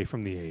Sonny Gray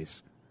from the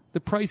A's.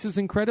 The price is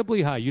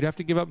incredibly high. You'd have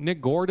to give up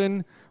Nick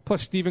Gordon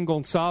plus Steven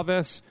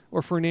Gonsalves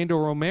or Fernando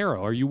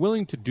Romero. Are you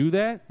willing to do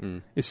that?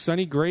 Is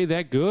Sonny Gray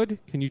that good?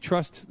 Can you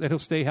trust that he'll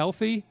stay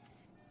healthy?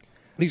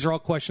 These are all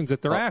questions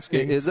that they're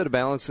asking. Is it a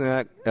balancing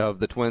act of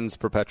the Twins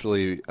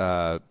perpetually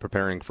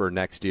preparing for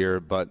next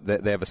year, but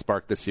they have a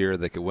spark this year?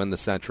 They could win the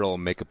Central,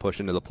 make a push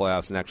into the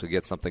playoffs, and actually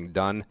get something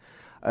done.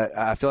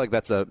 I feel like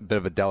that's a bit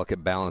of a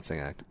delicate balancing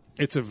act.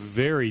 It's a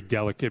very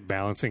delicate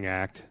balancing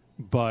act,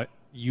 but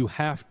you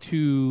have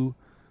to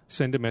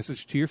send a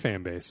message to your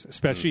fan base,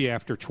 especially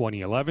after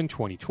 2011,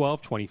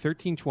 2012,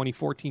 2013,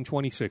 2014,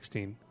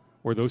 2016,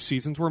 where those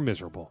seasons were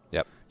miserable.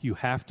 Yep. You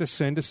have to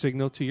send a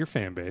signal to your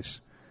fan base,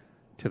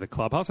 to the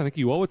clubhouse. I think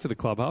you owe it to the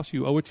clubhouse.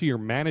 You owe it to your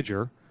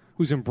manager,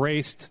 who's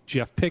embraced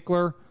Jeff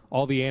Pickler,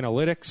 all the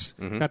analytics.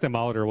 Not that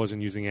Molitor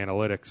wasn't using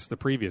analytics the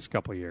previous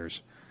couple of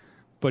years,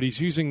 but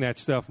he's using that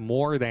stuff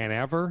more than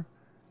ever.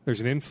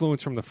 There's an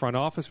influence from the front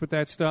office with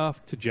that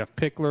stuff to Jeff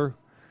Pickler,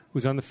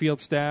 who's on the field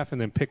staff,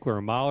 and then Pickler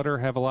and Molitor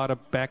have a lot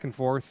of back and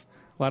forth,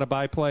 a lot of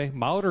byplay.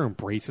 Molitor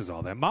embraces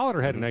all that.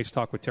 Molitor had a nice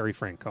talk with Terry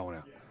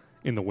Francona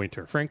in the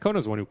winter.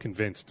 Francona's the one who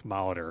convinced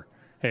Molitor,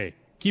 hey,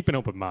 keep an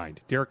open mind.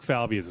 Derek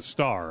Falvey is a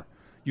star.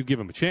 You give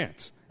him a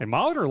chance. And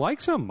Molitor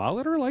likes him.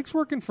 Molitor likes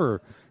working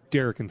for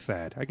Derek and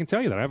Thad. I can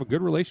tell you that. I have a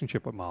good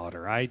relationship with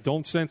Molitor. I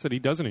don't sense that he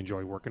doesn't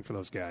enjoy working for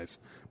those guys.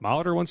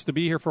 Molitor wants to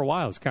be here for a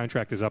while. His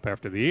contract is up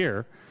after the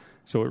year,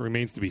 so it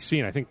remains to be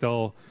seen. I think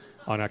they'll,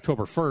 on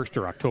October 1st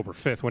or October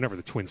 5th, whenever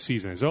the Twins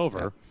season is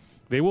over,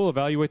 they will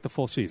evaluate the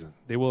full season.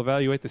 They will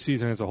evaluate the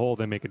season as a whole,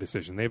 then make a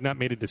decision. They have not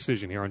made a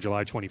decision here on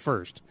July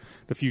 21st,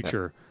 the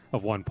future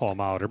of one Paul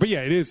Molitor. But,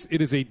 yeah, it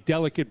is a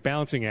delicate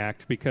balancing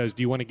act because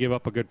do you want to give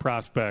up a good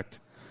prospect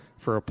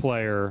for a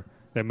player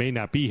that may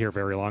not be here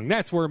very long?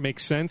 That's where it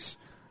makes sense.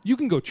 You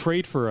can go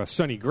trade for a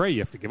Sonny Gray. You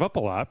have to give up a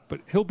lot, but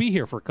he'll be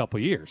here for a couple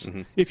of years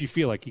if you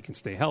feel like he can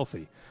stay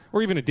healthy.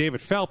 Or even a David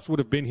Phelps would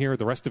have been here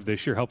the rest of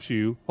this year, helps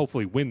you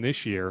hopefully win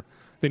this year.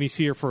 Then he's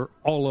here for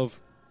all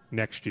of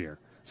next year.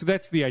 So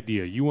that's the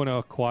idea. You want to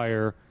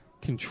acquire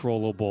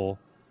controllable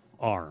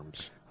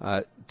arms.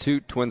 Two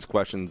Twins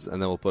questions,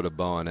 and then we'll put a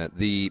bow on it.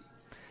 Do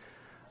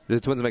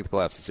the Twins make the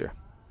playoffs this year?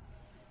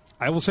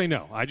 I will say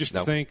no. I just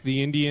think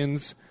the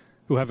Indians,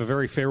 who have a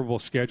very favorable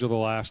schedule the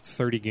last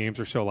 30 games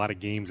or so, a lot of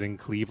games in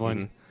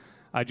Cleveland,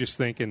 I just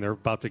think, and they're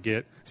about to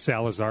get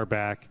Salazar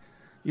back.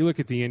 You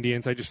look at the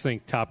Indians, I just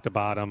think top to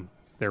bottom,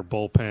 their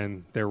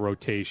bullpen, their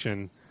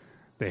rotation,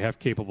 they have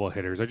capable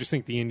hitters. I just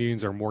think the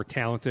Indians are more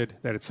talented,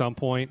 that at some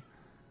point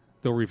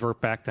they'll revert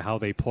back to how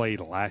they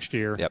played last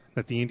year,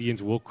 that the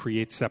Indians will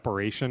create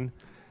separation.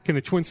 Can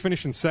the Twins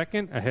finish in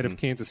second ahead of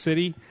Kansas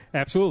City?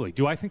 Absolutely.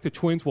 Do I think the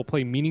Twins will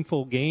play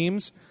meaningful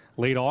games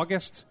late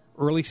August,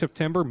 early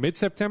September,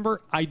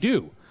 mid-September? I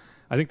do.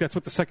 I think that's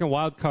what the second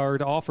wild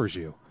card offers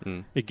you.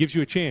 It gives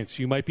you a chance.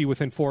 You might be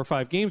within 4 or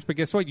 5 games, but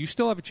guess what? You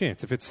still have a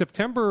chance. If it's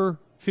September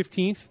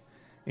 15th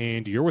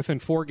and you're within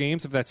 4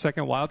 games of that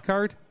second wild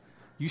card,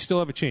 you still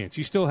have a chance.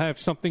 You still have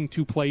something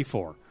to play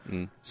for.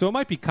 So it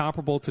might be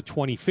comparable to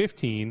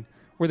 2015,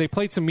 where they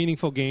played some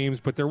meaningful games,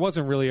 but there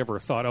wasn't really ever a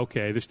thought,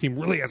 okay, this team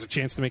really has a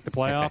chance to make the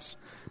playoffs.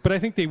 But I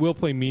think they will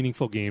play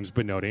meaningful games.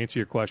 But no, to answer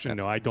your question,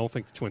 no, I don't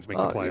think the Twins make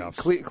the playoffs.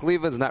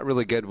 Cleveland's not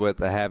really good with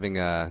having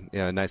a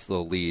nice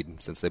little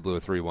lead since they blew a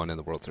 3-1 in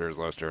the World Series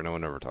last year. No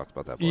one ever talked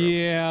about that before.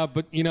 Yeah,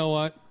 but you know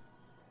what?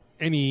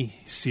 Any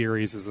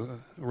series is a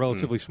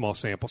relatively small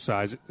sample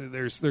size.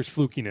 There's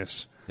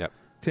flukiness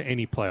to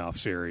any playoff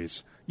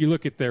series. You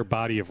look at their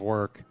body of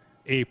work,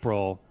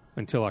 April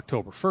until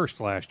October 1st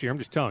last year. I'm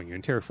just telling you,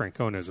 and Terry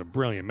Francona is a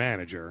brilliant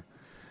manager.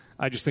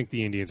 I just think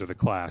the Indians are the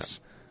class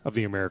of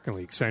the American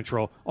League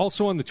Central.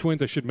 Also on the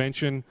Twins, I should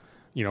mention,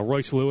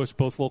 Royce Lewis,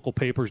 both local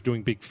papers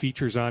doing big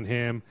features on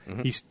him.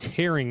 He's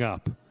tearing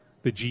up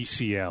the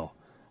GCL,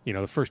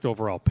 the first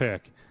overall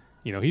pick.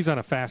 He's on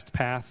a fast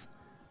path,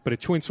 but a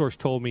Twin source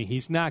told me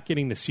he's not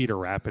getting to Cedar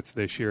Rapids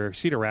this year.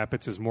 Cedar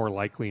Rapids is more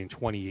likely in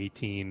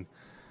 2018.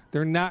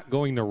 they're not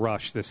going to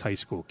rush this high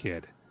school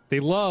kid. They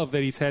love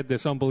that he's had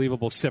this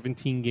unbelievable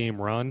 17-game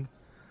run.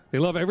 They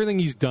love everything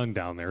he's done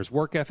down there, his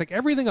work ethic,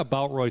 everything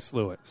about Royce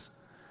Lewis.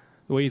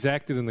 The way he's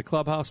acted in the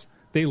clubhouse,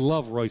 they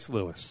love Royce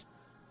Lewis.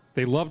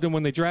 They loved him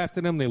when they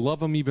drafted him. They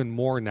love him even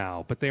more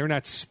now, but they are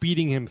not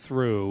speeding him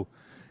through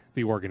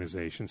the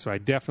organization. So I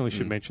definitely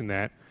should mention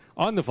that.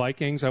 On the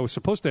Vikings, I was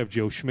supposed to have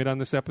Joe Schmidt on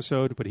this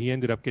episode, but he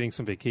ended up getting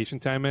some vacation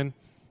time in.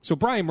 So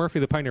Brian Murphy,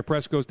 the Pioneer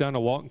Press, goes down to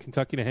Walton,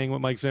 Kentucky to hang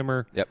with Mike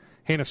Zimmer. Yep.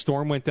 Hannah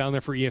Storm went down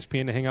there for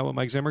ESPN to hang out with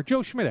Mike Zimmer.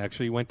 Joe Schmidt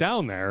actually went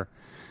down there.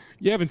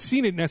 You haven't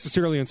seen it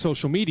necessarily on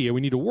social media.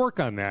 We need to work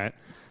on that.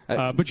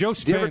 But Joe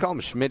do you ever call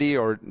him Schmitty,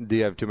 or do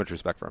you have too much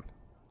respect for him?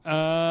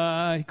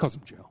 He calls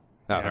him Joe.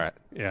 Oh, all right.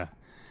 Yeah.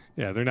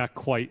 They're not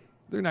quite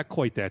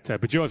that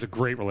type. But Joe has a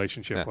great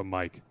relationship with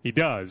Mike. He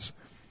does.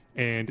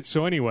 And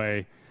so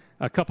anyway,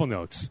 a couple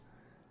notes.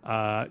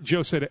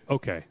 Joe said,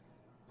 okay,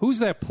 who's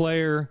that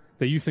player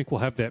that you think will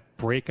have that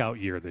breakout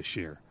year this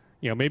year?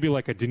 Maybe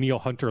like a Daniil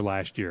Hunter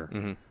last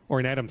year or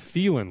an Adam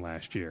Thielen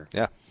last year.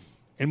 Yeah.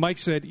 And Mike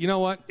said, you know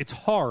what? It's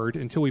hard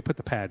until we put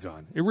the pads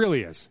on. It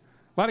really is.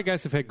 A lot of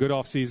guys have had good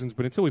off seasons,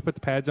 but until we put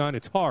the pads on,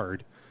 it's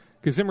hard.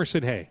 Because Zimmer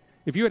said, hey,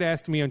 if you had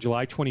asked me on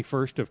July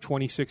 21st of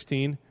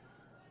 2016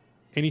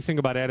 anything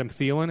about Adam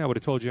Thielen, I would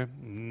have told you,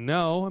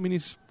 no. I mean,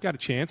 he's got a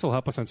chance. He'll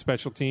help us on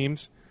special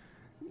teams.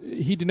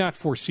 He did not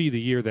foresee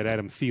the year that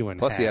Adam Thielen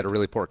Plus, he had a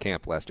really poor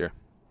camp last year.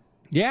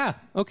 Yeah,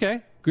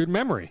 okay. Good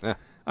memory. Yeah.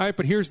 All right,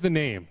 but here's the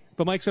name.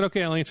 But Mike said,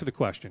 okay, I'll answer the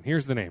question.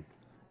 Here's the name.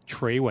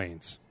 Trey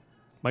Waynes.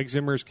 Mike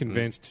Zimmer is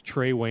convinced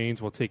Trey Waynes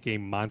will take a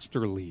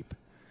monster leap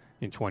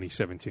in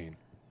 2017.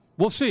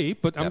 We'll see,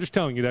 but I'm just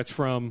telling you that's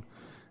from,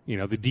 the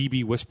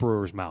DB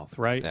whisperer's mouth,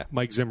 right? Yeah.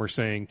 Mike Zimmer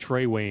saying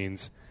Trey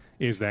Waynes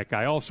is that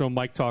guy. Also,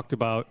 Mike talked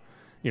about,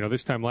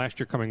 this time last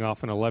year coming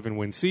off an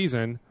 11-win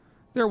season,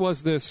 there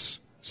was this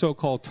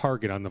so-called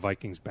target on the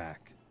Vikings'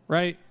 back,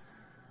 right?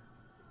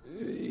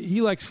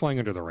 He likes flying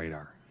under the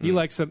radar. He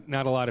likes that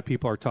not a lot of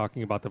people are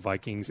talking about the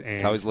Vikings and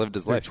that's how he's lived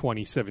his life.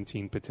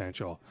 2017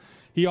 potential.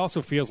 He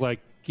also feels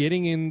like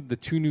getting in the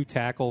 2 new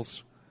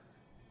tackles,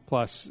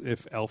 plus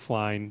if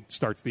Elflein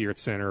starts the year at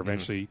center,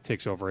 eventually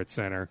takes over at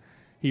center,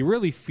 he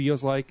really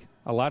feels like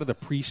a lot of the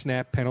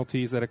pre-snap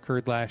penalties that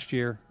occurred last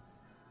year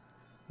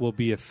will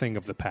be a thing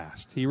of the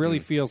past. He really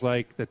feels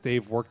like that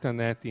they've worked on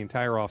that the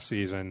entire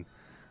offseason,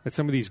 that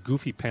some of these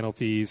goofy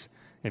penalties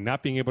and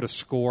not being able to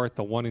score at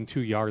the 1 and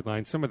 2 yard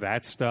line, some of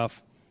that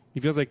stuff, he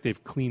feels like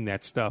they've cleaned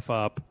that stuff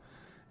up.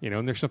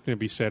 And there's something to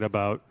be said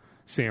about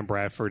Sam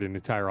Bradford in the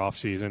entire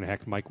offseason.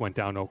 Heck, Mike went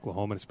down to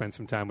Oklahoma to spend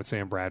some time with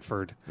Sam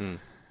Bradford.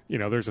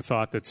 There's a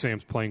thought that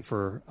Sam's playing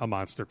for a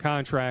monster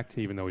contract,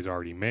 even though he's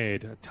already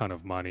made a ton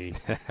of money.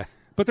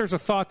 But there's a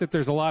thought that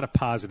there's a lot of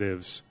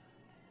positives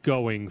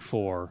going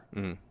for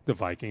the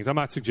Vikings. I'm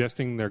not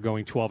suggesting they're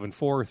going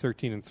 12-4 or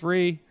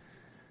 13-3,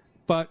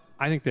 but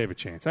I think they have a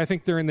chance. I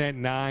think they're in that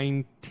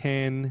 9,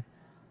 10,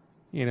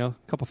 a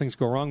couple things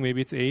go wrong.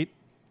 Maybe it's 8,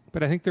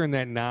 but I think they're in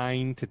that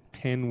 9 to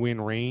 10 win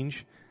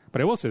range.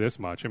 But I will say this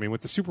much. I mean,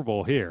 with the Super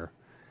Bowl here,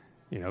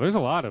 there's a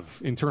lot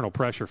of internal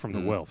pressure from the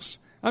Wilfs.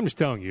 I'm just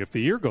telling you, if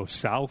the year goes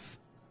south,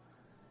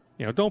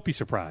 don't be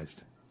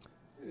surprised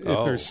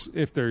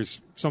if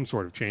there's some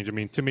sort of change. I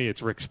mean, to me,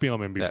 it's Rick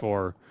Spielman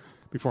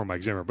before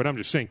Mike Zimmer. But I'm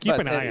just saying, keep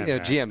an eye on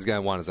that. GM's going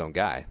to want his own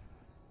guy.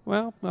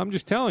 Well, I'm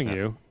just telling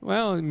you.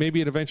 Well,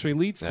 maybe it eventually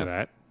leads to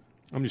that.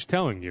 I'm just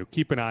telling you,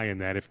 keep an eye on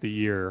that if the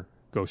year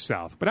goes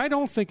south. But I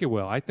don't think it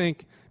will. I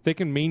think they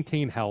can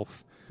maintain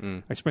health.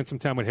 I spent some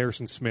time with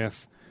Harrison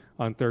Smith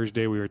on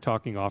Thursday. We were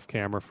talking off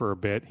camera for a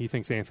bit. He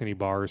thinks Anthony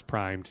Barr is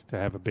primed to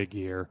have a big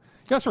year.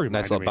 He also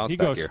reminded me.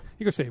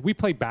 He goes, hey, we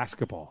play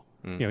basketball.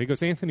 He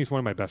goes, Anthony's one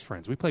of my best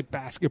friends. We play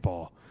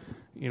basketball.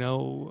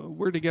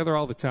 We're together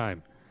all the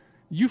time.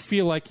 You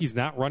feel like he's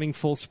not running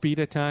full speed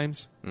at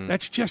times?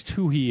 That's just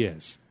who he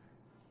is.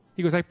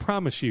 He goes, I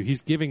promise you,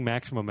 he's giving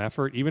maximum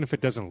effort, even if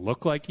it doesn't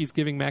look like he's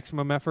giving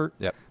maximum effort.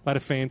 Yep. A lot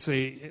of fans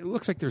say, it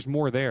looks like there's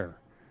more there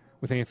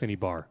with Anthony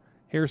Barr.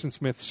 Harrison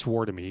Smith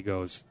swore to me, he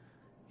goes,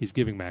 he's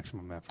giving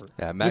maximum effort.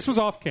 Yeah, this was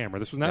off camera.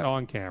 This was not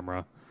on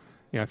camera.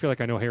 I feel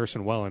like I know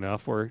Harrison well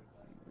enough where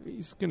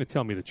he's going to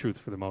tell me the truth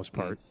for the most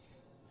part.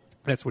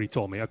 That's what he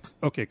told me.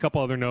 Okay, a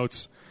couple other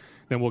notes.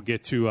 Then we'll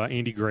get to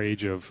Andy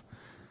Grage of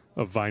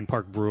Vine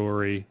Park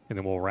Brewery, and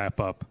then we'll wrap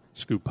up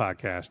Scoop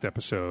Podcast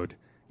episode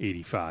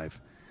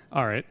 85.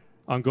 All right,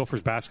 on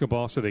Gophers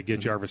basketball, so they get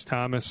Jarvis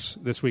Thomas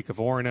this week of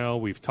Orono.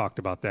 We've talked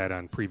about that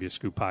on previous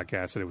Scoop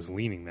Podcasts, that it was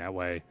leaning that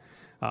way.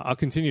 I'll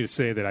continue to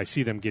say that I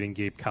see them getting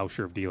Gabe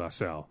Kauscher of De La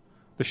Salle,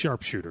 the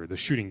sharpshooter, the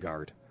shooting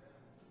guard.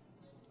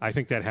 I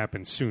think that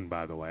happens soon,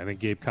 by the way. I think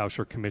Gabe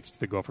Kauscher commits to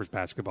the Gophers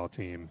basketball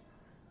team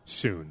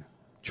soon.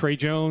 Trey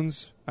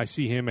Jones, I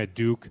see him at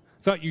Duke.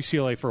 Thought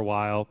UCLA for a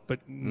while,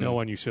 but no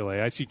on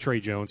UCLA. I see Trey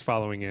Jones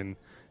following in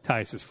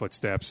Tyus's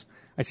footsteps.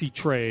 I see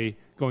Trey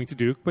going to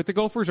Duke, but the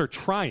Gophers are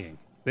trying.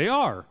 They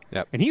are.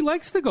 Yep. And he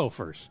likes the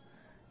Gophers.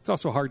 It's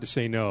also hard to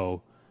say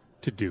no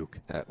to Duke.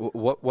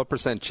 What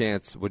percent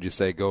chance would you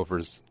say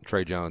Gophers,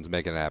 Trey Jones,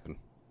 making it happen?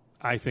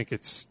 I think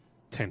it's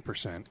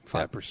 10%,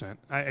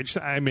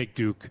 5%. I make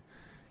Duke,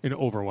 an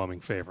overwhelming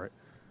favorite.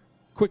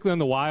 Quickly on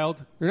the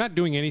Wild, they're not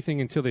doing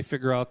anything until they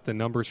figure out the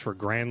numbers for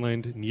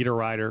Granlund,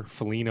 Niederreiter,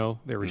 Foligno.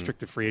 They're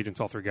restricted free agents.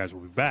 All three guys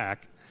will be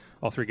back.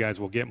 All three guys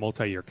will get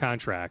multi-year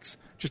contracts.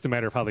 Just a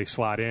matter of how they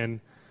slot in.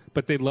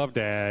 But they'd love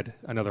to add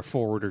another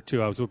forward or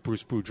two. I was with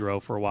Bruce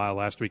Boudreau for a while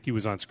last week. He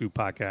was on Scoop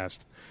Podcast,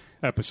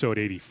 episode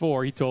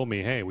 84. He told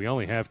me, hey, we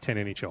only have 10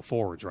 NHL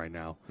forwards right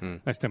now.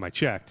 Last time I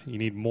checked, you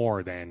need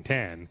more than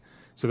 10.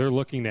 So they're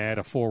looking to add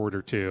a forward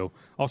or two.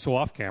 Also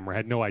off camera,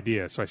 had no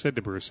idea. So I said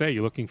to Bruce, hey,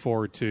 you looking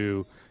forward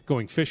to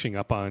going fishing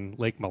up on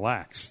Lake Mille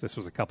Lacs? This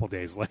was a couple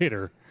days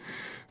later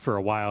for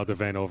a Wild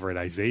event over at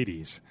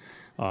Izaides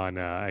on,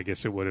 I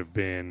guess it would have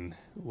been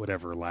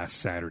whatever last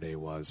Saturday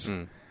was.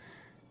 And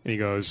he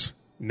goes,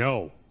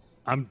 no,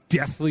 I'm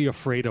deathly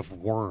afraid of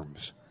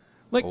worms.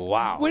 Like,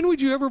 wow. When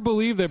would you ever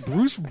believe that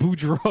Bruce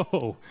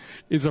Boudreau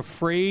is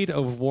afraid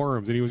of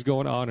worms? And he was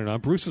going on and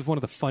on. Bruce is one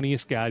of the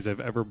funniest guys I've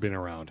ever been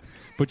around.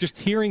 But just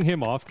hearing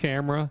him off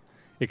camera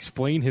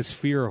explain his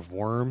fear of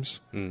worms,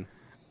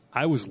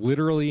 I was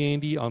literally,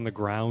 Andy, on the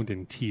ground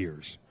in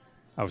tears.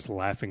 I was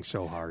laughing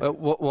so hard. Well,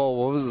 what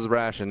was his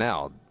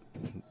rationale?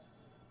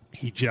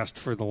 He just,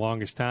 for the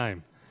longest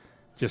time,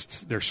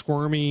 they're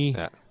squirmy,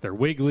 they're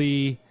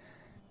wiggly.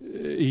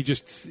 He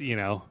just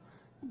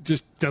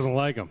doesn't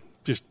like them.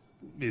 Just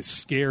is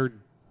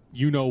scared,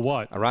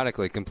 what.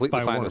 Ironically,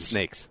 completely fine with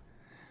snakes.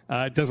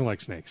 Doesn't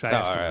like snakes. I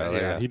asked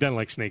him. He doesn't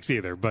like snakes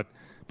either. But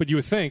you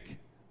would think,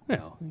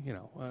 a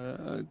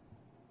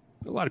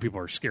lot of people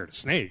are scared of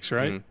snakes,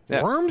 right?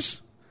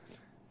 Worms?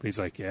 But he's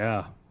like,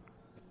 yeah,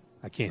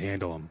 I can't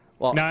handle them.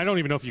 Well, now, I don't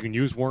even know if you can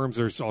use worms.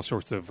 There's all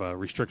sorts of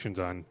restrictions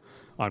on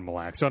Mille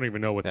Lacs. So I don't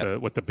even know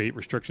what the bait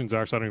restrictions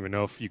are. So I don't even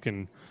know if you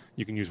can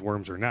use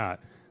worms or not.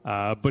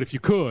 But if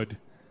you could,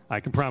 I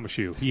can promise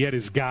you, he had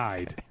his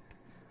guide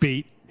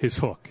bait his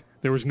hook.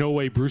 There was no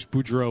way Bruce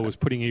Boudreau was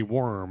putting a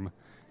worm,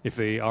 if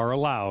they are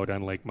allowed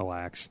on Lake Mille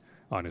Lacs,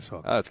 on his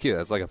hook. Oh, that's cute.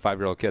 That's like a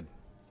 5-year-old kid.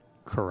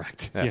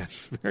 Correct. Yeah.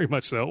 Yes, very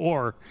much so.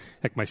 Or,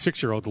 heck, my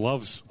 6-year-old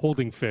loves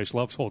holding fish,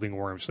 loves holding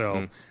worms.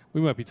 So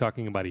we might be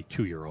talking about a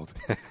 2-year-old.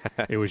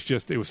 It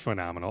was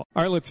phenomenal.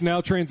 All right, let's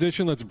now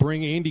transition. Let's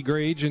bring Andy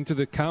Grage into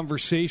the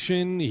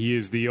conversation. He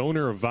is the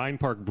owner of Vine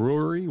Park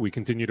Brewery. We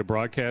continue to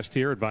broadcast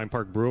here at Vine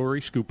Park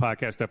Brewery, Scoop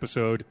Podcast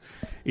episode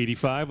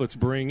 85. Let's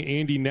bring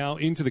Andy now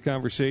into the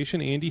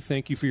conversation. Andy,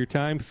 thank you for your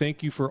time.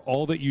 Thank you for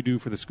all that you do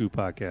for the Scoop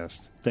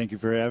Podcast. Thank you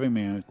for having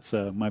me. It's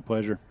my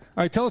pleasure.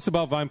 All right, tell us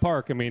about Vine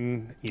Park. I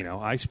mean,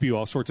 I spew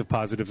all sorts of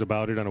positives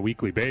about it on a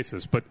weekly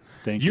basis, but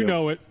you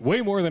know it way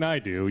more than I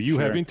do. You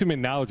have intimate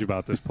knowledge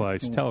about this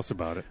place. Tell us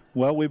about it.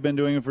 Well, we've been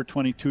doing it for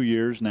 22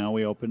 years now.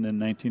 We opened in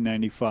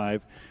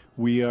 1995.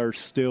 We are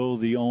still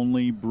the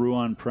only brew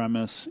on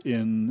premise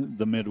in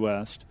the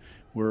Midwest.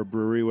 We're a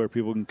brewery where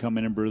people can come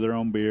in and brew their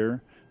own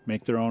beer,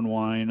 make their own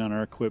wine on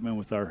our equipment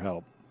with our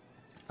help.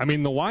 I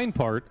mean, the wine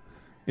part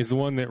is the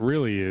one that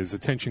really is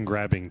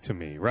attention-grabbing to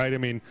me, right? I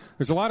mean,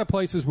 there's a lot of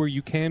places where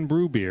you can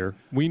brew beer.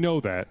 We know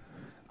that.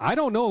 I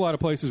don't know a lot of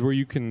places where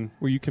you can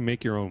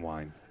make your own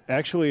wine.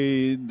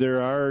 Actually,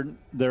 there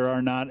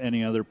are not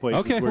any other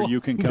places where you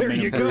can come in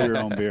and brew your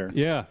own beer.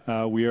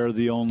 Yeah. We are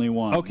the only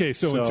one. Okay,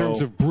 so in terms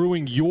of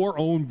brewing your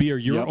own beer,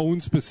 your own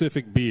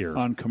specific beer.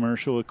 On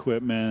commercial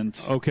equipment.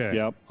 Okay.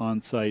 Yep,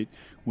 on site.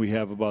 We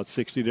have about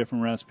 60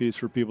 different recipes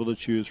for people to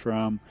choose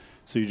from.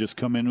 So you just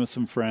come in with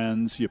some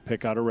friends, you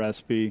pick out a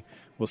recipe,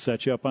 we'll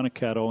set you up on a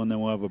kettle, and then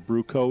we'll have a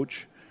brew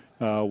coach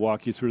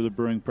walk you through the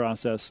brewing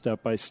process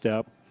step by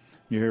step.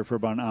 You're here for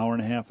about an hour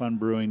and a half on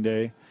brewing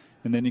day.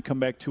 And then you come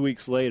back 2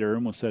 weeks later,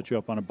 and we'll set you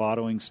up on a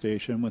bottling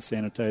station with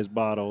sanitized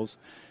bottles.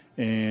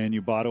 And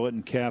you bottle it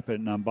and cap it.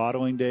 And on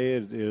bottling day,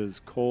 it is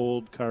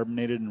cold,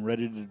 carbonated, and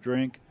ready to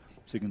drink.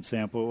 So you can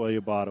sample it while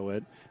you bottle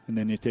it. And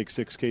then you take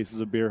 6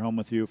 cases of beer home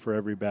with you for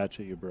every batch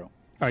that you brew.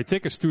 All right,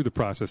 take us through the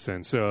process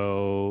then.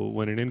 So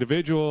when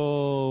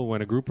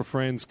a group of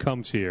friends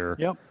comes here,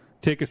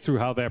 take us through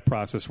how that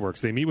process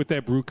works. They meet with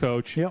that brew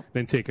coach,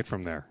 then take it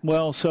from there.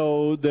 Well,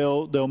 so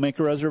they'll make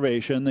a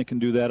reservation. They can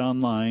do that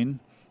online.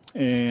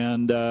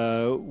 And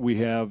we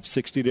have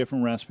 60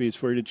 different recipes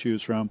for you to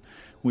choose from.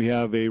 We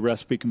have a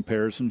recipe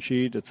comparison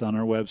sheet. It's on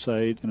our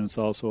website, and it's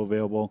also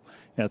available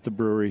at the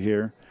brewery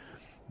here.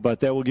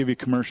 But that will give you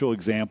commercial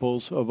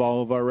examples of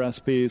all of our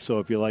recipes. So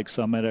if you like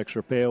Summit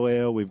Extra Pale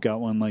Ale, we've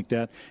got one like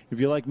that. If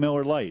you like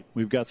Miller Lite,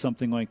 we've got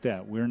something like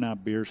that. We're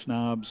not beer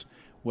snobs.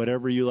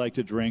 Whatever you like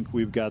to drink,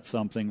 we've got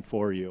something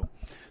for you.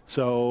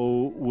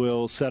 So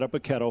we'll set up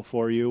a kettle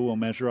for you. We'll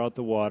measure out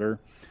the water.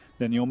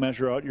 Then you'll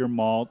measure out your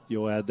malt.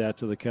 You'll add that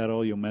to the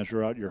kettle. You'll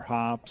measure out your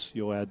hops.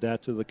 You'll add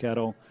that to the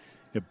kettle.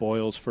 It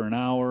boils for an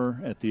hour.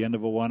 At the end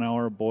of a 1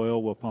 hour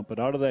boil, we'll pump it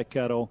out of that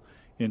kettle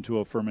into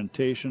a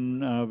fermentation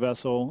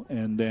vessel,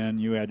 and then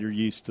you add your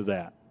yeast to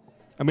that.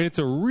 I mean, it's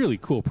a really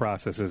cool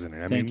process, isn't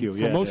it? Thank you.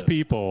 For most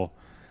people,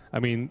 I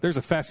mean, there's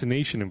a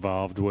fascination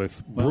involved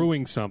with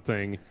brewing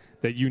something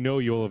that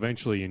you'll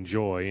eventually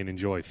enjoy and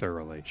enjoy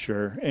thoroughly.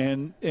 Sure.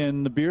 And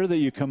the beer that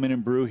you come in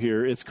and brew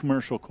here, it's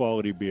commercial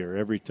quality beer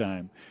every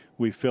time.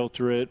 We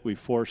filter it, we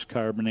force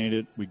carbonate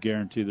it, we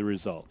guarantee the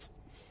results.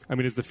 I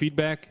mean, is the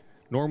feedback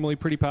normally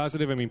pretty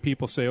positive? I mean,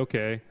 people say,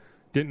 okay,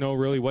 didn't know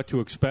really what to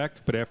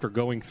expect, but after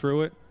going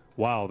through it,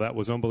 wow, that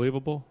was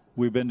unbelievable.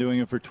 We've been doing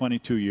it for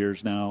 22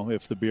 years now.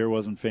 If the beer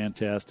wasn't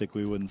fantastic,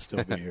 we wouldn't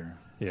still be here.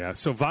 Yeah,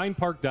 so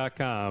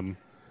vinepark.com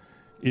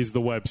is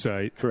the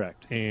website.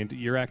 Correct. And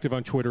you're active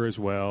on Twitter as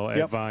well,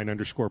 at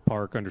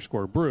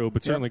vine_park_brew,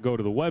 but certainly go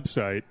to the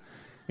website,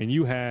 and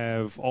you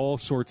have all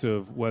sorts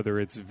of, whether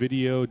it's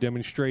video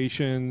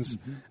demonstrations,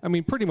 I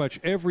mean, pretty much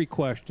every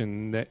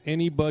question that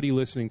anybody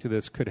listening to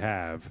this could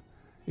have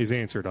is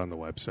answered on the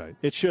website.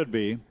 It should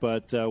be,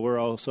 but we're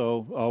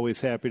also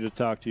always happy to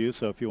talk to you,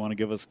 so if you want to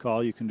give us a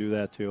call, you can do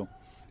that too.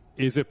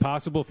 Is it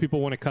possible if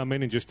people want to come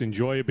in and just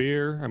enjoy a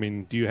beer? I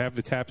mean, do you have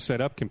the tap set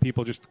up? Can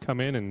people just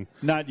come in and...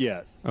 Not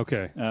yet.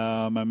 Okay.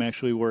 I'm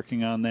actually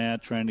working on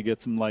that, trying to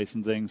get some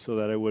licensing so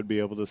that I would be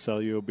able to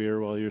sell you a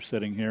beer while you're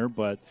sitting here,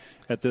 but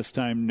at this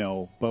time,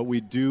 no. But we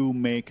do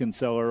make and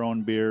sell our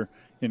own beer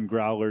in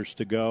growlers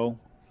to go.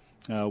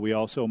 We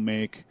also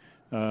make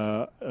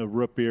a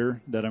root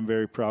beer that I'm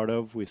very proud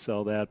of. We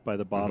sell that by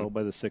the bottle,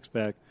 by the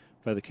six-pack,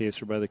 by the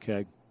case, or by the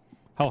keg.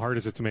 How hard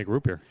is it to make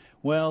root beer?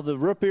 Well, the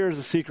root beer is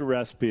a secret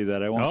recipe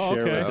that I won't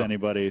share with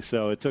anybody.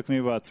 So it took me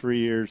about 3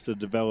 years to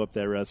develop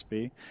that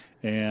recipe.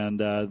 And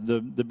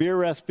the beer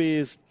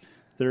recipes,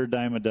 they're a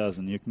dime a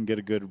dozen. You can get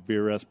a good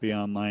beer recipe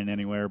online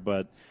anywhere,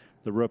 but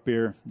the root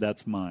beer,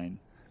 that's mine.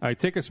 All right,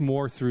 take us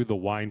more through the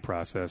wine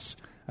process.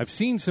 I've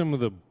seen some of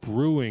the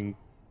brewing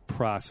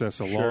process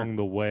along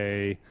the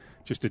way,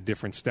 just at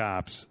different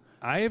stops.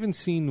 I haven't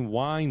seen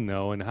wine,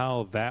 though, and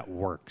how that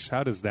works.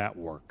 How does that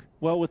work?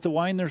 Well, with the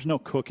wine, there's no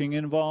cooking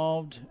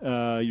involved.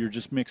 You're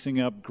just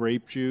mixing up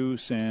grape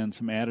juice and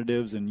some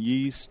additives and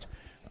yeast.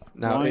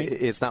 Now,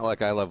 it's not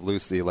like I Love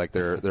Lucy, like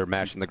they're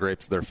mashing the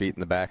grapes with their feet in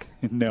the back.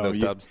 No, those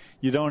tubs.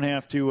 You don't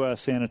have to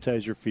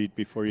sanitize your feet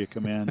before you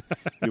come in.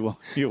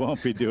 You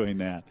won't be doing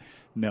that.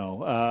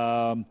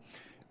 No.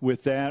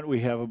 With that,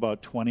 we have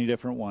about 20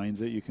 different wines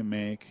that you can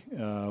make.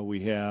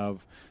 We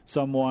have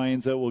some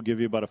wines that will give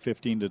you about a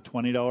 $15 to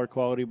 $20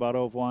 quality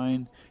bottle of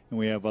wine, and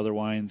we have other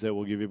wines that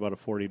will give you about a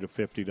 $40 to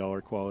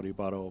 $50 quality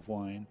bottle of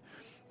wine.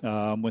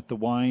 With the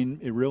wine,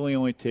 it really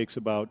only takes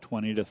about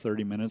 20 to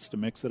 30 minutes to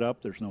mix it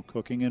up. There's no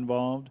cooking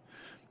involved.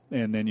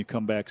 And then you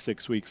come back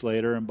 6 weeks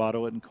later and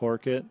bottle it and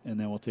cork it, and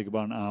then we'll take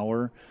about an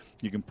hour.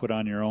 You can put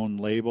on your own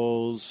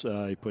labels.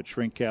 You put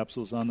shrink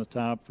capsules on the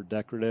top for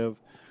decorative.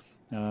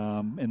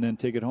 And then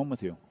take it home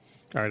with you.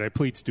 All right, I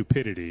plead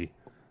stupidity.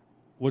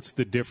 What's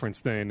the difference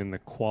then in the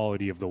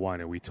quality of the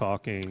wine? Are we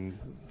talking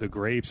the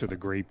grapes or the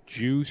grape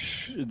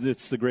juice?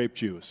 It's the grape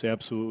juice,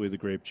 absolutely the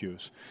grape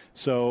juice.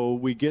 So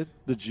we get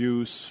the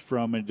juice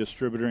from a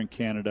distributor in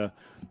Canada.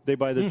 They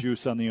buy the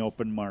juice on the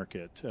open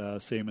market,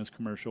 same as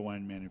commercial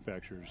wine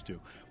manufacturers do.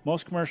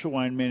 Most commercial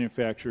wine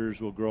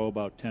manufacturers will grow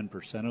about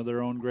 10% of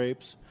their own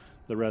grapes.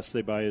 The rest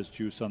they buy is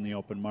juice on the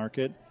open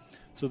market.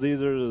 So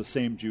these are the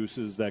same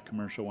juices that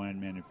commercial wine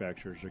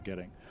manufacturers are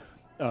getting.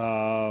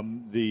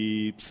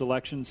 The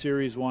Selection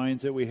Series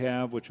wines that we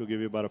have, which will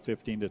give you about a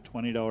 $15 to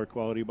 $20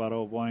 quality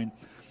bottle of wine,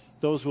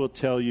 those will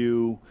tell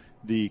you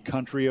the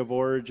country of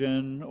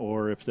origin,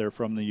 or if they're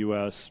from the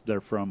U.S.,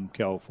 they're from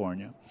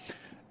California.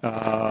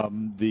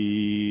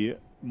 The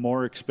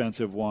more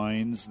expensive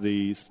wines,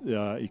 the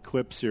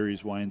Eclipse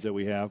Series wines that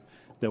we have,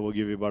 that will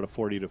give you about a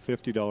 $40 to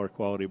 $50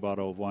 quality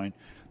bottle of wine,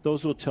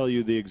 those will tell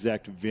you the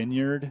exact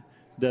vineyard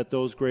that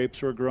those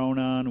grapes were grown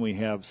on. We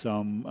have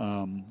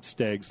some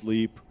Stag's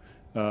Leap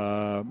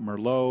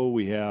Merlot.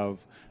 We have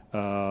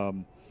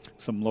some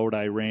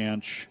Lodi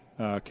Ranch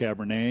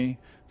Cabernet.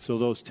 So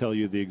those tell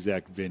you the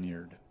exact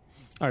vineyard.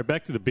 All right,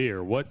 back to the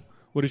beer. What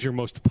is your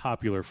most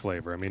popular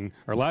flavor? I mean,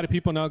 are a lot of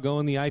people now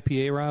going the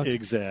IPA route?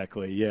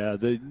 Exactly, yeah.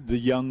 The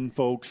young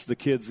folks, the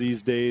kids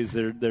these days,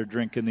 they're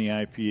drinking the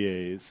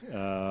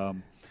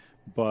IPAs.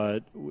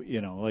 But, you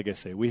know, like I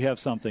say, we have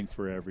something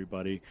for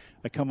everybody.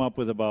 I come up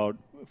with about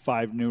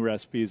 5 new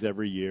recipes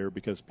every year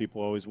because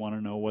people always want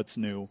to know what's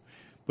new.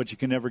 But you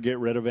can never get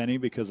rid of any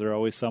because they're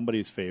always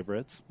somebody's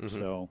favorites.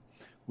 So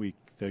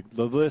the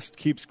list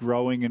keeps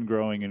growing and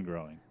growing and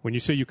growing. When you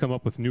say you come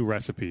up with new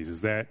recipes,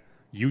 is that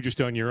you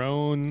just on your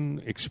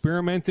own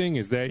experimenting?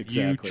 Is that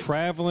you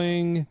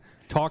traveling,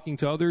 talking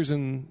to others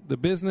in the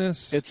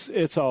business?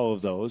 It's all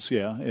of those,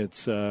 yeah.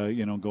 It's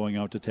going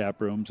out to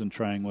tap rooms and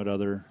trying what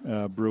other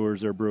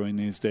brewers are brewing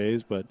these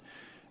days. But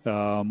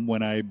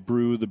when I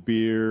brew the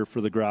beer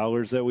for the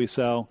growlers that we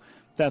sell,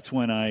 that's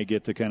when I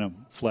get to kind of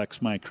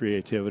flex my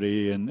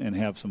creativity and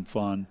have some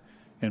fun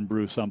and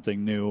brew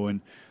something new.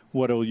 And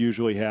what will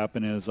usually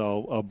happen is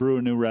I'll brew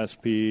a new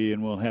recipe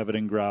and we'll have it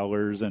in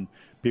growlers, and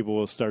people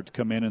will start to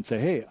come in and say,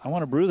 hey, I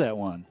want to brew that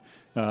one.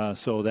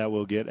 So that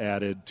will get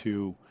added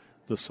to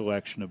the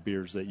selection of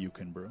beers that you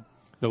can brew.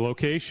 The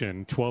location,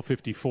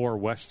 1254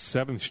 West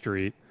 7th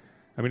Street,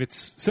 I mean,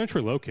 it's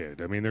centrally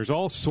located. I mean, there's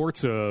all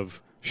sorts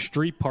of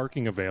street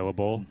parking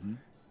available,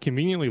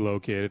 conveniently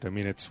located. I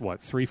mean, it's,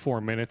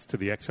 3-4 minutes to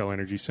the Xcel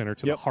Energy Center,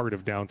 to the heart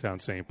of downtown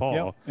St. Paul.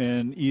 Yep.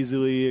 And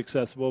easily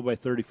accessible by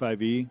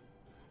 35E.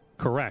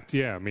 Correct,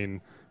 yeah. I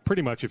mean,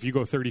 pretty much if you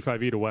go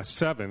 35E to West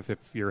 7th, if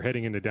you're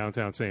heading into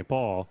downtown St.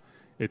 Paul,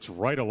 it's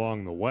right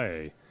along the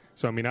way.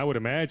 So, I mean, I would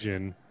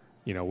imagine,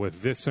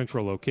 with this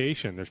central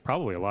location, there's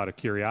probably a lot of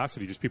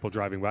curiosity, just people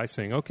driving by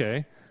saying,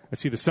 okay, I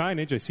see the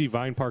signage, I see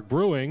Vine Park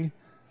Brewing,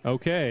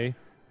 okay,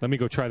 let me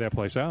go try that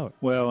place out.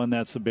 Well, and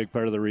that's a big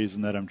part of the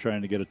reason that I'm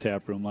trying to get a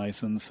taproom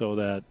license, so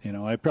that,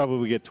 I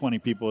probably get 20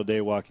 people a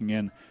day walking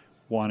in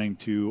wanting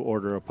to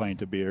order a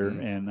pint of beer,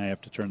 and I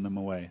have to turn them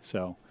away.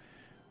 So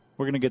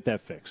we're going to get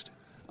that fixed.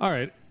 All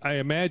right. I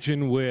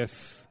imagine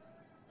with,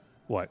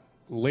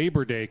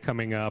 Labor Day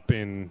coming up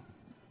in,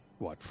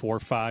 4,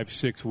 5,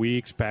 6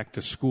 weeks, back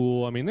to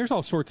school. I mean, there's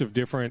all sorts of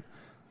different,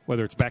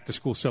 whether it's back to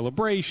school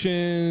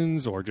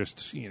celebrations or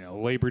just,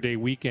 Labor Day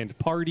weekend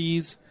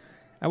parties.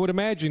 I would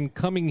imagine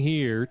coming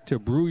here to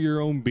brew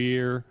your own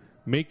beer,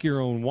 make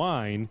your own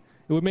wine,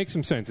 it would make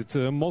some sense. It's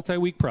a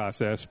multi-week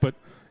process, but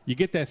you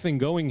get that thing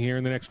going here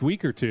in the next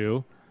week or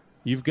two.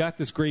 You've got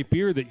this great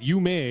beer that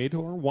you made,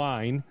 or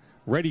wine,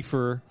 ready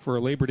for a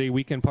Labor Day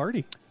weekend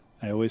party.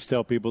 I always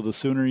tell people the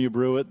sooner you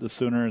brew it, the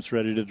sooner it's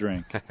ready to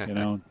drink.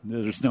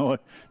 There's no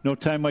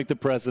time like the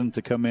present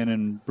to come in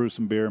and brew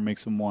some beer and make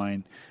some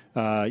wine.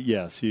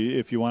 Yes,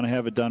 if you want to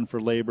have it done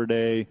for Labor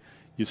Day,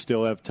 you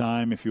still have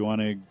time. If you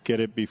want to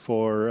get it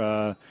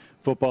before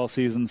football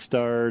season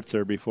starts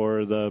or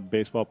before the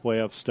baseball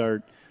playoffs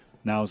start,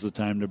 now's the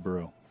time to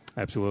brew.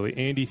 Absolutely.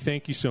 Andy,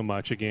 thank you so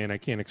much. Again, I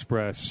can't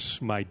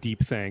express my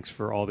deep thanks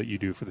for all that you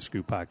do for the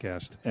Scoop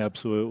Podcast.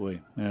 Absolutely.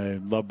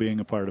 I love being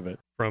a part of it.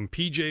 From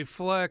PJ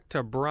Fleck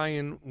to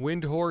Brian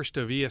Windhorst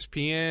of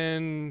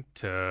ESPN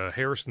to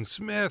Harrison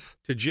Smith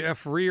to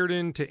Jeff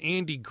Reardon to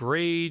Andy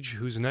Grage,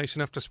 who's nice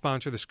enough to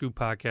sponsor the Scoop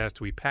Podcast.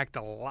 We packed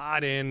a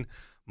lot in,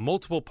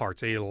 multiple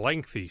parts, a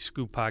lengthy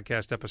Scoop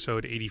Podcast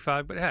episode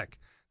 85, but heck,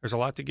 there's a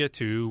lot to get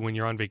to when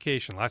you're on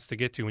vacation, lots to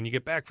get to when you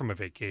get back from a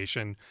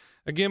vacation.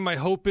 Again, my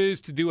hope is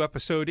to do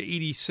episode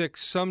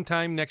 86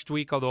 sometime next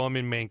week, although I'm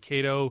in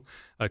Mankato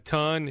a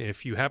ton.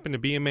 If you happen to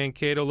be in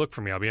Mankato, look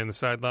for me. I'll be on the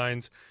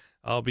sidelines.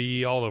 I'll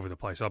be all over the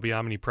place. I'll be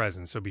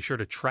omnipresent, so be sure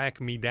to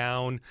track me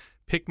down.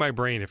 Pick my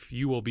brain if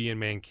you will be in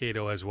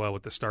Mankato as well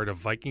with the start of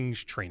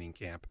Vikings training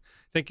camp.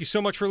 Thank you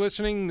so much for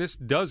listening. This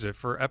does it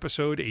for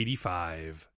episode 85.